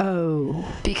much. Oh.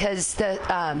 Because the.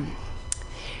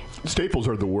 Staples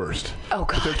are the worst. Oh,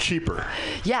 God. But they're cheaper.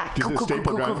 Yeah. Cool.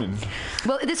 And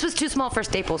Well, this was too small for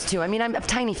Staples, too. I mean, I have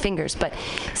tiny fingers, but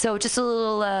so just a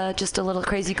little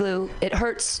crazy glue. It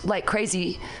hurts like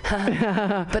crazy,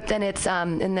 but then it's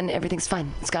and then everything's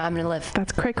fine. I'm gonna live.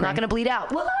 That's cray. I'm not gonna bleed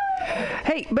out. Woo!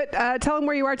 Hey, but tell them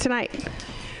where you are tonight.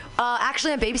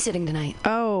 Actually, I'm babysitting tonight.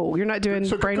 Oh, you're not doing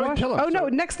brainwash? Oh, no,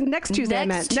 next Tuesday.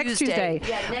 Next Tuesday.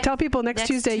 Yeah, tell people next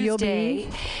Tuesday you'll be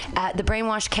at the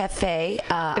Brainwash Cafe.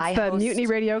 It's the Mutiny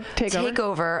Radio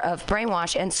takeover of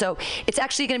Brainwash, and so it's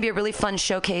actually going to be a really fun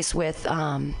showcase with.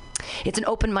 It's an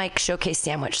open mic showcase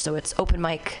sandwich, so it's open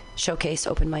mic showcase,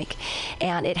 open mic,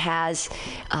 and it has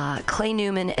Clay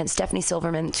Newman and Stephanie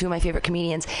Silverman, 2 of my favorite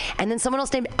comedians, and then someone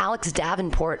else named Alex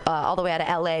Davenport, all the way out of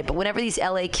LA. But whenever these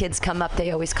LA kids come up,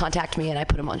 they always contact me, and I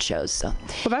put them on shows. So.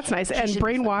 Well, that's nice. And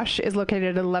Brainwash is located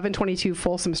at 1122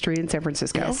 Folsom Street in San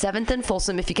Francisco. Yeah, 7th and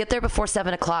Folsom. If you get there before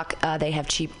 7 o'clock, they have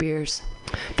cheap beers.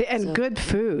 And good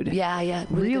food. Yeah.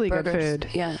 Really good food.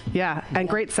 Yeah. And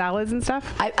great salads and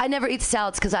stuff. I never eat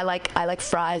salads because I like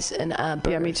fries and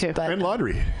burgers. Yeah, me too. And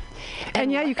laundry.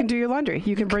 And you can do your laundry.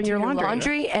 You can bring your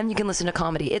laundry. And you can listen to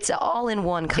comedy. It's all in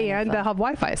one kind of. And they'll have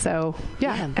Wi-Fi. So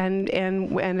and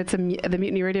it's the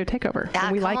Mutiny Radio takeover.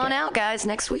 And we like it. Come on out, guys,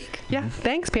 next week. Yeah.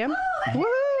 Thanks, Pam. Woo!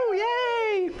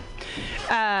 Yay!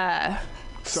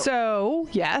 So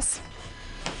yes.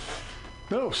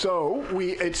 No, so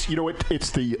it's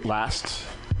the last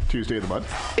Tuesday of the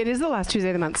month. It is the last Tuesday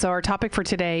of the month. So our topic for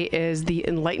today is the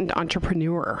enlightened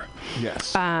entrepreneur.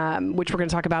 Yes. Which we're going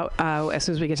to talk about as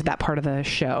soon as we get to that part of the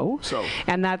show.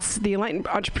 And that's the enlightened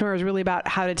entrepreneur is really about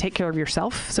how to take care of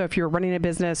yourself. So if you're running a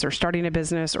business or starting a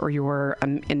business or you're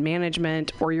in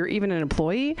management or you're even an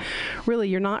employee, really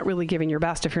you're not really giving your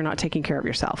best if you're not taking care of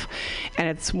yourself. And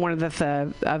it's one of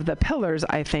the pillars,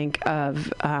 I think,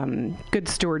 of good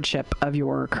stewardship of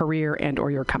your career and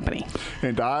or your company.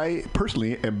 And I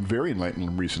personally am very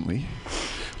enlightened recently.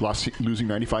 Losing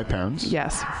 95 pounds.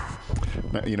 Yes.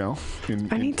 I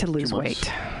need to lose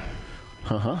weight.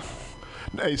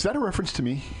 Is that a reference to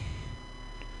me?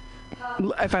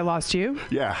 If I lost you?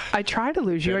 Yeah. I tried to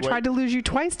lose you. I tried to lose you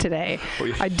twice today. Oh,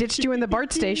 yeah. I ditched you in the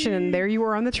BART station, and there you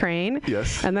were on the train.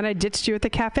 Yes. And then I ditched you at the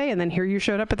cafe, and then here you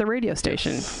showed up at the radio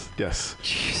station.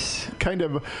 Yes. Kind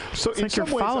of. So it's in like some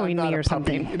you're ways following I'm not me a or puppy.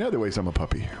 something. In other ways, I'm a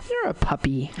puppy. You're a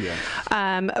puppy.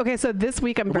 Yeah. Okay, so this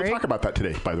week We'll talk about that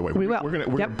today, by the way. We will. We're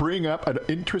gonna bring up an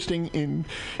interesting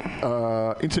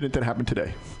incident that happened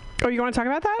today. Oh, you want to talk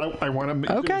about that? I want to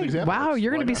make an example. Wow,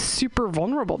 you're going to be super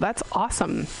vulnerable. That's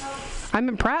awesome. I'm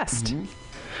impressed.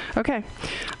 Mm-hmm. Okay.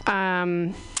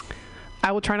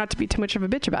 I will try not to be too much of a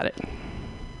bitch about it.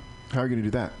 How are you going to do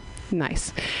that?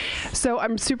 Nice. So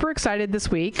I'm super excited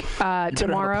this week.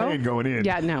 Tomorrow. Have a plan going in.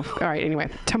 Yeah, no. All right, anyway.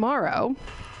 Tomorrow.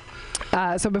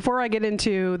 So before I get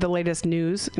into the latest news